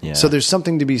 Yeah. So there's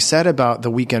something to be said about the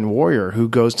weekend warrior who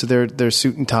goes to their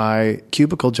suit and tie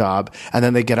cubicle job, and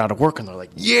then they get out of work and they're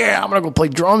like, yeah, I'm going to go play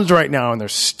drums right now. And they're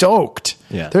stoked.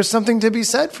 Yeah. There's something to be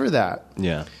said for that.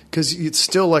 Yeah. Because it's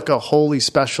still like a holy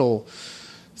special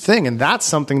thing. And that's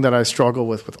something that I struggle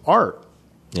with art.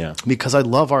 Yeah. Because I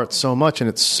love art so much and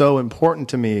it's so important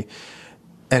to me.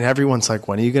 And everyone's like,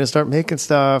 when are you going to start making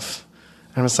stuff?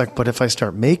 And I'm just like, but if I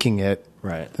start making it,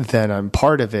 then I'm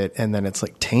part of it. And then it's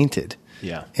like tainted.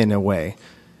 Yeah. In a way.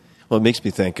 Well, it makes me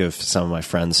think of some of my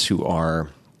friends who are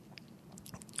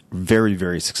very,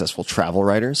 very successful travel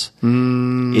writers.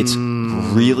 It's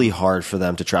really hard for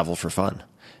them to travel for fun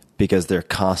because they're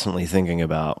constantly thinking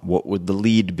about what would the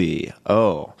lead be?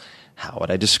 Oh, how would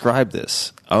I describe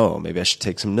this? Oh, maybe I should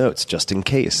take some notes just in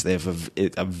case. They have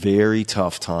a very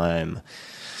tough time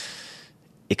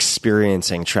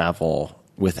experiencing travel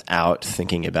without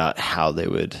thinking about how they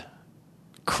would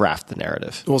craft the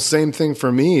narrative. Well, same thing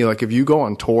for me. Like if you go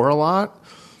on tour a lot,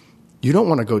 you don't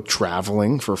want to go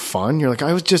traveling for fun. You're like,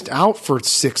 I was just out for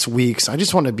 6 weeks. I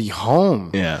just want to be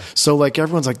home. Yeah. So like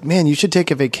everyone's like, man, you should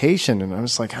take a vacation. And I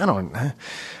was like, I don't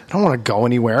want to go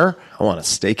anywhere. I want a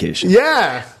staycation.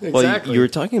 Yeah, exactly. Well, you were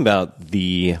talking about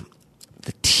the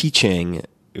teaching,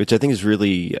 which I think is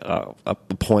really a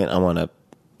point I want to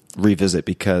revisit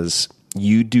because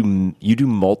you do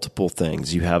multiple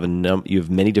things. You have you have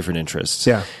many different interests.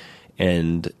 Yeah.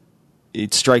 And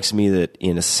it strikes me that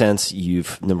in a sense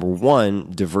you've, number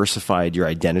one, diversified your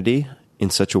identity in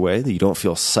such a way that you don't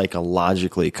feel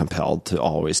psychologically compelled to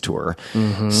always tour.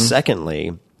 Mm-hmm.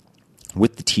 Secondly,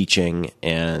 with the teaching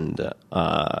and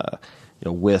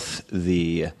with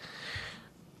the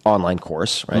online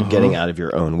course, right? Mm-hmm. Getting out of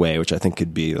your own way, which I think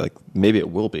could be like, maybe it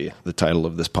will be the title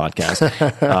of this podcast.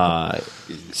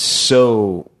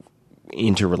 So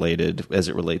interrelated as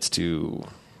it relates to,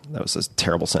 that was a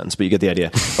terrible sentence, but you get the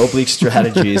idea. Oblique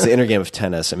strategies, the inner game of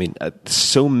tennis. I mean,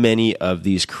 so many of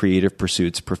these creative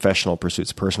pursuits, professional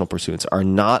pursuits, personal pursuits are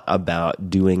not about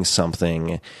doing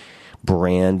something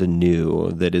brand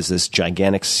new that is this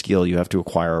gigantic skill you have to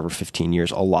acquire over 15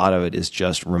 years. A lot of it is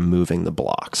just removing the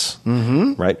blocks,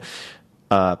 right?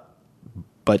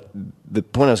 But the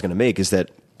point I was going to make is that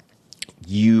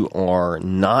you are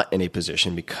not in a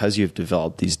position, because you've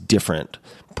developed these different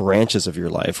branches of your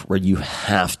life, where you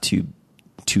have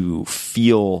to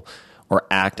feel or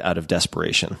act out of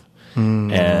desperation.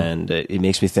 And it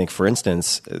makes me think, for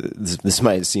instance, this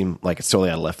might seem like it's totally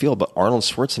out of left field, but Arnold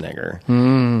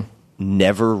Schwarzenegger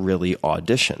never really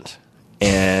auditioned.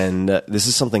 And this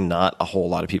is something not a whole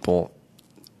lot of people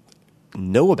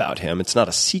know about him. It's not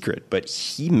a secret, but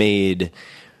he made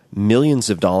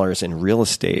millions of dollars in real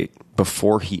estate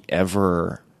before he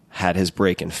ever had his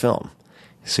break in film.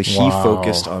 So he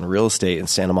focused on real estate in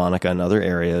Santa Monica and other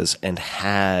areas, and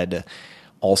had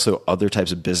also other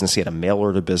types of business. He had a mail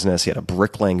order business. He had a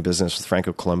bricklaying business with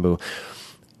Franco Colombo,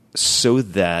 so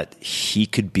that he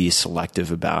could be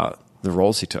selective about the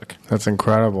roles he took. That's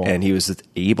incredible. And he was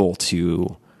able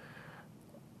to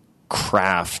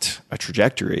craft a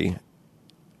trajectory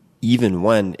even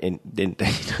when, so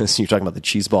you're talking about the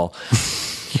cheese ball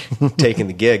taking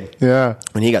the gig. Yeah.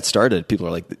 When he got started, people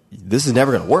are like, this is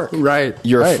never going to work. Right.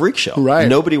 You're a freak show. Right.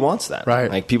 Nobody wants that. Right.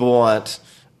 Like, people want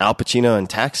Al Pacino and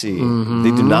Taxi.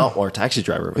 They do not want Taxi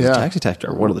Driver. Was it Taxi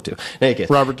Driver? One of the two.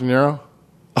 Robert De Niro?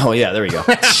 Oh, yeah, there we go.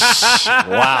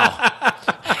 Wow.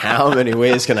 How many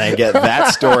ways can I get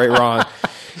that story wrong?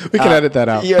 We can edit that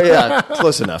out. Yeah.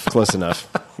 Close enough.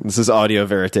 This is audio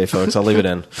verite, folks. I'll leave it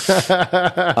in.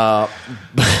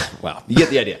 Wow. You get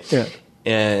the idea. Yeah.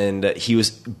 and he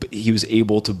was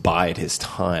able to bide his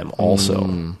time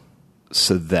also,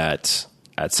 so that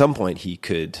at some point he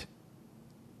could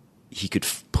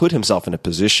put himself in a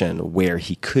position where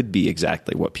he could be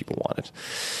exactly what people wanted.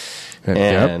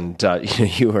 And I'll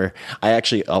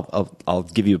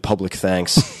give you a public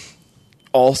thanks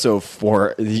also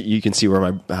for, you can see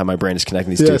how my brain is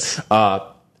connecting these two.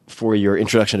 For your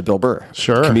introduction to Bill Burr,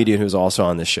 Sure. comedian who's also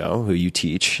on this show, who you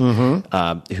teach,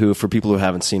 who, for people who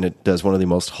haven't seen it, does one of the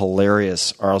most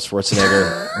hilarious Arnold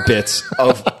Schwarzenegger bits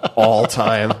of all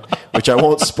time, which I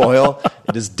won't spoil.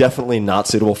 It is definitely not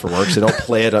suitable for work, so don't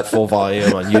play it at full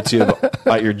volume on YouTube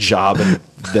at your job and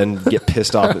then get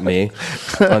pissed off at me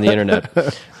on the internet.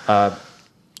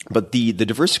 But the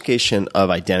diversification of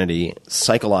identity,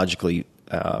 psychologically,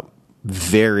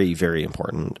 very, very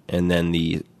important. And then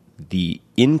the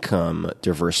income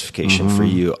diversification for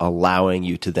you, allowing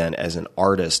you to then, as an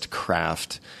artist,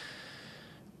 craft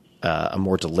a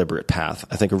more deliberate path,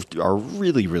 I think are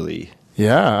really, really,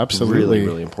 Yeah, absolutely. really,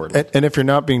 really important. And if you're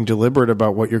not being deliberate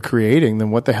about what you're creating,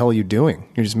 then what the hell are you doing?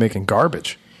 You're just making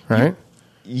garbage, right?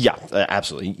 Yeah,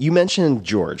 absolutely. You mentioned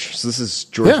George. So this is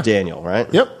George Daniel,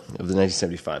 right? Yep. Of the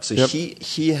 1975. So Yep.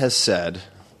 he has said,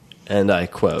 and I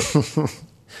quote,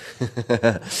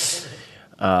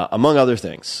 among other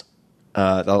things,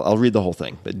 I'll read the whole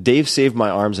thing. But Dave saved my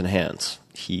arms and hands.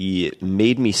 He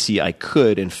made me see I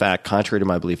could, in fact, contrary to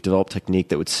my belief, develop technique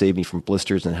that would save me from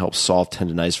blisters and help solve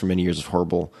tendonitis from many years of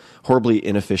horribly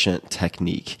inefficient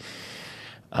technique.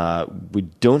 We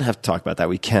don't have to talk about that.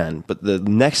 We can. But the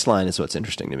next line is what's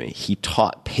interesting to me. He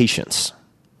taught patience,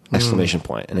 exclamation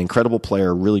point. An incredible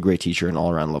player, really great teacher, and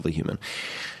all-around lovely human.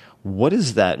 What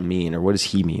does that mean, or what does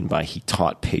he mean by he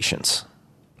taught patience?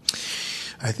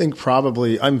 I think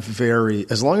probably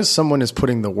as long as someone is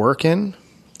putting the work in,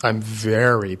 I'm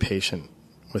very patient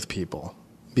with people,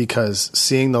 because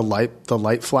seeing the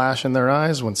light flash in their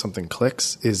eyes when something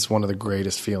clicks is one of the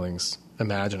greatest feelings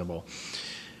imaginable.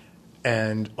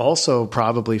 And also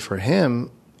probably for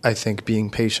him, I think being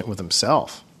patient with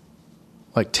himself,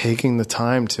 like taking the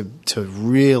time to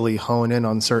really hone in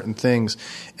on certain things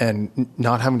and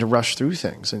not having to rush through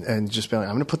things and just be like,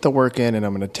 I'm going to put the work in and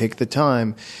I'm going to take the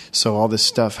time so all this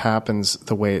stuff happens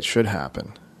the way it should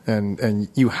happen. And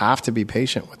you have to be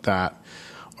patient with that,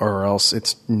 or else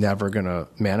it's never going to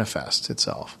manifest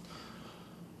itself.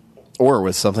 Or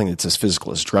with something that's as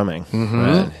physical as drumming.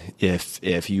 Right?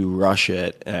 If you rush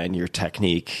it and your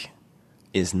technique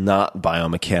is not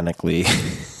biomechanically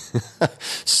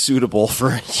suitable for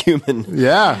a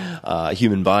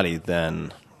human body,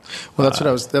 then well, that's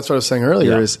what I was saying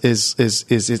earlier. Yeah. Is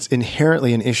it's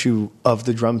inherently an issue of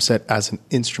the drum set as an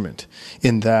instrument,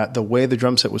 in that the way the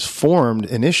drum set was formed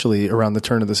initially around the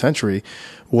turn of the century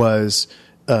was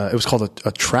it was called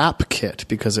a trap kit,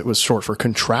 because it was short for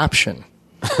contraption.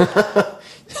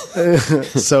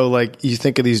 So like you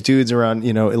think of these dudes around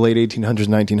late 1800s,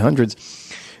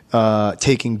 1900s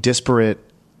taking disparate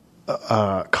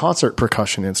concert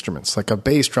percussion instruments, like a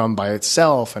bass drum by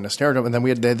itself and a snare drum, and then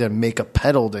they had to make a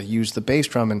pedal to use the bass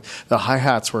drum, and the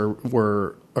hi-hats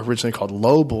were originally called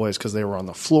low boys because they were on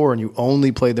the floor and you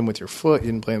only played them with your foot,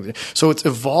 you didn't play them with so it's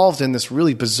evolved in this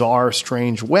really bizarre,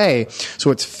 strange way,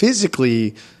 so it's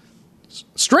physically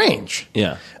strange.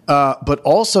 yeah. But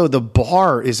also the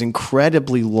bar is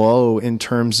incredibly low in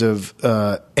terms of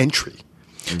entry.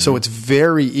 So it's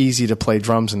very easy to play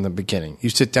drums in the beginning. You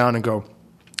sit down and go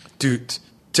doot,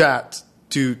 dat,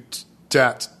 doot,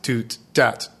 dat, doot,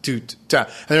 dat, doot, dat.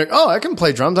 And you're like, oh, I can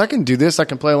play drums. I can do this. I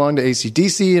can play along to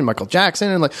AC/DC and Michael Jackson.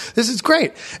 And like, this is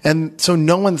great. And so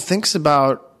no one thinks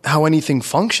about how anything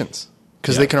functions,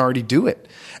 because they can already do it.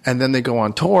 And then they go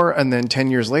on tour, and then 10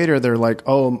 years later, they're like,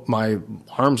 oh, my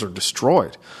arms are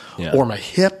destroyed. Yeah. Or my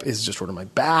hip is destroyed, or my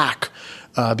back,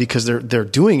 because they're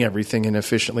doing everything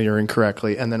inefficiently or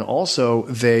incorrectly. And then also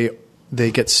they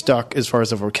get stuck as far as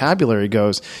the vocabulary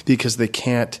goes, because they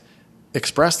can't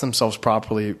express themselves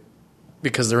properly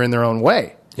because they're in their own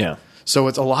way. Yeah. So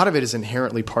a lot of it is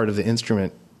inherently part of the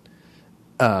instrument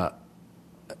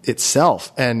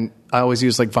itself. And I always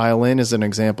use like violin as an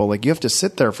example. Like you have to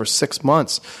sit there for 6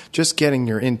 months just getting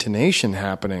your intonation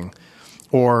happening.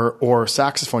 Or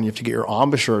saxophone, you have to get your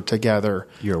embouchure together.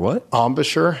 Your what?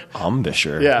 Embouchure.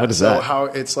 Embouchure. Yeah. What is so that? how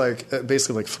it's like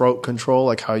basically like throat control,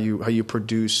 like how you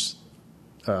produce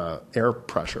air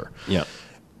pressure. Yeah.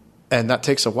 And that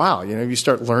takes a while. You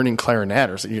start learning clarinet,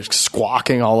 or you're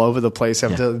squawking all over the place. You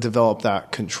have to develop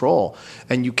that control.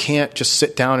 And you can't just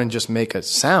sit down and just make a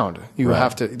sound. You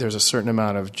have to, there's a certain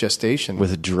amount of gestation.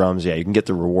 With drums, you can get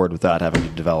the reward without having to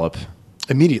develop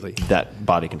immediately. that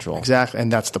body control. Exactly,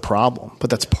 and that's the problem. But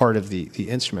that's part of the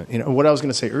instrument. You know what I was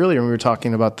going to say earlier when we were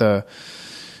talking about the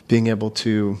being able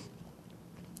to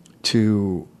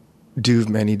wear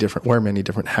many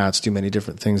different hats, do many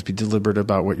different things, be deliberate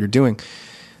about what you're doing.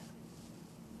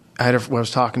 I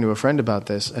was talking to a friend about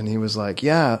this, and he was like,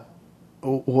 "Yeah,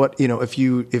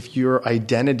 if your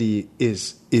identity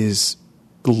is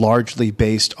largely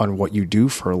based on what you do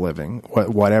for a living,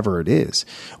 whatever it is,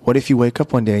 what if you wake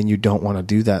up one day and you don't want to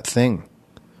do that thing,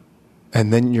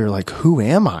 and then you're like, who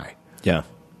am I?" Yeah,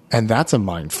 and that's a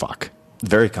mind fuck.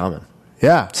 very common.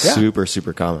 Yeah,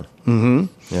 Super common. Mm-hmm.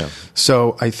 Yeah.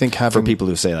 So I think For people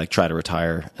who say like try to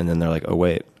retire, and then they're like, oh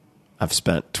wait, I've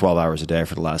spent 12 hours a day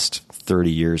for the last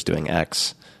 30 years doing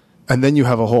X. And then you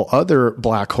have a whole other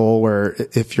black hole where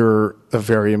if you're a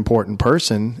very important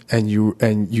person and you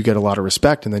get a lot of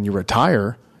respect, and then you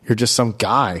retire, you're just some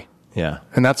guy. Yeah.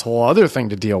 And that's a whole other thing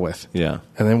to deal with. Yeah.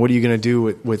 And then what are you going to do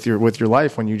with your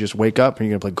life when you just wake up and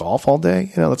you're going to play golf all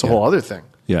day? You know, that's a whole other thing.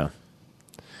 Yeah.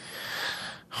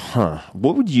 Huh.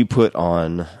 What would you put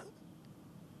on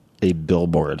a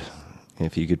billboard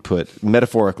if you could put,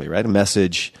 metaphorically, right? A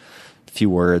message, a few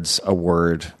words, a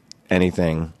word,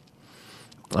 anything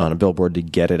on a billboard to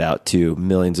get it out to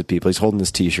millions of people. He's holding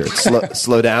this T-shirt.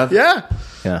 Slow down? Yeah.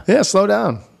 Yeah. Yeah, slow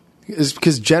down. It's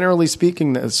because generally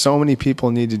speaking, so many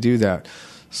people need to do that.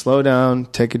 Slow down,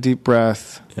 take a deep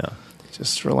breath. Yeah.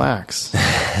 Just relax.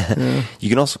 You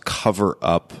can also cover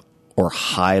up or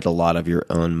hide a lot of your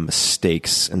own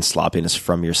mistakes and sloppiness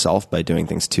from yourself by doing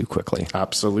things too quickly.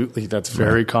 Absolutely. That's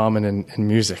very common in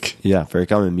music. Yeah, very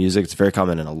common in music. It's very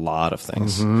common in a lot of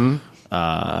things.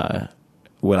 Mm-hmm.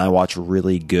 When I watch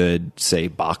really good, say,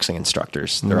 boxing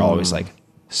instructors, they're always like,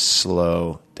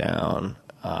 slow down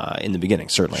in the beginning,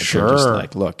 certainly. Sure. They're just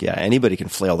like, look, anybody can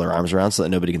flail their arms around so that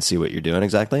nobody can see what you're doing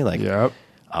exactly. Like, yep.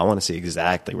 I want to see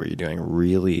exactly what you're doing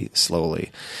really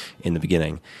slowly in the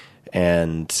beginning.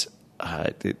 And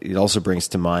it also brings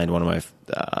to mind one of my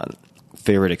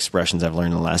favorite expressions I've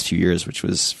learned in the last few years, which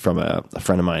was from a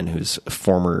friend of mine who's a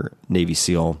former Navy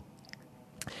SEAL.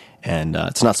 And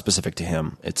it's not specific to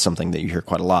him. It's something that you hear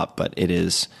quite a lot, but it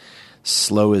is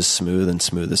slow is smooth and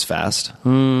smooth is fast.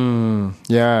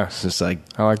 Yeah. So it's like,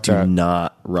 I like do that.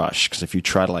 not rush. Because if you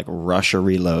try to like rush a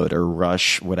reload or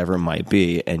rush whatever it might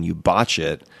be and you botch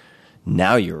it,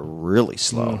 now you're really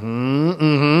slow.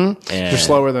 And you're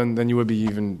slower than you would be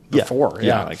even before.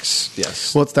 Yeah. Like,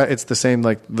 yes. Well, it's the same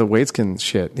like the Waitskin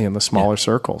shit, the smaller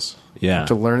circles. Yeah.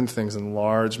 To learn things in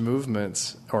large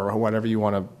movements or whatever you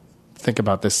want to think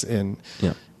about this in,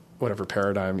 whatever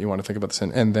paradigm you want to think about this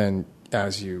in. And then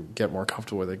as you get more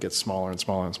comfortable with it, it gets smaller and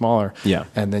smaller and smaller. Yeah.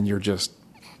 And then you're just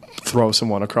throw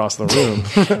someone across the room.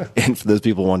 And for those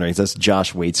people wondering, that's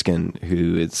Josh Waitzkin,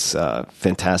 who is a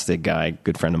fantastic guy,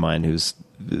 good friend of mine, who's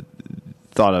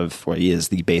thought of, or he is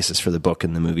the basis for the book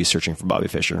and the movie Searching for Bobby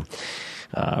Fischer.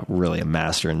 Really a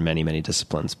master in many, many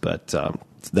disciplines, but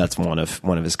that's one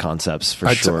of his concepts for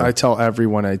sure. I tell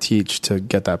everyone I teach to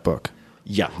get that book.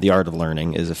 Yeah, The Art of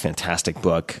Learning is a fantastic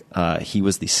book. He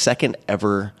was the second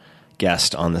ever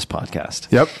guest on this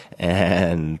podcast. Yep.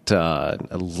 And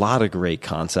a lot of great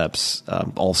concepts.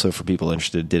 Also, for people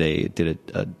interested, did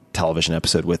a television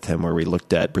episode with him where we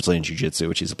looked at Brazilian Jiu-Jitsu,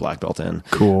 which he's a black belt in,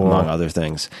 among other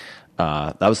things.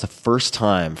 That was the first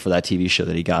time for that TV show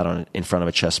that he got on in front of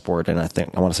a chessboard, and I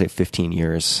want to say 15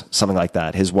 years, something like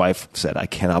that. His wife said, "I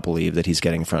cannot believe that he's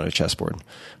getting in front of a chessboard.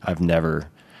 I've never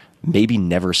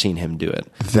seen him do it."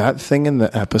 That thing in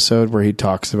the episode where he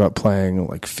talks about playing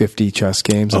like 50 chess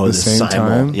games at the same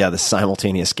time. Yeah, the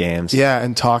simultaneous games. Yeah,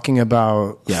 and talking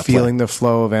about feeling the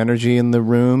flow of energy in the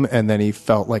room, and then he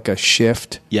felt like a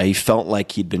shift. Yeah, he felt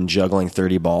like he'd been juggling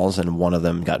 30 balls and one of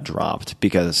them got dropped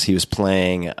because he was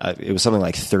playing, it was something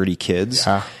like 30 kids,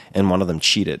 and one of them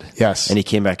cheated. Yes. And he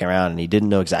came back around and he didn't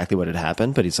know exactly what had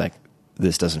happened, but he's like,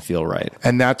 this doesn't feel right.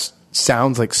 And that's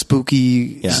sounds like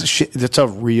spooky shit. That's a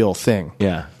real thing.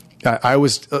 Yeah. That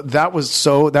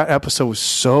episode was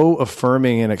so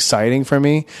affirming and exciting for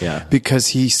me. Yeah. Because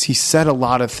he said a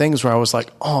lot of things where I was like,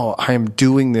 oh, I am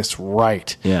doing this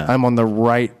right. Yeah. I'm on the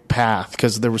right path,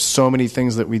 because there were so many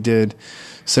things that we did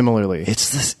similarly.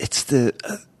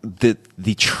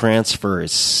 The transfer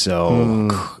is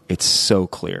it's so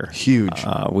clear. Huge.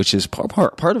 Which is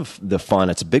part of the fun.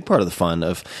 It's a big part of the fun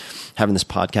of having this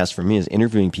podcast for me, is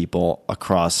interviewing people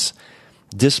across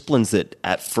disciplines that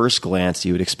at first glance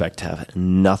you would expect to have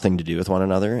nothing to do with one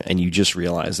another, and you just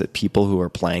realize that people who are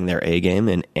playing their A game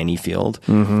in any field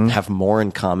have more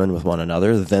in common with one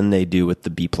another than they do with the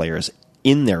B players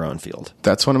in their own field.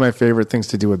 That's one of my favorite things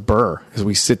to do with Burr is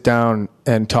we sit down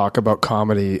and talk about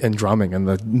comedy and drumming and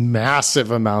the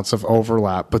massive amounts of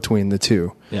overlap between the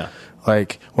two. Yeah.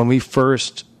 Like when we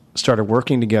first started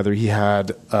working together, he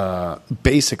had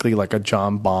basically like a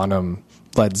John Bonham,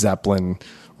 Led Zeppelin,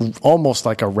 almost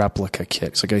like a replica kit.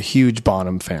 It's like a huge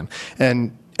Bonham fan.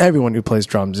 And everyone who plays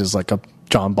drums is like a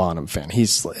John Bonham fan.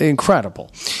 He's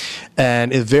incredible.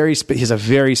 And he has a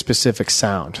very specific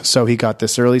sound. So he got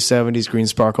this early 70s Green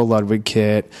Sparkle Ludwig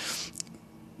kit,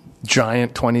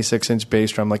 giant 26-inch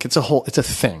bass drum. Like it's a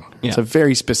thing. Yeah. It's a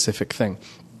very specific thing.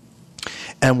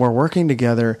 And we're working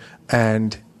together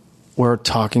and we're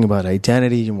talking about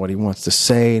identity and what he wants to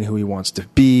say and who he wants to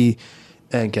be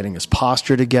and getting his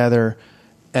posture together.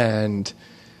 And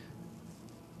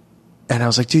I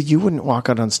was like, dude, you wouldn't walk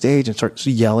out on stage and start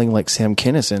yelling like Sam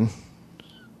Kinison.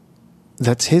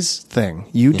 That's his thing.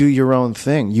 You do your own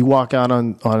thing. You walk out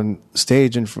on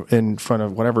stage in front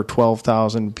of whatever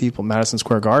 12,000 people, Madison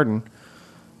Square Garden.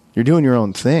 You're doing your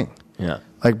own thing. Yeah.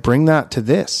 Like bring that to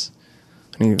this.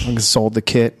 And he sold the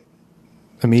kit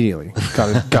immediately.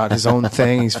 Got his own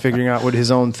thing. He's figuring out what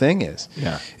his own thing is.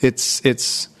 Yeah.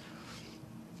 It's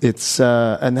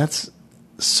and that's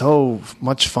so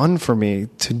much fun for me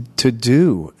to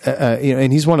do.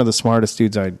 And he's one of the smartest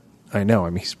dudes I know. I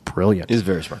mean, he's brilliant. He's a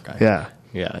very smart guy. Yeah.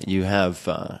 Yeah. You have,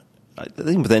 I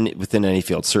think within any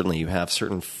field, certainly you have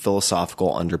certain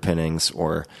philosophical underpinnings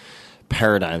or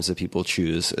paradigms that people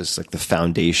choose as like the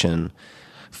foundation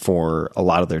for a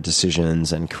lot of their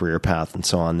decisions and career path and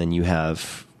so on. Then you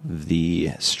have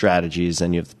the strategies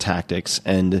and you have the tactics,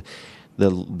 and the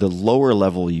lower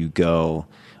level you go,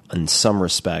 in some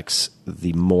respects,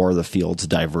 the more the fields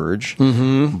diverge.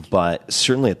 Mm-hmm. But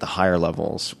certainly at the higher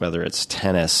levels, whether it's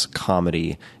tennis,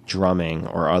 comedy, drumming,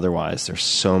 or otherwise, there's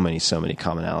so many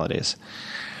commonalities.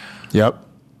 Yep.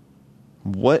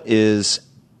 What is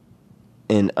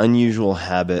an unusual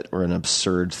habit or an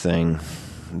absurd thing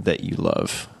that you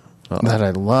love? That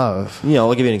I love. You know,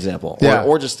 I'll give you an example. Yeah.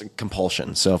 Or just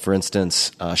compulsion. So, for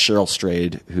instance, Cheryl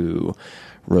Strayed, who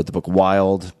wrote the book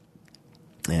Wild,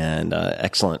 and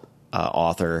excellent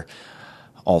author,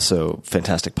 also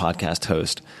fantastic podcast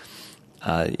host.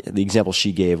 The example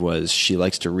she gave was she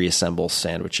likes to reassemble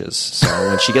sandwiches. So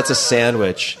when she gets a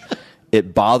sandwich,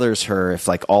 it bothers her if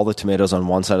like all the tomatoes on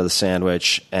one side of the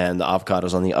sandwich and the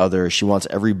avocados on the other. She wants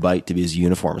every bite to be as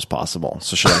uniform as possible.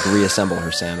 So she'll like reassemble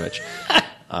her sandwich.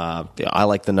 I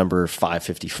like the number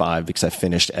 555 because I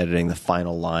finished editing the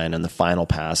final line and the final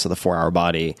pass of the 4-Hour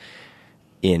Body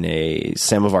in a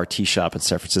Samovar tea shop in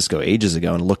San Francisco ages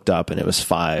ago, and looked up and it was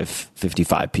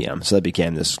 5:55 p.m. So that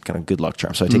became this kind of good luck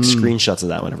charm. So I take screenshots of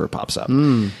that whenever it pops up.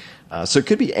 So it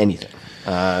could be anything.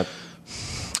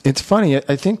 It's funny.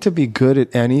 I think to be good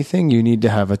at anything, you need to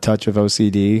have a touch of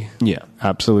OCD. Yeah.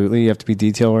 Absolutely. You have to be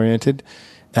detail oriented.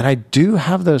 And I do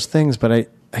have those things, but I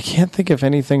can't think of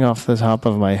anything off the top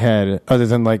of my head other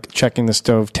than like checking the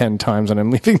stove 10 times when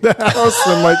I'm leaving the house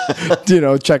and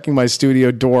like, checking my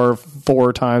studio door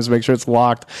 4 times to make sure it's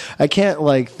locked. I can't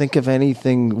like think of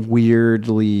anything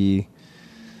weirdly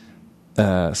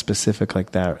specific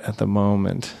like that at the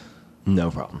moment.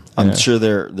 No problem. I'm sure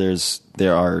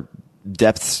there are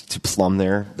depths to plumb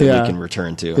there that we can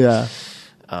return to. Yeah.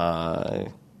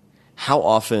 How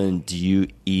often do you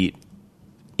eat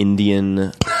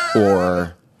Indian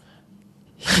or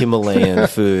Himalayan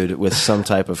food with some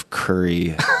type of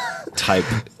curry type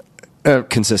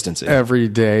consistency? Every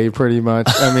day, pretty much.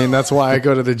 I mean, that's why I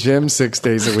go to the gym 6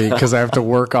 days a week, because I have to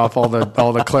work off all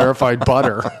the clarified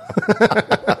butter.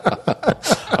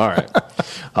 All right,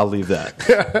 I'll leave that.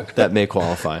 That may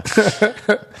qualify.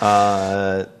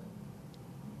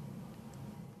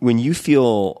 When you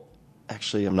feel,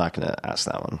 actually, I'm not going to ask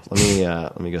that one.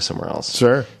 Let me go somewhere else.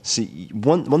 Sure. See,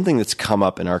 one thing that's come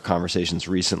up in our conversations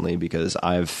recently, because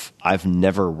I've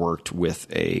never worked with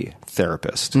a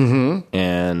therapist,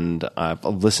 and I've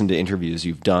listened to interviews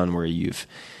you've done where you've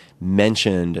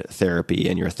mentioned therapy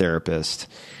and your therapist,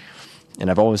 and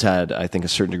I've always had, I think, a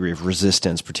certain degree of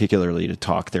resistance, particularly to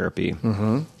talk therapy,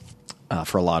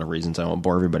 for a lot of reasons I won't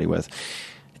bore everybody with,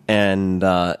 and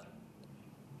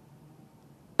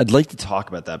I'd like to talk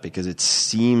about that because it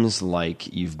seems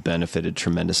like you've benefited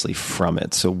tremendously from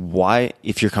it. So why,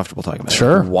 if you're comfortable talking about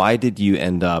Sure. it, why did you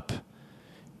end up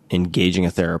engaging a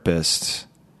therapist,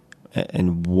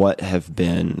 and what have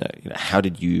been, how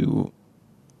did you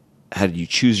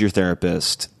choose your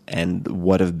therapist, and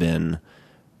what have been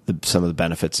some of the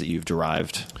benefits that you've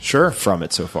derived Sure. from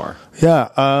it so far. Yeah.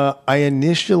 I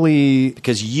initially.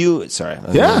 Because you, sorry,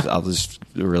 Yeah. I'll just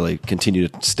really continue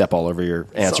to step all over your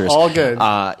answers. all good.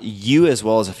 You, as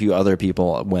well as a few other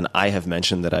people, when I have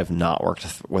mentioned that I've not worked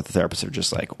with a therapist, are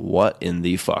just like, "What in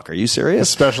the fuck? Are you serious?"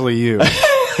 Especially you.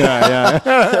 Yeah.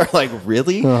 They're like,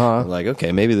 "Really?" I'm like,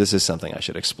 okay, maybe this is something I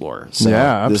should explore. So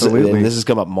Yeah, this absolutely. has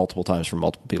come up multiple times from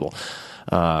multiple people.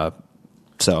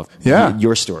 So Yeah.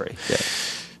 your story. Yeah.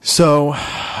 So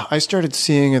I started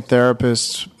seeing a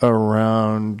therapist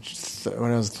around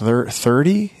when I was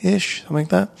 30-ish, something like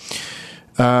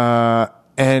that.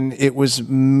 And it was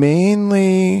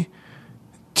mainly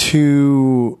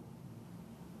to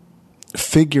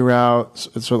figure out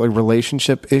sort of like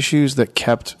relationship issues that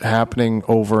kept happening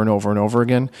over and over and over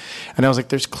again. And I was like,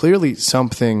 there's clearly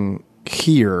something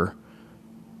here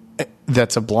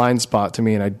that's a blind spot to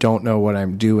me, and I don't know what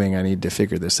I'm doing. I need to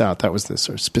figure this out. That was the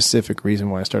sort of specific reason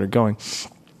why I started going.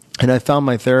 And I found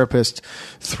my therapist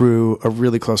through a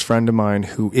really close friend of mine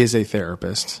who is a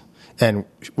therapist. And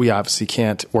we obviously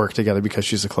can't work together because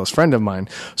she's a close friend of mine.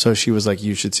 So she was like,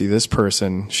 you should see this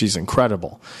person. She's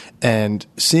incredible. And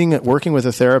seeing it, working with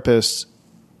a therapist,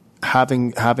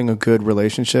 having a good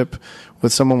relationship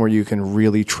with someone where you can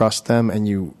really trust them and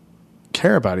you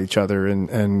care about each other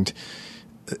and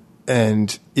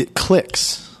it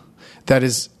clicks. That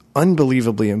is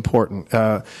unbelievably important.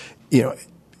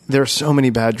 There are so many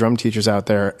bad drum teachers out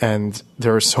there, and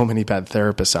there are so many bad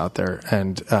therapists out there,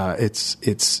 and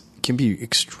it can be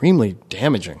extremely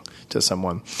damaging to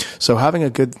someone. So having a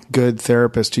good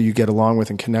therapist who you get along with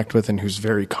and connect with, and who's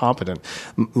very competent,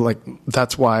 like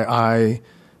that's why I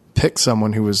picked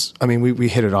someone who was. I mean, we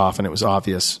hit it off, and it was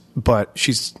obvious, but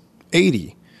she's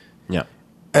 80. Yeah.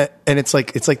 And it's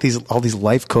like all these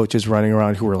life coaches running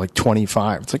around who are like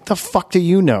 25. It's like, the fuck do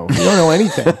you know? You don't know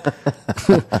anything.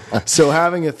 So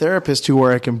having a therapist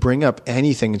where I can bring up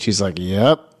anything and she's like,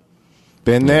 yep,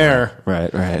 been there.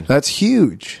 Right. That's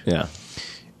huge. Yeah.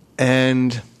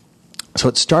 And so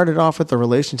it started off with the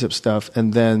relationship stuff,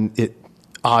 and then it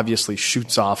obviously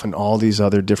shoots off in all these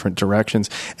other different directions.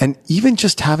 And even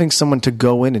just having someone to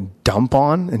go in and dump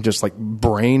on and just like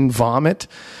brain vomit,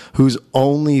 who's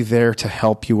only there to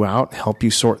help you out, help you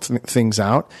sort things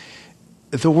out.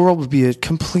 The world would be a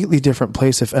completely different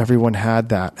place if everyone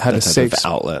had a safe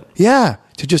outlet. Yeah,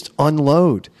 to just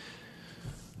unload.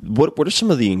 What are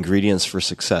some of the ingredients for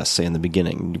success, say, in the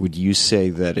beginning? Would you say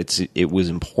that it was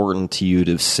important to you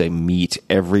to, say, meet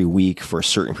every week for a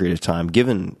certain period of time,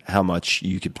 given how much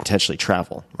you could potentially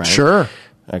travel, right? Sure.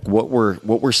 Like, what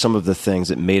were some of the things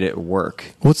that made it work?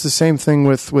 Well, it's the same thing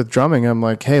with drumming. I'm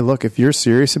like, hey, look, if you're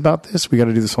serious about this, we got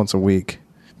to do this once a week,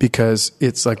 because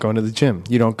it's like going to the gym.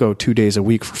 You don't go 2 days a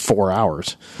week for 4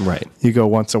 hours. Right. You go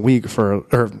once a week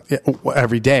or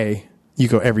every day. You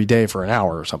go every day for an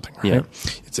hour or something, right? Yeah.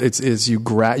 It's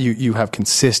you have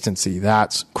consistency.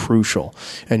 That's crucial,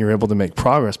 and you're able to make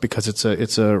progress because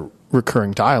it's a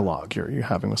recurring dialogue you're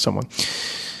having with someone.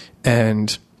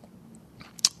 And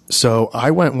so I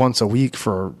went once a week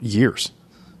for years,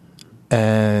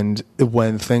 and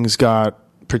when things got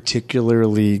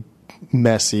particularly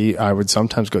messy, I would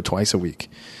sometimes go twice a week.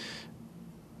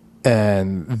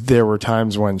 And there were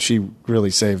times when she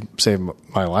really saved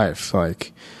my life,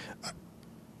 like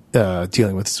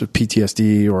dealing with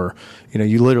PTSD, or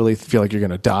you literally feel like you're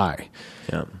going to die.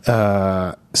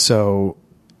 Yeah.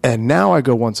 And now I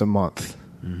go once a month,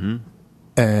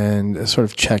 and sort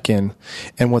of check in.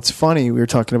 And what's funny, we were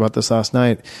talking about this last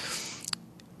night.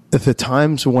 At the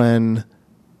times when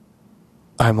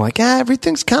I'm like,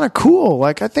 everything's kind of cool.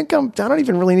 Like, I don't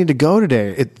even really need to go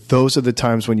today. Those are the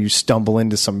times when you stumble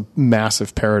into some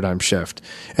massive paradigm shift.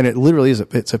 And it literally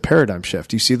it's a paradigm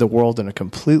shift. You see the world in a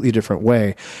completely different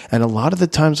way. And a lot of the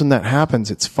times when that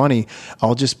happens, it's funny.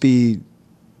 I'll just be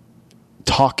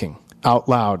talking out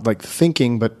loud, like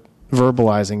thinking, but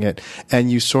verbalizing it. And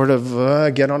you sort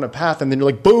of get on a path, and then you're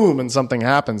like, boom, and something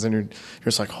happens. And you're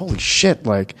just like, holy shit,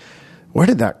 like, where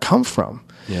did that come from?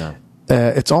 Yeah.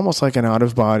 It's almost like an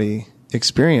out-of-body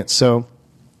experience. So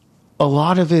a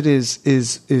lot of it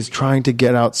is trying to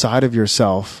get outside of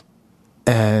yourself,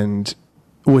 and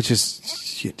which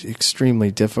is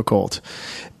extremely difficult.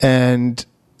 And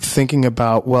thinking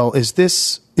about, well, is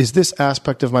this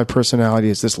aspect of my personality,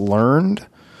 is this learned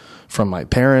from my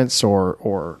parents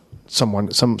or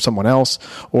someone else,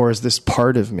 or is this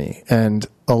part of me? And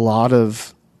a lot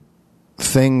of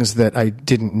things that I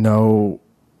didn't know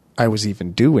I was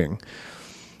even doing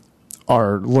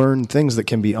are learned things that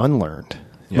can be unlearned.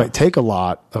 It might take a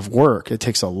lot of work. It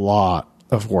takes a lot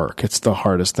of work. It's the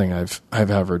hardest thing I've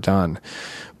ever done.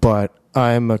 But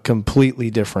I'm a completely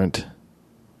different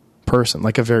person,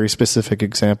 like a very specific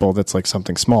example that's like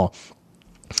something small.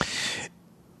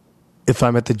 If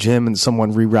I'm at the gym and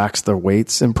someone re-racks their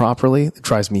weights improperly, it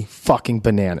drives me fucking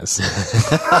bananas.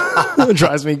 It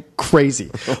drives me crazy.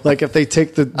 Like if they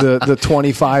take the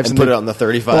 25s and put it on the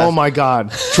 35. Oh my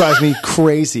God. Drives me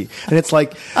crazy. And it's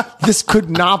like, this could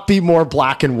not be more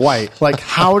black and white. Like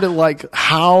how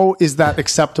is that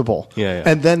acceptable? Yeah.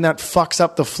 And then that fucks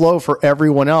up the flow for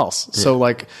everyone else.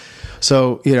 Yeah.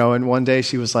 So, and one day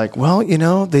she was like, well,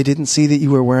 they didn't see that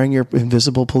you were wearing your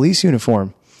invisible police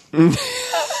uniform.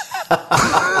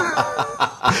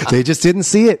 They just didn't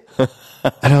see it.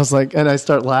 And I was like, and I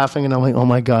start laughing and I'm like, oh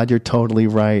my God, you're totally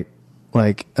right.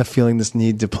 Like feeling this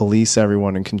need to police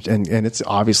everyone and it's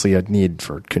obviously a need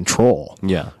for control.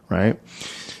 Yeah. Right.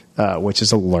 Which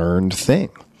is a learned thing.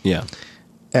 Yeah.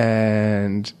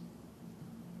 And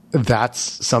that's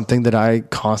something that I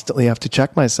constantly have to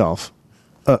check myself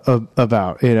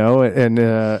about, and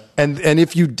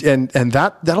if you and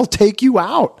that'll take you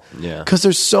out, because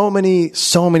there's so many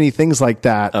things like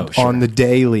that on the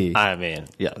daily. I mean,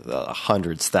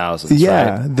 hundreds, thousands,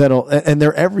 right? And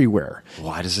they're everywhere.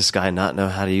 Why does this guy not know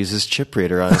how to use his chip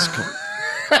reader on his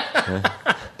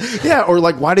Yeah, or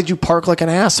like, why did you park like an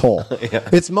asshole? Yeah.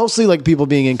 It's mostly like people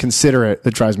being inconsiderate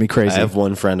that drives me crazy. I have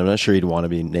one friend, I'm not sure he'd want to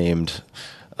be named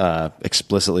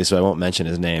explicitly, so I won't mention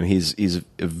his name. He's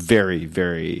a very,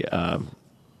 very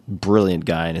brilliant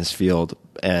guy in his field,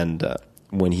 and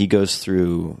when he goes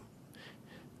through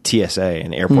TSA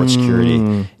and airport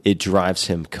security, it drives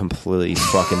him completely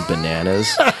fucking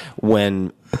bananas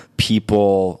when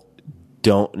people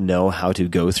don't know how to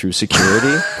go through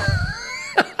security.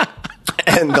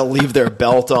 And they'll leave their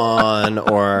belt on,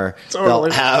 or they'll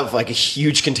have like a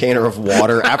huge container of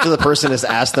water after the person has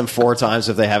asked them 4 times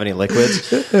if they have any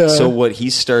liquids. Yeah. So what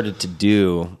he's started to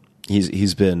do,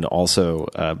 he's been also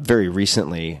very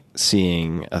recently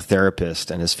seeing a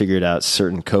therapist and has figured out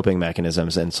certain coping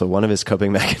mechanisms. And so one of his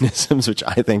coping mechanisms, which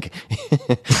I think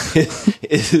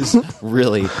is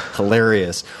really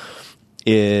hilarious,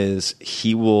 is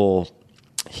he will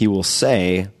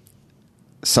say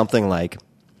something like,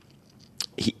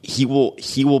 he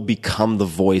will become the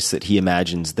voice that he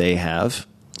imagines they have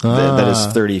that is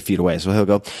 30 feet away. So he'll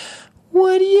go,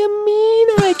 "What do you mean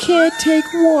I can't take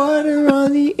water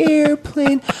on the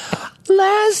airplane?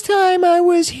 Last time I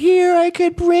was here, I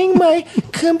could bring my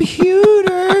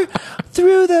computer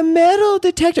through the metal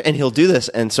detector." And he'll do this.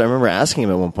 And so I remember asking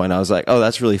him at one point, I was like, "Oh,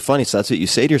 that's really funny. So that's what you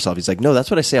say to yourself?" He's like, "No, that's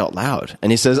what I say out loud."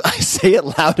 And he says, "I say it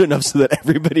loud enough so that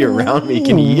everybody around me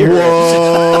can hear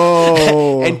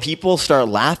it." And people start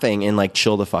laughing and like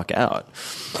chill the fuck out.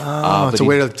 It's a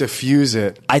way to diffuse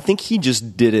it. I think he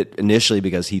just did it initially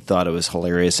because he thought it was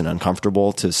hilarious and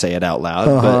uncomfortable to say it out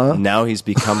loud. But now he's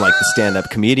become like the stand-up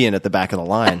comedian at the back of the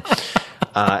line.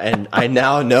 And I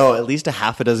now know at least a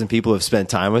half a dozen people have spent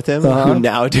time with him who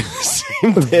now do the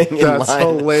same thing in line. That's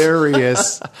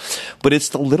hilarious. But it's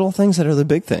the little things that are the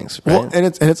big things, right? Well, and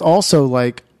it's also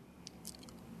like,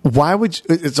 why would you,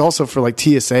 it's also for like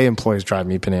TSA employees drive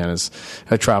me bananas.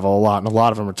 I travel a lot, and a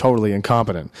lot of them are totally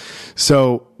incompetent.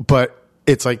 So, but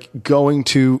it's like going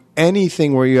to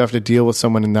anything where you have to deal with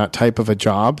someone in that type of a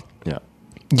job. Yeah.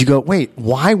 You go, wait,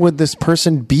 why would this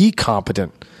person be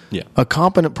competent? Yeah. A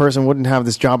competent person wouldn't have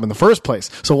this job in the first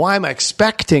place. So why am I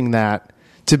expecting that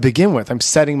to begin with? I'm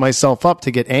setting myself up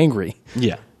to get angry.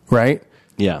 Yeah. Right?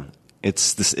 Yeah.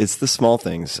 It's the small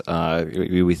things.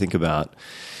 We think about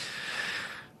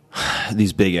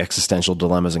these big existential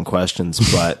dilemmas and questions,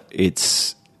 but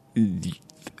it's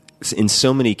in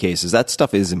so many cases that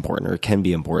stuff is important, or it can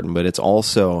be important, but it's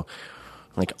also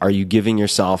like, are you giving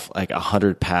yourself like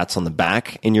 100 pats on the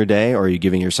back in your day, or are you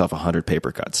giving yourself 100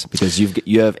 paper cuts? Because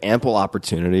you have ample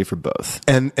opportunity for both.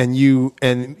 And you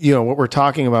know what we're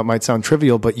talking about might sound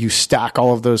trivial, but you stack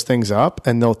all of those things up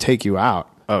and they'll take you out.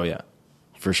 Oh yeah,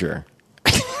 for sure.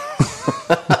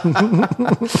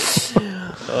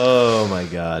 Oh my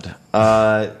God.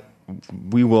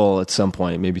 We will at some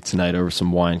point, maybe tonight over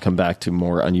some wine, come back to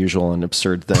more unusual and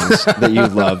absurd things that you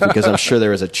love, because I'm sure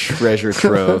there is a treasure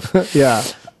trove. Yeah.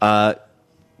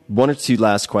 1 or 2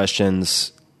 last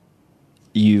questions.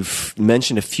 You've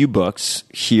mentioned a few books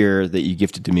here that you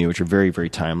gifted to me, which are very, very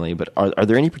timely, but are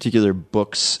there any particular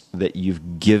books that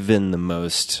you've given the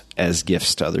most as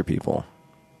gifts to other people?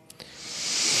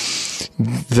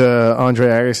 The Andre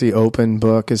Agassi Open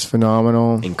book is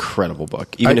phenomenal. Incredible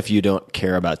book. Even if you don't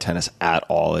care about tennis at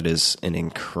all, it is an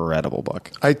incredible book.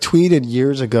 I tweeted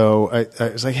years ago, I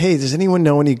was like, hey, does anyone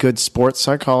know any good sports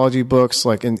psychology books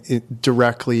like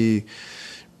directly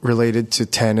related to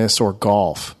tennis or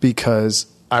golf? Because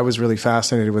I was really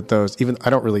fascinated with those. Even I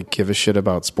don't really give a shit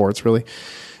about sports, really.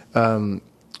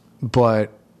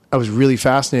 but I was really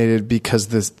fascinated because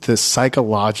this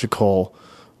psychological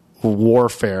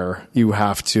warfare you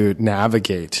have to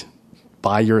navigate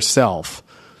by yourself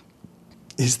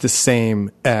is the same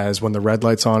as when the red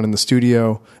light's on in the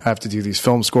studio. I have to do these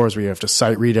film scores where you have to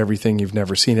sight read everything. You've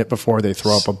never seen it before. They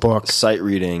throw up a book. Sight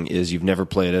reading is you've never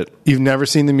played it. You've never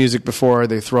seen the music before.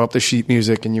 They throw up the sheet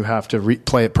music and you have to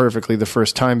play it perfectly the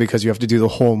first time because you have to do the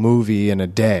whole movie in a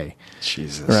day.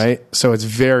 Jesus. Right? So it's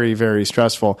very, very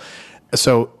stressful.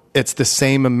 So it's the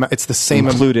same.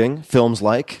 Including films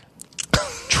like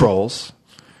Trolls,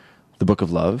 The Book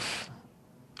of Love,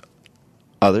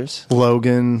 others.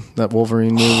 Logan, that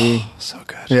Wolverine movie. So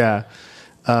good. Yeah.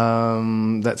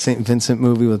 That St. Vincent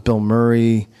movie with Bill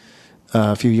Murray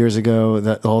a few years ago,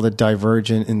 that all the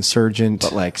Divergent, Insurgent.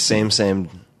 But like same,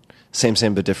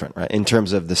 but different, right? In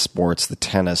terms of the sports, the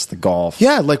tennis, the golf.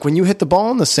 Yeah, like when you hit the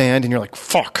ball in the sand and you're like,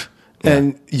 fuck. Yeah.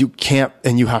 And you can't,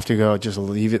 and you have to go, just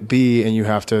leave it be, and you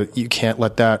can't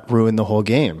let that ruin the whole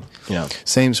game. Yeah.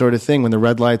 Same sort of thing when the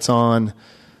red light's on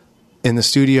in the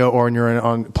studio or when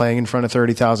you're playing in front of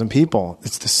 30,000 people.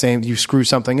 It's the same. You screw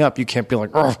something up, you can't be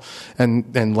like, oh,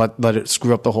 and let it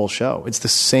screw up the whole show. It's the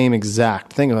same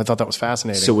exact thing. And I thought that was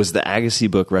fascinating. So was the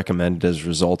Agassi book recommended as a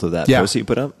result of that post that you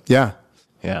put up? Yeah.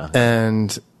 Yeah.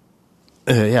 And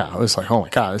I was like, oh my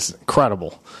God, this is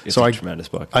incredible. It's a tremendous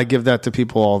book. I give that to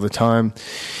people all the time.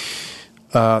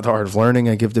 The Art of Learning,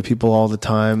 I give to people all the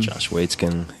time. Josh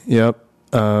Waitzkin. Yep.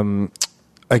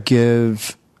 I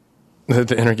give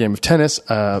the Inner Game of Tennis.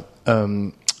 I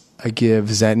give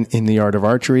Zen in the Art of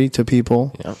Archery to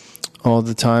people all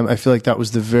the time. I feel like that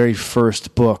was the very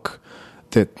first book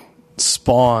that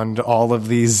spawned all of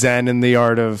these Zen in the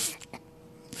Art of...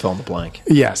 Fill in the blank.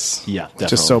 Yes. Yeah, definitely.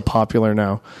 Just so popular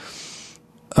now.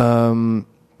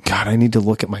 God, I need to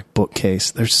look at my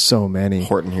bookcase. There's so many.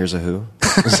 Horton Hears a Who.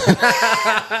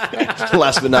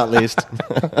 Last but not least.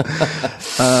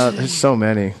 There's so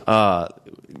many.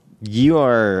 You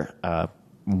are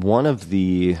one of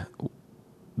the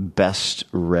best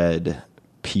read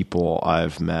people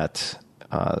I've met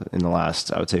in the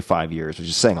last, I would say, 5 years, which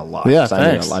is saying a lot. Yeah,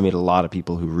 thanks. I meet a lot of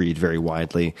people who read very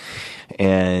widely,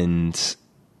 and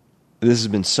this has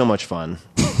been so much fun.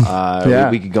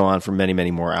 We could go on for many, many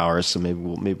more hours, so maybe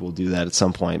we'll do that at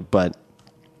some point. But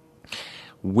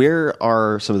where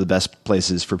are some of the best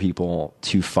places for people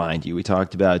to find you? We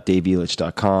talked about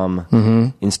DaveElich.com,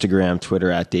 Instagram, Twitter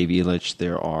 @DaveElich.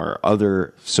 There are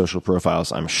other social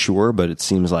profiles, I'm sure, but it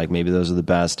seems like maybe those are the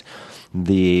best.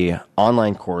 The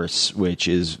online course, which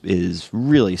is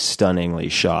really stunningly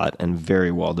shot and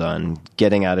very well done,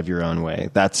 Getting Out of Your Own Way,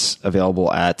 that's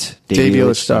available at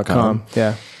DaveElich.com.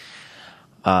 Yeah.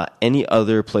 Any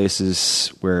other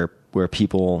places where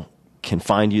people can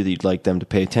find you that you'd like them to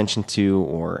pay attention to,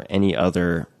 or any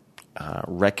other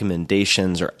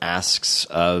recommendations or asks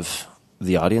of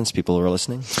the audience, people who are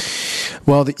listening?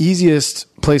 Well, the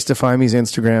easiest place to find me is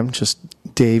Instagram, just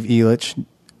Dave Elich,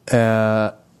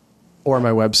 or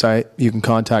my website. You can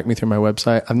contact me through my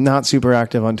website. I'm not super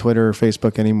active on Twitter or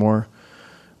Facebook anymore.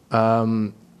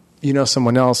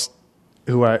 Someone else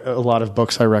who a lot of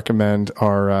books I recommend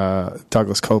are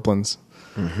Douglas Copeland's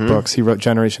books. He wrote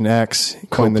Generation X.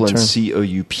 Coined Copeland, the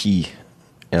term.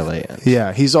 Couplan.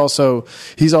 Yeah, he's also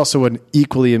an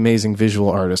equally amazing visual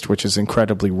artist, which is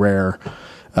incredibly rare.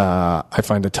 I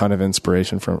find a ton of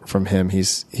inspiration from him.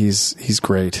 He's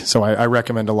great. So I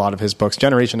recommend a lot of his books.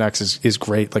 Generation X is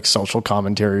great, like social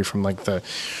commentary from like the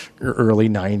early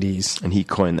 90s. And he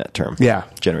coined that term. Yeah.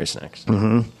 Generation X.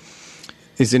 Mm-hmm.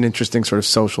 He's an interesting sort of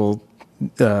social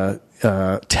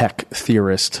tech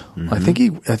theorist. I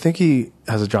think he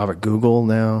has a job at Google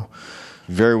now.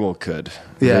 Very well could.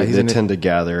 Yeah, they tend to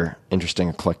gather interesting,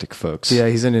 eclectic folks. Yeah,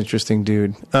 he's an interesting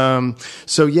dude.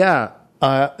 Those are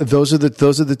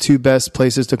the two best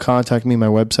places to contact me: my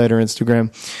website or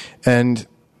Instagram. And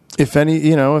if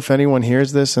anyone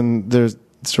hears this and there's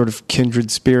sort of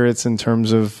kindred spirits in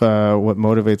terms of what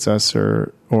motivates us,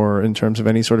 or in terms of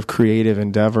any sort of creative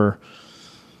endeavor,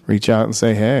 reach out and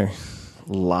say, hey.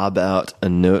 Lob out a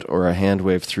note or a hand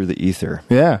wave through the ether.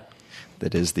 Yeah.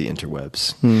 That is the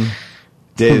interwebs.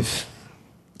 Dave,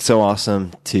 so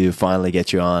awesome to finally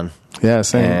get you on. Yeah,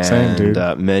 same, dude.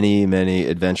 Many, many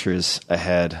adventures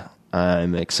ahead.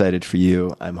 I'm excited for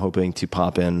you. I'm hoping to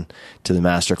pop in to the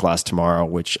masterclass tomorrow,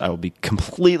 which I will be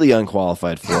completely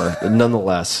unqualified for, but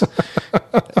nonetheless.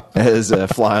 as a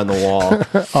fly on the wall.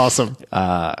 Awesome.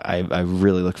 I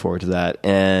really look forward to that.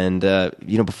 And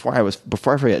before I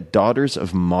forget, Daughters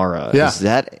of Mara.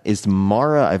 Yeah. Is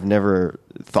Mara? I've never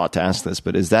thought to ask this,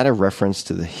 but is that a reference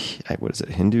to the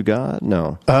Hindu god?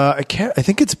 No. I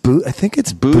think it's Buddha.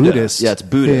 Buddhist. Yeah, it's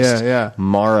Buddhist. Yeah.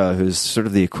 Mara, who's sort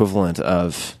of the equivalent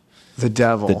of the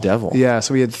devil. The devil. Yeah.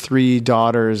 So we had 3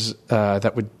 daughters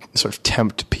that would sort of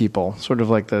tempt people, sort of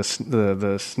like the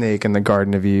snake in the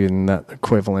Garden of Eden, that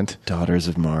equivalent. Daughters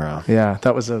of Mara. Yeah,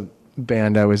 that was a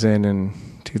band I was in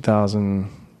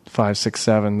 2005, 6,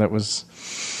 7. That was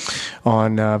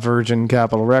on Virgin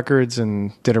Capitol Records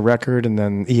and did a record, and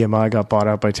then EMI got bought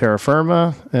out by Terra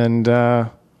Firma, and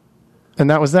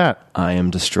that was that. I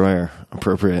Am Destroyer.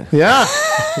 Appropriate. Yeah,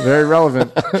 very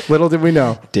relevant. Little did we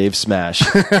know. Dave Smash.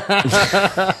 All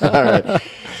right.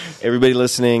 Everybody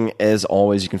listening, as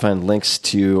always, you can find links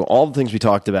to all the things we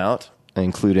talked about,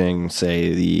 including,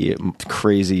 say, the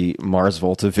crazy Mars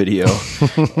Volta video.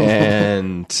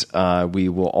 And we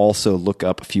will also look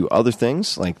up a few other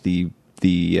things, like the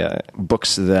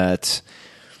books that,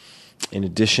 in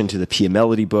addition to the Pia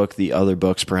Melody book, the other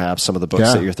books, perhaps some of the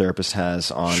books that your therapist has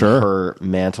on her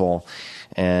mantle,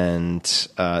 and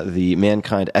the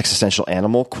Mankind Existential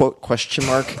Animal quote,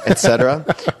 etc.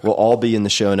 will all be in the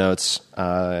show notes.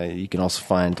 You can also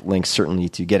find links certainly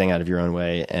to Getting Out of Your Own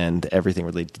Way and everything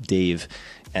related to Dave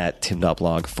at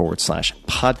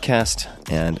tim.blog/podcast.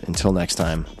 And until next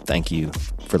time, thank you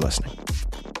for listening.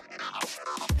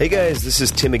 Hey guys, this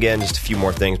is Tim again. Just a few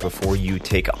more things before you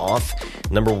take off.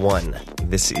 Number 1,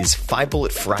 this is 5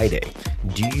 Bullet Friday.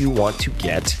 Do you want to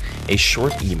get a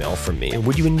short email from me?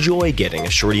 Would you enjoy getting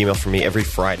a short email from me every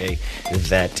Friday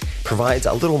that provides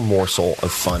a little morsel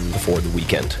of fun before the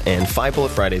weekend? And 5 Bullet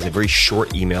Friday is a very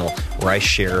short email where I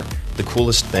share the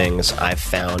coolest things I've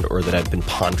found or that I've been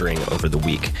pondering over the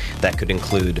week. That could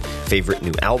include favorite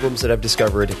new albums that I've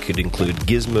discovered. It could include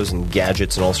gizmos and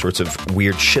gadgets and all sorts of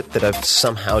weird shit that I've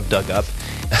somehow dug up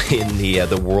in the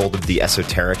world of the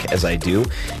esoteric as I do.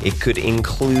 It could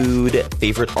include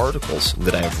favorite articles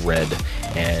that I've read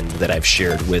and that I've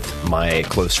shared with my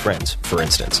close friends, for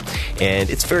instance. And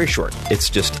it's very short. It's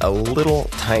just a little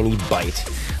tiny bite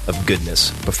of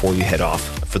goodness before you head off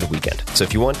for the weekend. So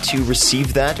if you want to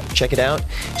receive that, check it out.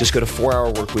 Just go to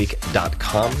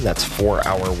 4hourworkweek.com. That's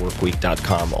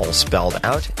 4hourworkweek.com, all spelled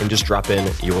out, and just drop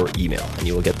in your email, and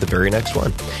you will get the very next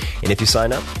one. And if you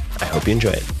sign up, I hope you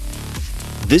enjoy it.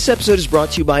 This episode is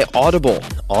brought to you by Audible.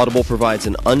 Audible provides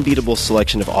an unbeatable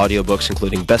selection of audiobooks,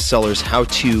 including bestsellers,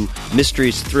 how-to,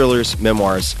 mysteries, thrillers,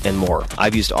 memoirs, and more.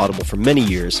 I've used Audible for many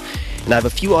years, and I have a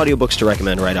few audiobooks to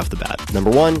recommend right off the bat. Number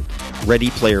 1, Ready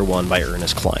Player One by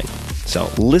Ernest Cline. So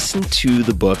listen to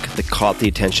the book that caught the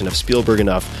attention of Spielberg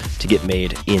enough to get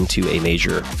made into a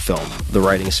major film. The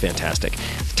writing is fantastic.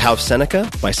 Tau of Seneca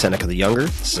by Seneca the Younger.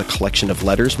 This is a collection of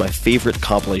letters, my favorite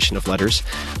compilation of letters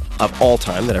of all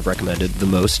time that I've recommended the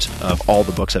most of all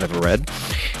the books I've ever read.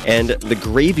 And The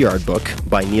Graveyard Book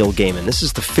by Neil Gaiman. This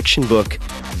is the fiction book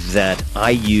that I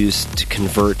use to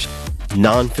convert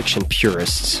nonfiction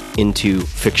purists into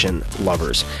fiction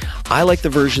lovers. I like the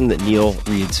version that Neil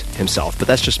reads himself, but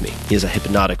that's just me. He has a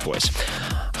hypnotic voice.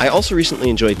 I also recently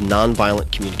enjoyed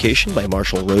Nonviolent Communication by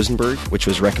Marshall Rosenberg, which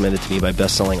was recommended to me by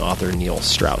best-selling author Neil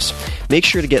Strauss. Make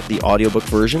sure to get the audiobook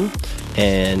version,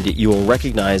 and you will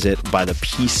recognize it by the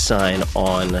peace sign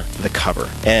on the cover.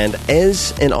 And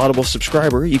as an Audible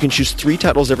subscriber, you can choose 3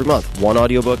 titles every month, 1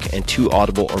 audiobook and 2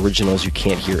 Audible originals you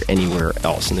can't hear anywhere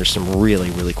else. And there's some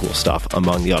really, really cool stuff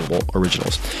among the Audible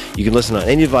originals. You can listen on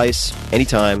any device,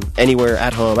 anytime, anywhere,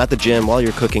 at home, at the gym, while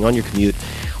you're cooking, on your commute,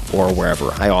 or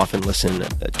wherever. I often listen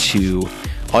to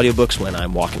audiobooks when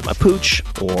I'm walking my pooch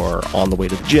or on the way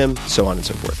to the gym, so on and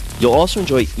so forth. You'll also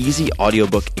enjoy easy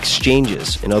audiobook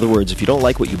exchanges. In other words, if you don't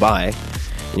like what you buy,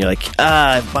 and you're like,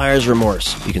 buyer's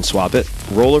remorse, you can swap it.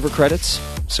 Rollover credits.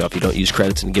 So if you don't use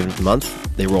credits in a given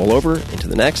month, they roll over into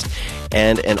the next.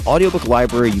 And an audiobook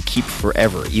library you keep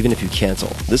forever, even if you cancel.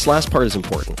 This last part is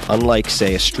important. Unlike,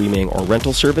 say, a streaming or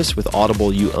rental service, with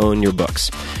Audible, you own your books,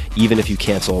 even if you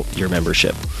cancel your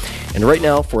membership. And right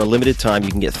now, for a limited time,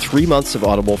 you can get 3 months of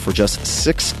Audible for just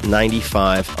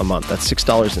 $6.95 a month. That's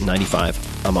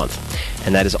 $6.95 a month.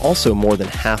 And that is also more than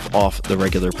half off the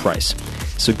regular price.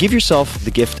 So give yourself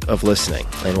the gift of listening.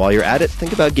 And while you're at it,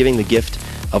 think about giving the gift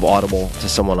of Audible to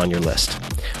someone on your list.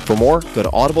 For more, go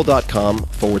to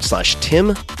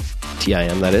audible.com/Tim,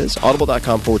 T-I-M that is,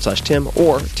 audible.com/Tim,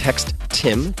 or text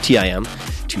Tim, T-I-M,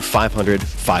 to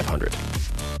 500-500.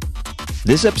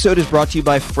 This episode is brought to you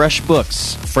by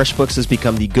FreshBooks. FreshBooks has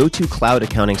become the go-to cloud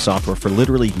accounting software for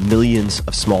literally millions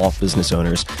of small business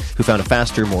owners who found a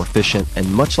faster, more efficient,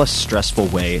 and much less stressful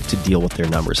way to deal with their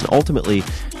numbers. And ultimately,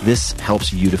 this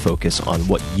helps you to focus on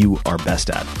what you are best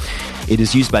at. It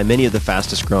is used by many of the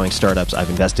fastest growing startups I've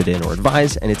invested in or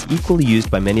advised, and it's equally used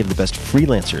by many of the best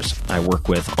freelancers I work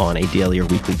with on a daily or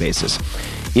weekly basis.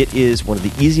 It is one of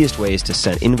the easiest ways to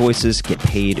send invoices, get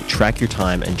paid, track your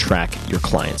time, and track your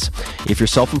clients. If you're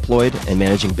self-employed and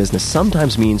managing business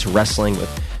sometimes means wrestling with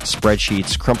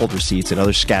spreadsheets, crumpled receipts, and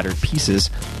other scattered pieces,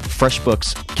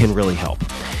 FreshBooks can really help.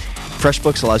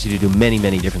 FreshBooks allows you to do many,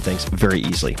 many different things very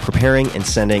easily. Preparing and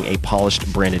sending a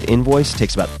polished branded invoice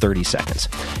takes about 30 seconds.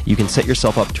 You can set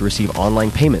yourself up to receive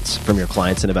online payments from your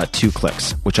clients in about 2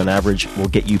 clicks, which on average will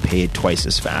get you paid twice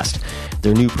as fast.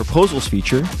 Their new proposals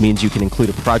feature means you can include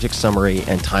a project summary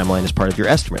and timeline as part of your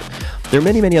estimate. There are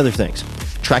many, many other things.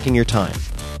 Tracking your time.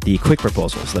 The quick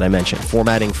proposals that I mentioned,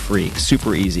 formatting free,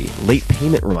 super easy, late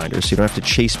payment reminders so you don't have to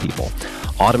chase people,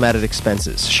 automated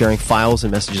expenses, sharing files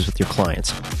and messages with your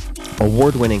clients,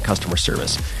 award-winning customer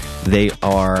service. They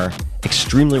are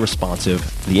extremely responsive,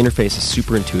 the interface is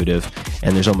super intuitive,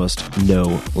 and there's almost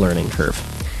no learning curve.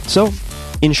 So,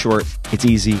 in short, it's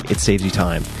easy, it saves you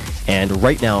time. And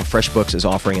right now, FreshBooks is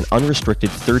offering an unrestricted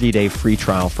 30-day free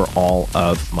trial for all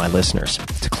of my listeners.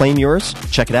 To claim yours,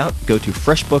 check it out. Go to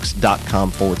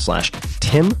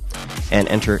freshbooks.com/Tim and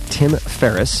enter Tim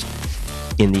Ferriss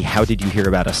in the How Did You Hear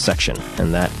About Us section.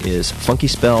 And that is funky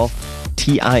spell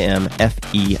TIMFERRISS.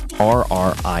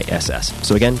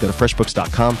 So again, go to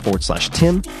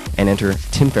freshbooks.com/Tim and enter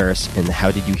Tim Ferriss in the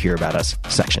How Did You Hear About Us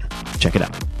section. Check it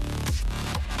out.